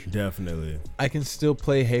Smash. Definitely. I can still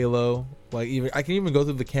play Halo. Like, I can even go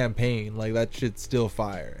through the campaign. Like, that shit's still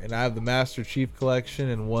fire. And I have the Master Chief Collection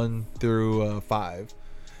and 1 through 5.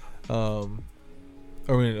 1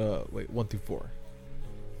 through 4.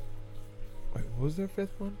 Wait, what was their 5th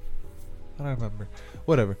one? I don't remember.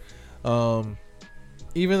 Whatever.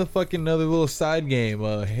 Even the fucking other little side game,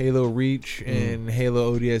 Halo Reach and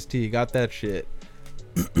Halo ODST, got that shit.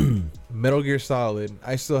 Metal Gear Solid.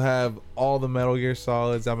 I still have all the Metal Gear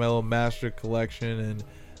Solids. I'm my little master collection, and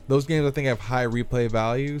those games I think have high replay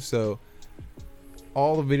value. So,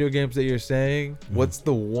 all the video games that you're saying, what's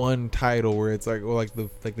the one title where it's like, well,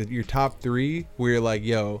 your top 3 where you're like,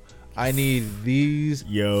 yo, I need these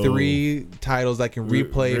 3 titles I can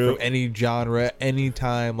replay from any genre,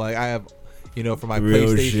 anytime. Like I have, for my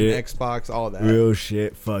PlayStation, Xbox, all that. Real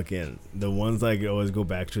shit. Fucking the ones I always go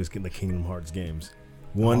back to is the Kingdom Hearts games.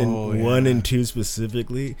 1 and 2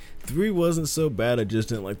 specifically. 3 wasn't so bad. I just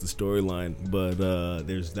didn't like the storyline. But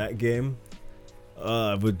there's that game.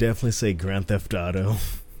 I would definitely say Grand Theft Auto.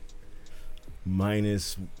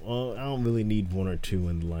 Minus, I don't really need 1 or 2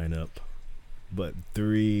 in the lineup. But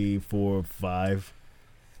 3, 4, 5,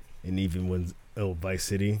 and even Vice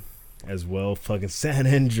City as well. Fucking San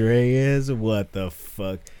Andreas. What the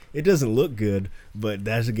fuck? It doesn't look good, but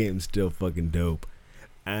that game's still fucking dope.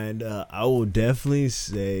 And I will definitely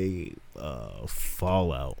say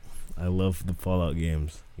Fallout. I love the Fallout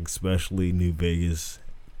games, especially New Vegas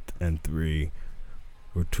and 3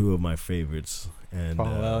 were 2 of my favorites. And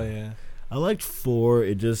Fallout, yeah. I liked 4.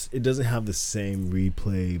 It doesn't have the same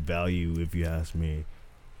replay value, if you ask me.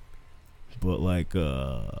 But like,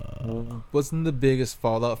 wasn't the biggest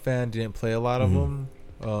Fallout fan. Didn't play a lot of them.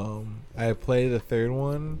 I played the 3rd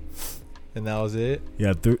one, and that was it.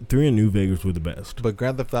 Yeah, 3 and New Vegas were the best. But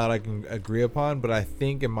Grand Theft Auto I can agree upon. But I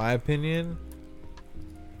think, in my opinion,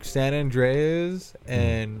 San Andreas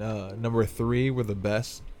and number 3 were the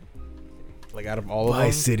best. Like out of all of them.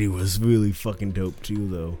 Vice City was really fucking dope too,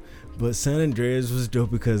 though. But San Andreas was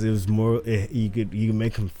dope because it was more. You could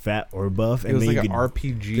make him fat or buff, and it was then like you an could,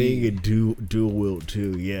 RPG. Then you could dual wield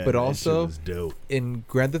too. Yeah, but that also shit was dope. In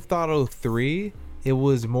Grand Theft Auto 3, it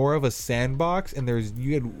was more of a sandbox, and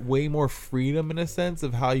you had way more freedom in a sense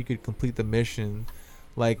of how you could complete the mission.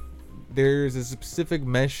 Like there's a specific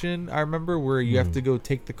mission I remember where you have to go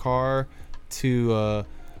take the car to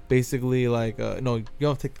basically like no, you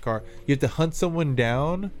don't take the car. You have to hunt someone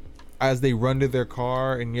down as they run to their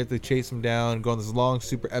car, and you have to chase them down, go on this long,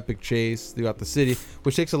 super epic chase throughout the city,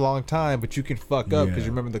 which takes a long time, but you can fuck up because you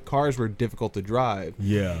remember the cars were difficult to drive.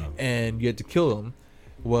 Yeah. And you had to kill them.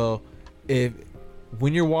 Well,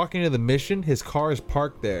 when you're walking to the mission, his car is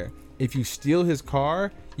parked there. If you steal his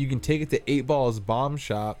car, you can take it to 8 Ball's bomb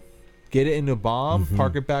shop, get it in a bomb,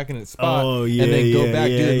 park it back in its spot, and then go back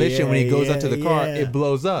do the mission. When he goes out to the car, it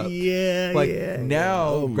blows up.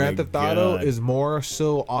 Now Grand Theft Auto is more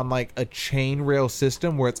so on like a chain rail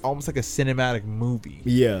system where it's almost like a cinematic movie.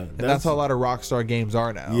 Yeah, and that's how a lot of Rockstar games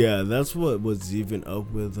are now. Yeah, that's what was even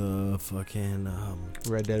up with fucking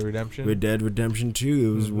Red Dead Redemption. Red Dead Redemption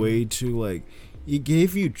 2. It was way too like. It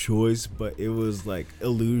gave you choice, but it was like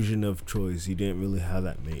illusion of choice. You didn't really have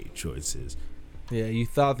that many choices. Yeah, you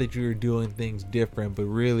thought that you were doing things different, but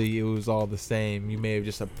really it was all the same. You may have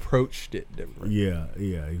just approached it different. Yeah,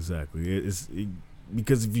 exactly.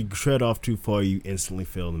 Because if you tread off too far, you instantly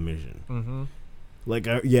fail the mission. Mm-hmm. Like,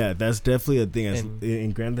 that's definitely a thing.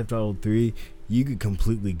 In Grand Theft Auto 3, you could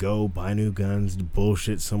completely go buy new guns,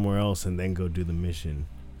 bullshit somewhere else, and then go do the mission,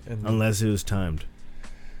 unless it was timed.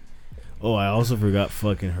 Oh, I also forgot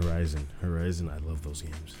fucking Horizon. I love those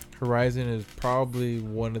games. Horizon is probably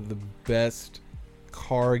one of the best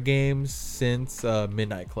car games since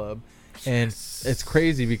Midnight Club, and it's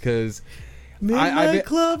crazy because Midnight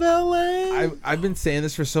Club LA. I've been saying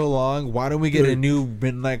this for so long. Why don't we get a new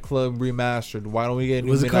Midnight Club remastered? Why don't we get a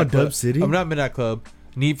new Was it Midnight called Club? Dub City? I'm not Midnight Club.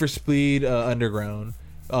 Need for Speed Underground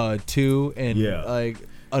 2 and like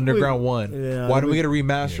Underground 1. Yeah, why don't we get a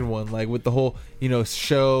remastered one, like with the whole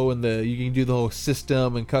show and you can do the whole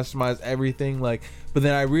system and customize everything, like. But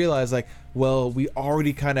then I realized, like, well, we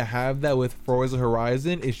already kind of have that with Forza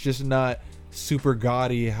Horizon. It's just not super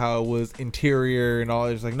gaudy how it was interior and all.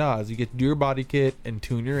 It's like, nah, you get to do your body kit and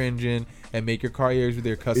tune your engine and make your car yours with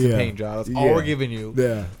your custom paint job. That's all we're giving you.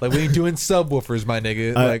 Yeah. Like, we ain't doing subwoofers, my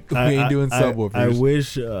nigga. We ain't doing subwoofers. I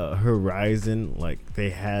wish Horizon, like, they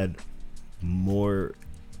had more,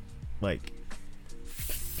 like,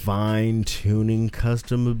 fine tuning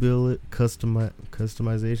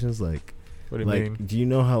customizations. Like, what do you mean? Do you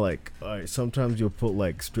know how, like, sometimes you'll put,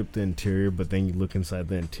 like, strip the interior, but then you look inside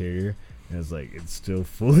the interior and it's like it's still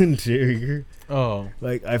full interior. Oh,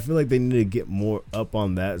 like, I feel like they need to get more up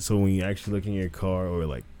on that, so when you actually look in your car, or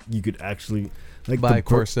like you could actually like buy a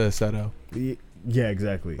Corsa Assetto. Yeah,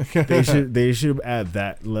 exactly. they should add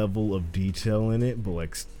that level of detail in it. But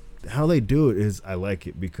like how they do it is, I like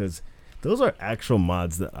it because those are actual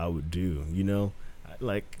mods that I would do. You know,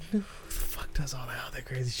 like who the fuck does all that other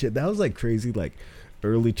crazy shit? That was like crazy, like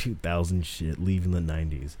early 2000 shit, leaving the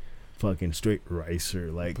 90s. Fucking straight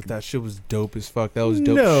ricer, like. But that shit was dope as fuck. That was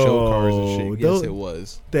dope show cars and shit. Yes, it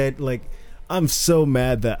was. That, like, I'm so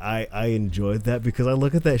mad that I enjoyed that, because I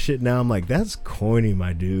look at that shit now, I'm like, that's corny,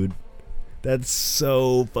 my dude. That's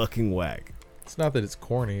so fucking whack. It's not that it's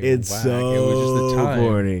corny. It's whack. so It was just the time.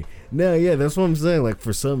 corny. No, yeah, that's what I'm saying. Like,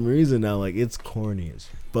 for some reason now, like, it's corny as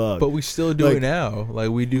fuck. But we still do it now.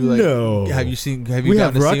 Like, we do, like. No. Have you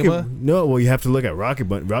gone to SEMA? No, well, you have to look at Rocket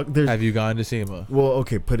Bunny. Have you gone to SEMA? Well,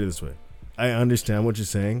 okay, put it this way. I understand what you're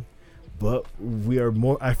saying, but we are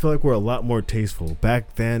more. I feel like we're a lot more tasteful.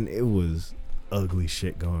 Back then, it was ugly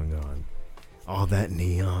shit going on. All that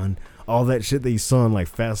neon, all that shit that you saw in like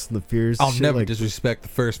Fast and the Furious. I'll never like, disrespect the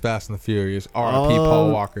first Fast and the Furious. R.I.P.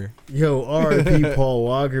 Paul Walker. Yo, R.I.P. Paul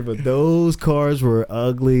Walker. But those cars were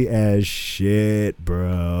ugly as shit,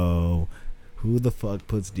 bro. Who the fuck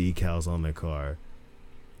puts decals on their car?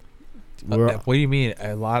 What do you mean?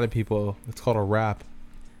 A lot of people. It's called a wrap.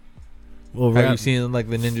 Well, have you seen like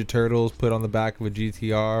the Ninja Turtles put on the back of a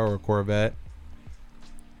GTR or a Corvette?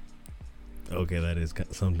 Okay, that is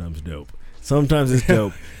sometimes dope. Sometimes it's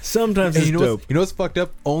dope. Sometimes it's dope. You know what's fucked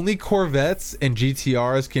up? Only Corvettes and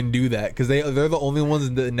GTRs can do that, because they're the only ones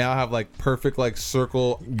that now have like perfect like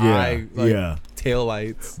circle eye tail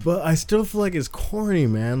lights. But I still feel like it's corny,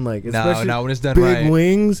 man. Like, especially no, when it's done big right.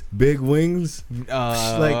 Big wings. Like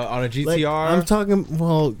on a GTR. Like, I'm talking.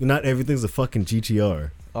 Well, not everything's a fucking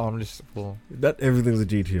GTR. Oh, Not everything's a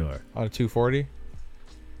GTR. On a 240.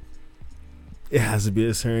 It has to be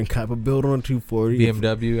a certain type of build on a 240.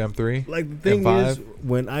 BMW M3. Like, the thing M5. is,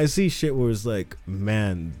 when I see shit where it's like,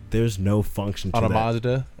 man, there's no function to on a that.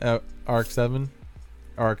 Mazda RX-7,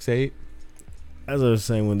 RX-8. As I was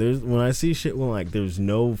saying, when I see shit when like there's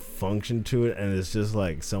no function to it, and it's just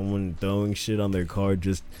like someone throwing shit on their car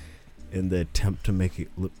just in the attempt to make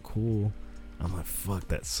it look cool, I'm like, fuck,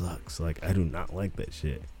 that sucks. Like, I do not like that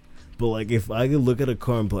shit. But like, if I could look at a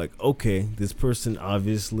car and be like, okay, this person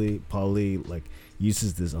obviously probably like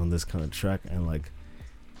uses this on this kind of track, and like,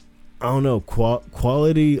 I don't know,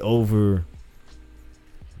 quality over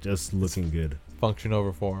just looking good. Function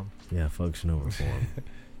over form. Yeah, function over form.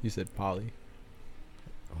 You said poly.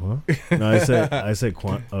 Huh? No, I said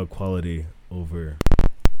quality over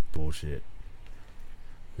bullshit.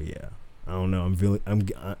 But yeah, I don't know. I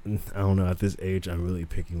don't know. At this age, I'm really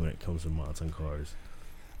picky when it comes to mods on cars.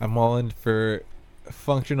 I'm all in for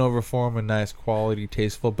function over form and nice quality,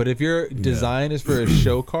 tasteful. But if your design is for a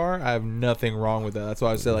show car, I have nothing wrong with that. That's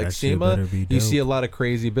why I say, like, SEMA, you see a lot of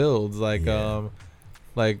crazy builds. Like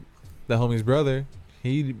like the homie's brother.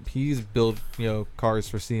 He's built, cars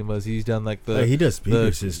for SEMAs. He's done like the he does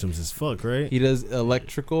speaker systems as fuck, right? He does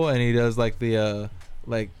electrical, and he does like the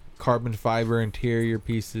like carbon fiber interior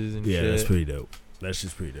pieces and shit. Yeah, that's pretty dope. That's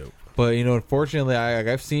just pretty dope. But unfortunately,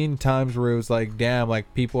 I've seen times where it was like, damn,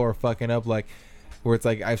 like people are fucking up, like where it's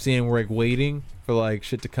like I've seen we're like waiting for like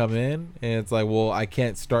shit to come in, and it's like, well, I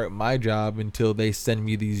can't start my job until they send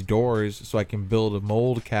me these doors so I can build a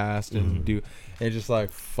mold cast and do. And it's just like,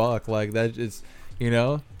 fuck, like that. It's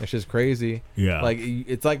it's just crazy. Yeah, like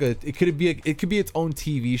it's like it could be its own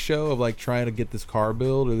TV show of like trying to get this car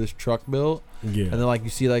built or this truck built. Yeah, and then like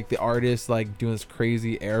you see like the artists like doing this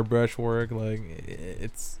crazy airbrush work. Like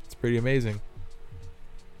it's pretty amazing.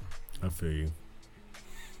 I feel you.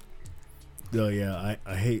 Oh yeah,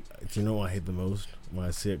 I hate. Do you know what I hate the most? When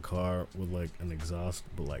I see a car with like an exhaust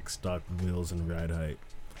but like stock wheels and ride height.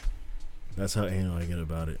 That's how anal I get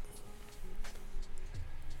about it.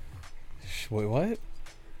 Wait, what?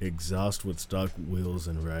 Exhaust with stock wheels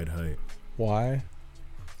and ride height. Why?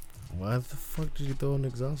 Why the fuck did you throw an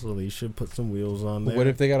exhaust on there? You should put some wheels on there. What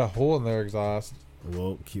if they got a hole in their exhaust?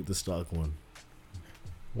 Well, keep the stock one.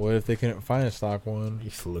 What if they couldn't find a stock one? You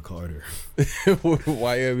used to look harder.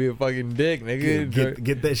 Why you gotta be a fucking dick, nigga?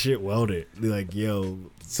 Get that shit welded. Be like, yo.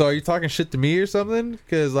 So are you talking shit to me or something?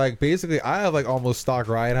 Because like basically I have like almost stock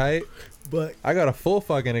ride height. But I got a full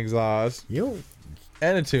fucking exhaust yo,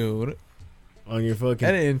 and a tune on your fucking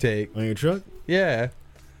and an intake. on your truck. Yeah.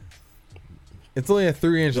 It's only a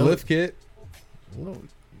 3-inch Well, lift kit Well,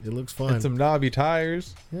 it looks fine. and some knobby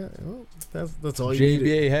tires. Yeah, well, that's all you needed.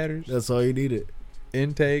 JBA headers. That's all you needed.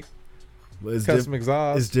 Intake. But it's Custom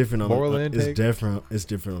exhaust. It's different on Boiler the intake. It's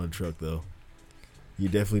different on the truck though. You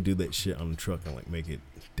definitely do that shit on the truck and like make it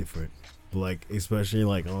different. Like especially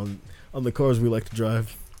like on the cars we like to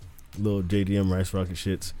drive, little JDM Rice Rocket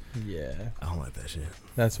shits. Yeah. I don't like that shit.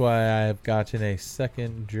 That's why I've gotten a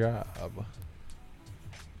second job.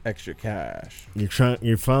 Extra cash.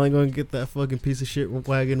 You're finally gonna get that fucking piece of shit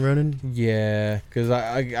wagon running. Yeah,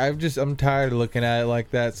 because I'm tired of looking at it like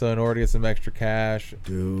that. So in order to get some extra cash,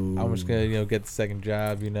 Dude, I'm just gonna get the second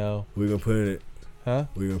job. We're gonna put in it. Huh?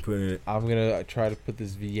 We're gonna put in it. I'm gonna try to put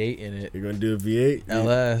this V8 in it. You're gonna do a V8.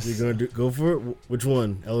 LS. You're gonna go for it. Which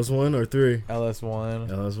one? LS1 or 3? LS1.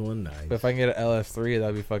 LS1, nice. But if I can get an LS3,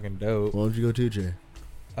 that'd be fucking dope. Why don't you go 2J?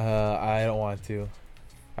 I don't want to.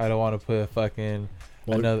 I don't want to put a fucking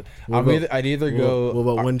What- another. what about- I'd either go. What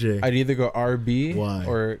about 1J? I'd either go RB. Why?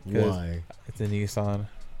 Or 'cause Why? it's a Nissan.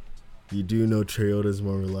 You do know Toyota's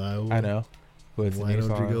more reliable. I know. But it's Why a Nissan.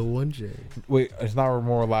 don't you go 1J? Wait, it's not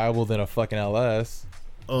more reliable than a fucking LS.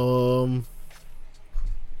 Um,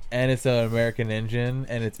 And it's an American engine,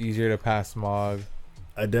 and it's easier to pass smog.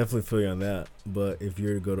 I definitely feel you on that. But if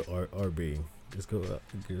you're to go to RB, just go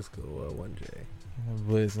 1J.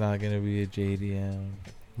 But it's not gonna be a JDM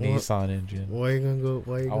What? Nissan engine. Why are you gonna go?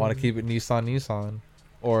 Why are you? I want to keep it Nissan,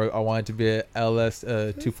 or I want it to be a LS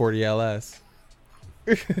 240 LS.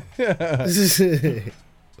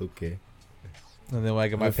 Okay. And then when I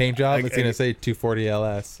get my paint job, it's gonna I- say 240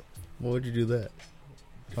 LS. Why would you do that?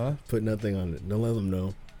 Huh? Put nothing on it. Don't let them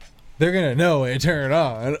know. They're gonna know when you turn it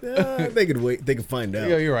on. They could wait. They could find out.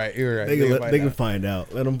 Yeah, you're right. You're right. They They can find out.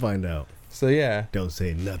 find out. Let them find out. So yeah, Don't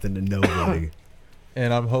say nothing to nobody.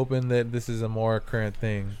 and I'm hoping that this is a more current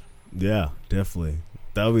thing. Yeah, definitely.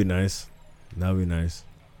 That would be nice. That would be nice.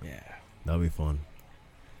 Yeah. That would be fun.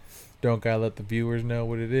 Don't gotta let the viewers know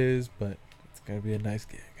what it is, but it's gonna be a nice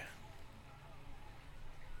gig.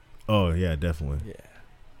 Oh yeah, definitely.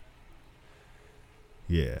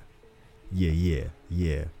 Yeah.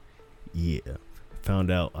 Yeah.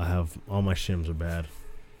 Found out I have all my shims are bad.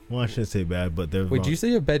 Well, I shouldn't say bad, but they're Wait, wrong. did you say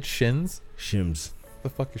your bed shims? Shims. The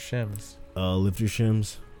fuck is shims? Lifter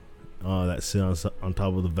shims. That sit on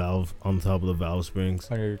top of the valve, springs.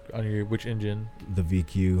 On your which engine? The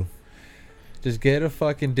VQ. Just get a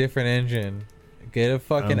fucking different engine. Get a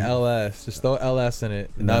fucking LS. Just throw LS in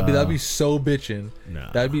it. And that'd be so bitching.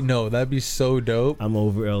 Nah. That'd be so dope. I'm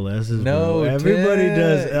over LS's. No, bro. Everybody Tim.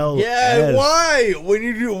 does LS. Yeah, why? When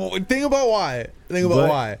you do, think about why. Think about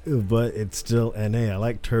why. But it's still NA. I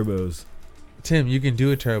like turbos. Tim, you can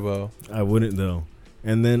do a turbo. I wouldn't though.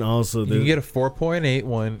 And then also You can get a 4.8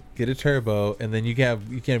 one, get a turbo, and then you can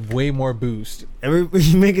have way more boost. you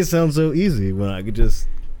make it sound so easy when I could just.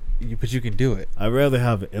 But you can do it. I'd rather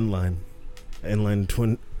have an inline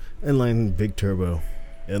big turbo.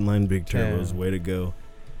 Inline big turbos, way to go.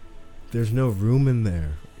 There's no room in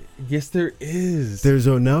there. Yes, there is. There's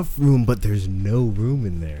enough room, but there's no room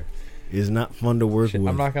in there. It's not fun to work with.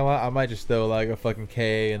 I'm not gonna lie, I might just throw like a fucking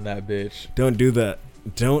K in that bitch. Don't do that.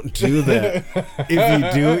 Don't do that.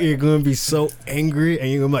 If you do, you're going to be so angry and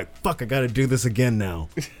you're going to be like, fuck, I got to do this again now.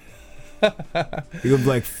 You're going to be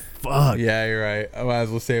like, fuck. Yeah, you're right. I might as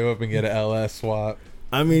well save up and get an LS swap.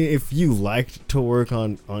 I mean, if you liked to work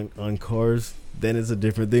on cars, then it's a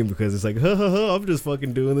different thing because it's like, I'm just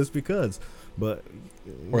fucking doing this because. But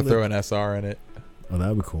Or throw an SR in it. Oh,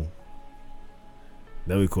 that'd be cool.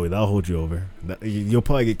 That'd be cool. That'll hold you over. You'll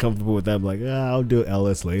probably get comfortable with that. Be like, I'll do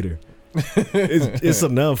LS later. It's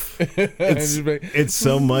enough. It's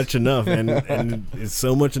so much enough, and it's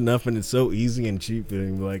so much enough, and it's so easy and cheap.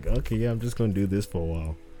 And you're like, okay, yeah, I'm just gonna do this for a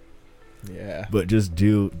while. Yeah. But just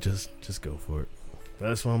go for it.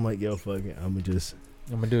 That's why I'm like, yo, fuck it. I'm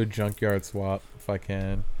gonna do a junkyard swap if I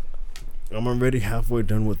can. I'm already halfway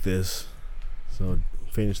done with this, so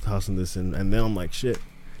finish tossing this in, and then I'm like, shit.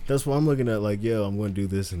 That's why I'm looking at like, yo, I'm gonna do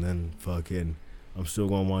this, and then fucking. I'm still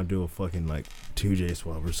gonna want to do a fucking like 2J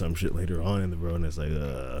swap or some shit later on in the road, and it's like,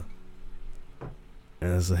 and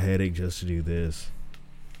it's a headache just to do this.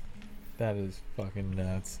 That is fucking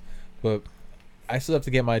nuts. But I still have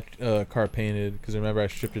to get my car painted because remember I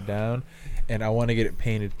stripped it down, and I want to get it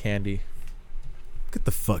painted candy. Get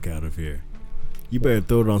the fuck out of here! You better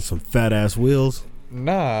throw it on some fat ass wheels.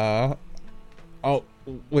 Nah. Oh,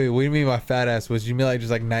 wait. What do you mean by fat ass wheels? Do you mean like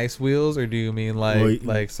just like nice wheels, or do you mean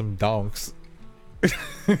like some donks?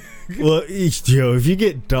 Well, yo, if you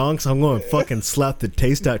get donks, I'm going to fucking slap the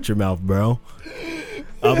taste out your mouth, bro.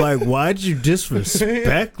 I'm like, why'd you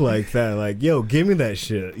disrespect like that? Like, yo, give me that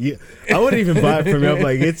shit. Yeah, I wouldn't even buy it from you. I'm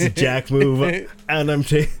like, it's a jack move, and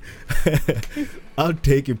I'll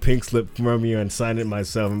take your pink slip from you and sign it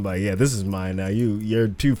myself. I'm like, yeah, this is mine now. Your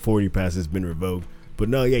 240 pass has been revoked. But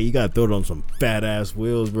no, yeah, you gotta throw it on some fat ass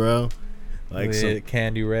wheels, bro. Like some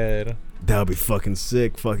candy red. That'll be fucking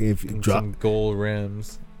sick. Fucking if you drop some gold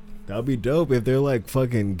rims. That'll be dope if they're like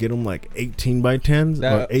fucking get them like 18 by 10s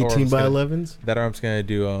or 18 by 11s. That arm's gonna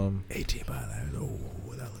do 18 by 11. Oh,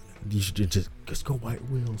 you should just go white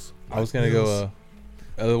wheels. I was gonna go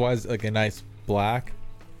otherwise like a nice black.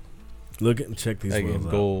 Look at and check these like wheels in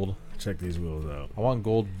out. Gold. Check these wheels out. I want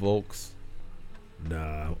gold Volks.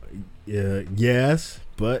 Nah, yeah, yes,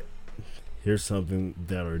 but here's something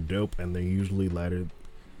that are dope and they're usually lighter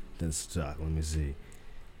than stock. Let me see.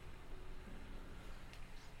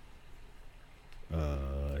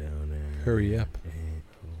 Hurry up.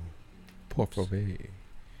 Por favor.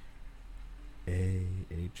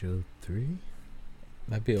 AHO3?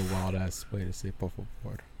 That'd be a wild ass way to say por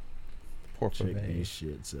favor. Por favor. Check these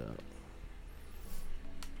shits out.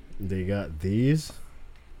 They got these.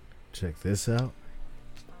 Check this out.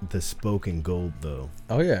 The spoke in gold though.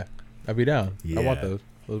 Oh yeah, I'd be down. Yeah. I want those.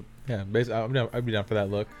 Well, yeah, basically, I'd be down for that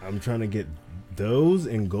look. I'm trying to get those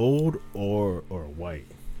in gold or white.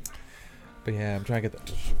 But yeah, I'm trying to get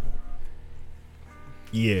that.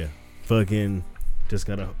 Yeah, fucking I just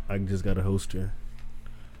got a hoster.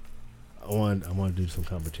 I want to do some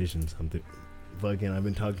competitions. I've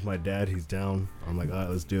been talking to my dad. He's down. I'm like, all right,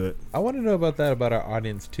 let's do it. I want to know about our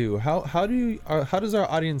audience too. How does our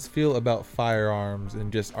audience feel about firearms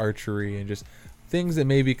and just archery and just things that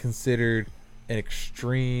may be considered an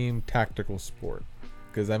extreme tactical sport?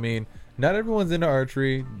 Because I mean, not everyone's into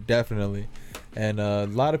archery, definitely, and a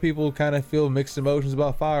lot of people kind of feel mixed emotions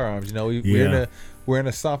about firearms. You know, we're in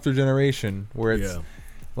a softer generation where it's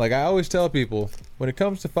like I always tell people when it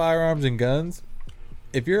comes to firearms and guns,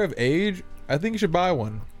 if you're of age, I think you should buy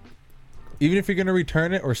one. Even if you're going to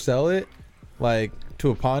return it or sell it, like to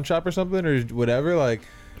a pawn shop or something or whatever, like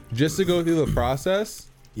just to go through the process.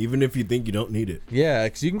 Even if you think you don't need it. Yeah,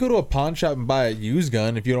 because you can go to a pawn shop and buy a used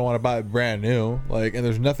gun if you don't want to buy it brand new. Like, and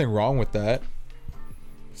there's nothing wrong with that.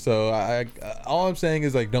 So all I'm saying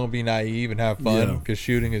is like, don't be naive and have fun because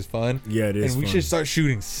shooting is fun. Yeah, it is. And we should start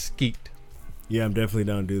shooting skeet. Yeah, I'm definitely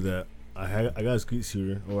down to do that. I got a skeet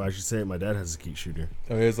shooter, or I should say, my dad has a skeet shooter.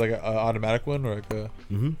 Oh, it's like an automatic one, or like a.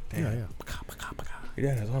 Yeah. Your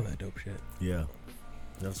dad has all that dope shit. Yeah,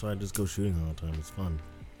 that's why I just go shooting all the time. It's fun.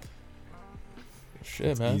 Shit,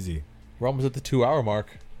 it's man. Easy. We're almost at the 2-hour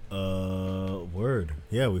mark. Word.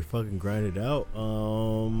 Yeah, we fucking grind it out. I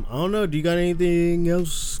don't know. Do you got anything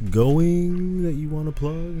else going that you want to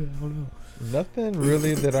plug? I don't know. Nothing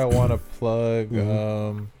really that I want to plug.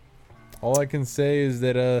 All I can say is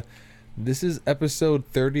that this is episode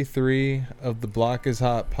 33 of the Block is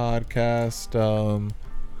Hot podcast.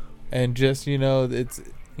 And just, it's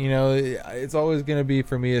always going to be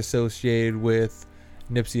for me associated with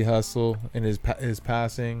Nipsey Hussle and his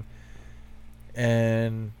passing.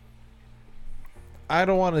 And I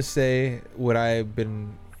don't want to say what I've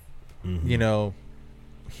been,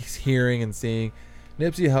 hearing and seeing.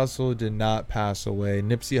 Nipsey Hussle did not pass away.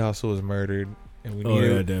 Nipsey Hussle was murdered. And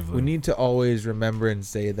we need to always remember and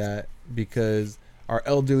say that, because our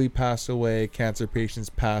elderly pass away, cancer patients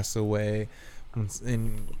pass away,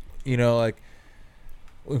 and like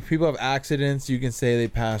when people have accidents, you can say they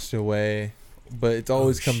passed away, but it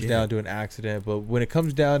always comes down to an accident. But when it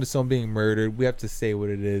comes down to someone being murdered, we have to say what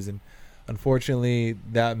it is. And unfortunately,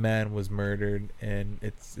 that man was murdered, and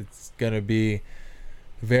it's gonna be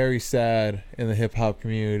very sad in the hip hop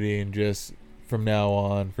community, and just from now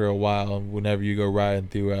on for a while whenever you go riding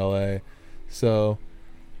through LA. So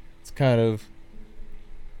it's kind of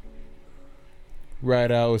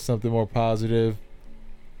ride out with something more positive.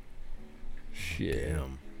 Shit.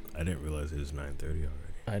 Damn. I didn't realize it was 9:30 already.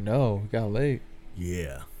 I know, it got late.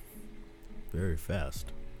 Yeah. Very fast.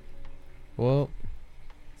 Well,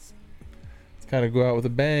 it's kind of go out with a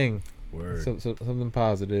bang. Word. Something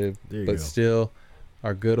positive, but go. Still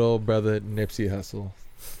our good old brother Nipsey Hussle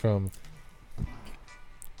from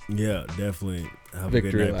definitely. Have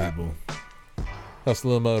Victory a good night, lap. people.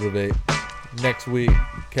 Hustle and motivate. Next week,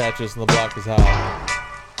 catch us on the Block is Hot.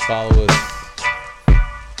 Follow us.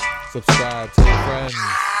 Subscribe. Tell your friends.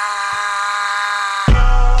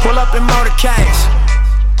 Pull up in motorcades.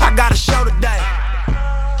 I got a show today.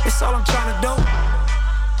 It's all I'm trying to do.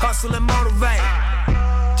 Hustle and motivate.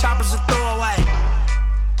 Choppers a throwaway.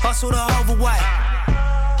 Hustle the overweight.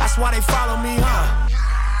 That's why they follow me, huh?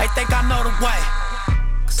 They think I know the way.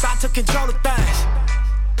 Cause I took control of things.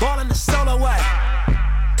 Ballin' the solo way.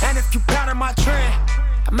 And if you pattern my trend,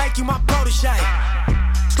 I make you my protege.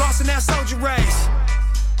 Slossin' that soldier race.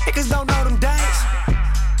 Niggas don't know them days.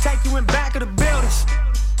 Take you in back of the buildings.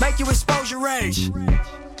 Make you expose your rage.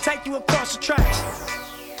 Take you across the tracks.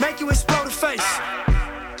 Make you explode the face.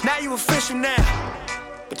 Now you official now.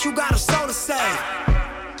 But you got a soul to save.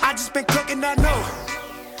 I just been cooking that new.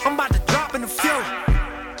 I'm about to drop in a few.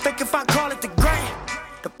 Think if I call it the great,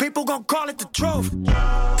 the people gon' call it the truth.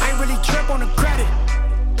 I ain't really trip on the credit.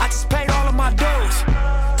 I just paid all of my dues.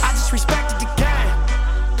 I just respected the game.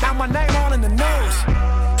 Now my name all in the news.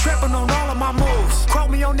 Tripping on all of my moves. Quote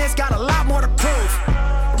me on this, got a lot more to prove.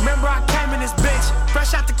 Remember I came in this bitch,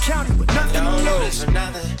 fresh out the county with nothing to lose. For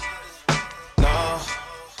nothing, no.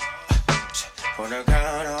 On the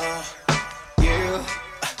ground, you.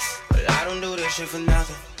 But I don't do this shit for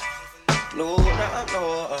nothing. No,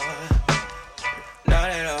 no. Not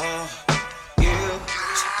at all. You.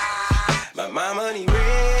 But my money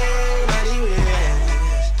real,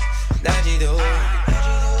 that you do.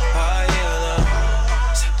 Oh,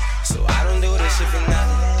 yeah, so I don't do this shit for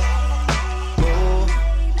nothing. No,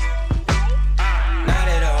 not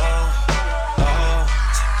at all. Oh,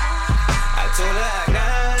 I told her I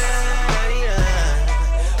got 99.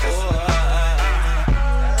 Oh,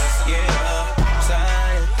 yeah,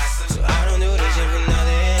 sign. So I don't do this shit for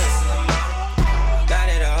nothing. Not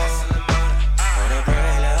at all. On a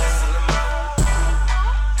prayer love.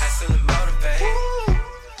 Hustle and motivate.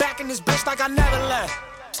 Back in this bitch like I never left.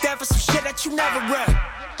 Stand for some shit that you never read.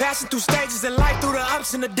 Passing through stages in life, through the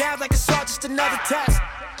ups and the downs, like it's all just another test.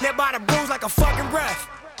 Live by the rules like a fucking ref.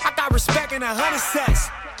 I got respect in 100 sets.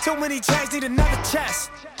 Too many chains, need another chest.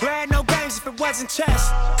 Playing no games if it wasn't chess.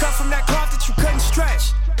 Come from that cloth that you couldn't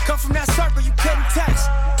stretch. Come from that circle you couldn't text.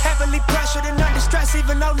 Heavily pressured and under stress,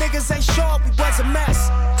 even though niggas ain't sure we was a mess.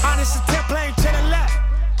 Honest attempt playing to the left.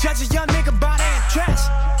 Judge a young nigga by their dress.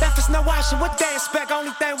 Left us no option, what they expect?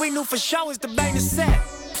 Only thing we knew for sure is the bang is set.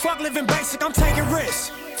 Fuck living basic, I'm taking risks.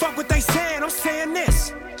 Fuck what they saying, I'm saying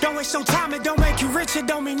this. Don't waste your time, it don't make you rich, it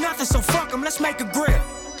don't mean nothing, so fuck them, let's make a grip.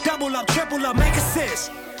 Double up, triple up, make assists.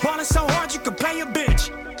 Ballin' so hard you can play a bitch.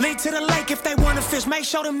 Lead to the lake if they wanna fish. Make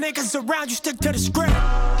sure them niggas around you stick to the script.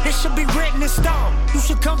 It should be written in stone. You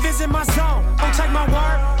should come visit my zone. Don't take my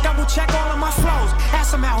word, double check all of my flows. Ask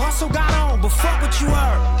them how hustle got on, but fuck what you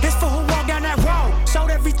heard. This for who walked down that road. Sold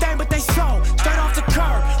everything but they sold. Straight off the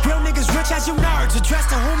curb. Real niggas rich as you nerds. Address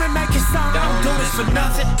to whom and make it sound. Don't do this for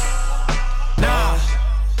nothing. Nah.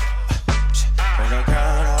 On the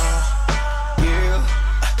ground, you.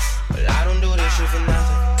 But I don't do this shit for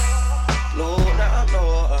nothing. No, no.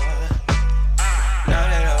 Not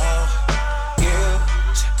at all. You.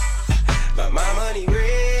 But my money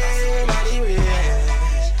real.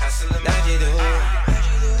 That you do.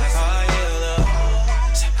 Oh, yeah,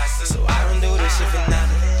 love. So I don't do this shit for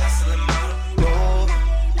nothing. No.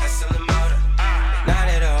 Not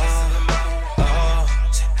at all. Oh.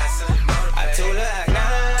 I told her I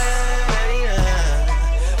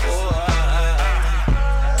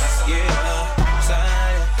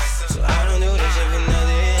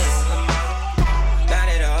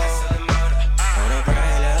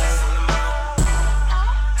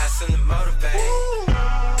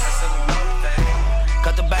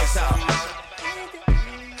Cut the bass out.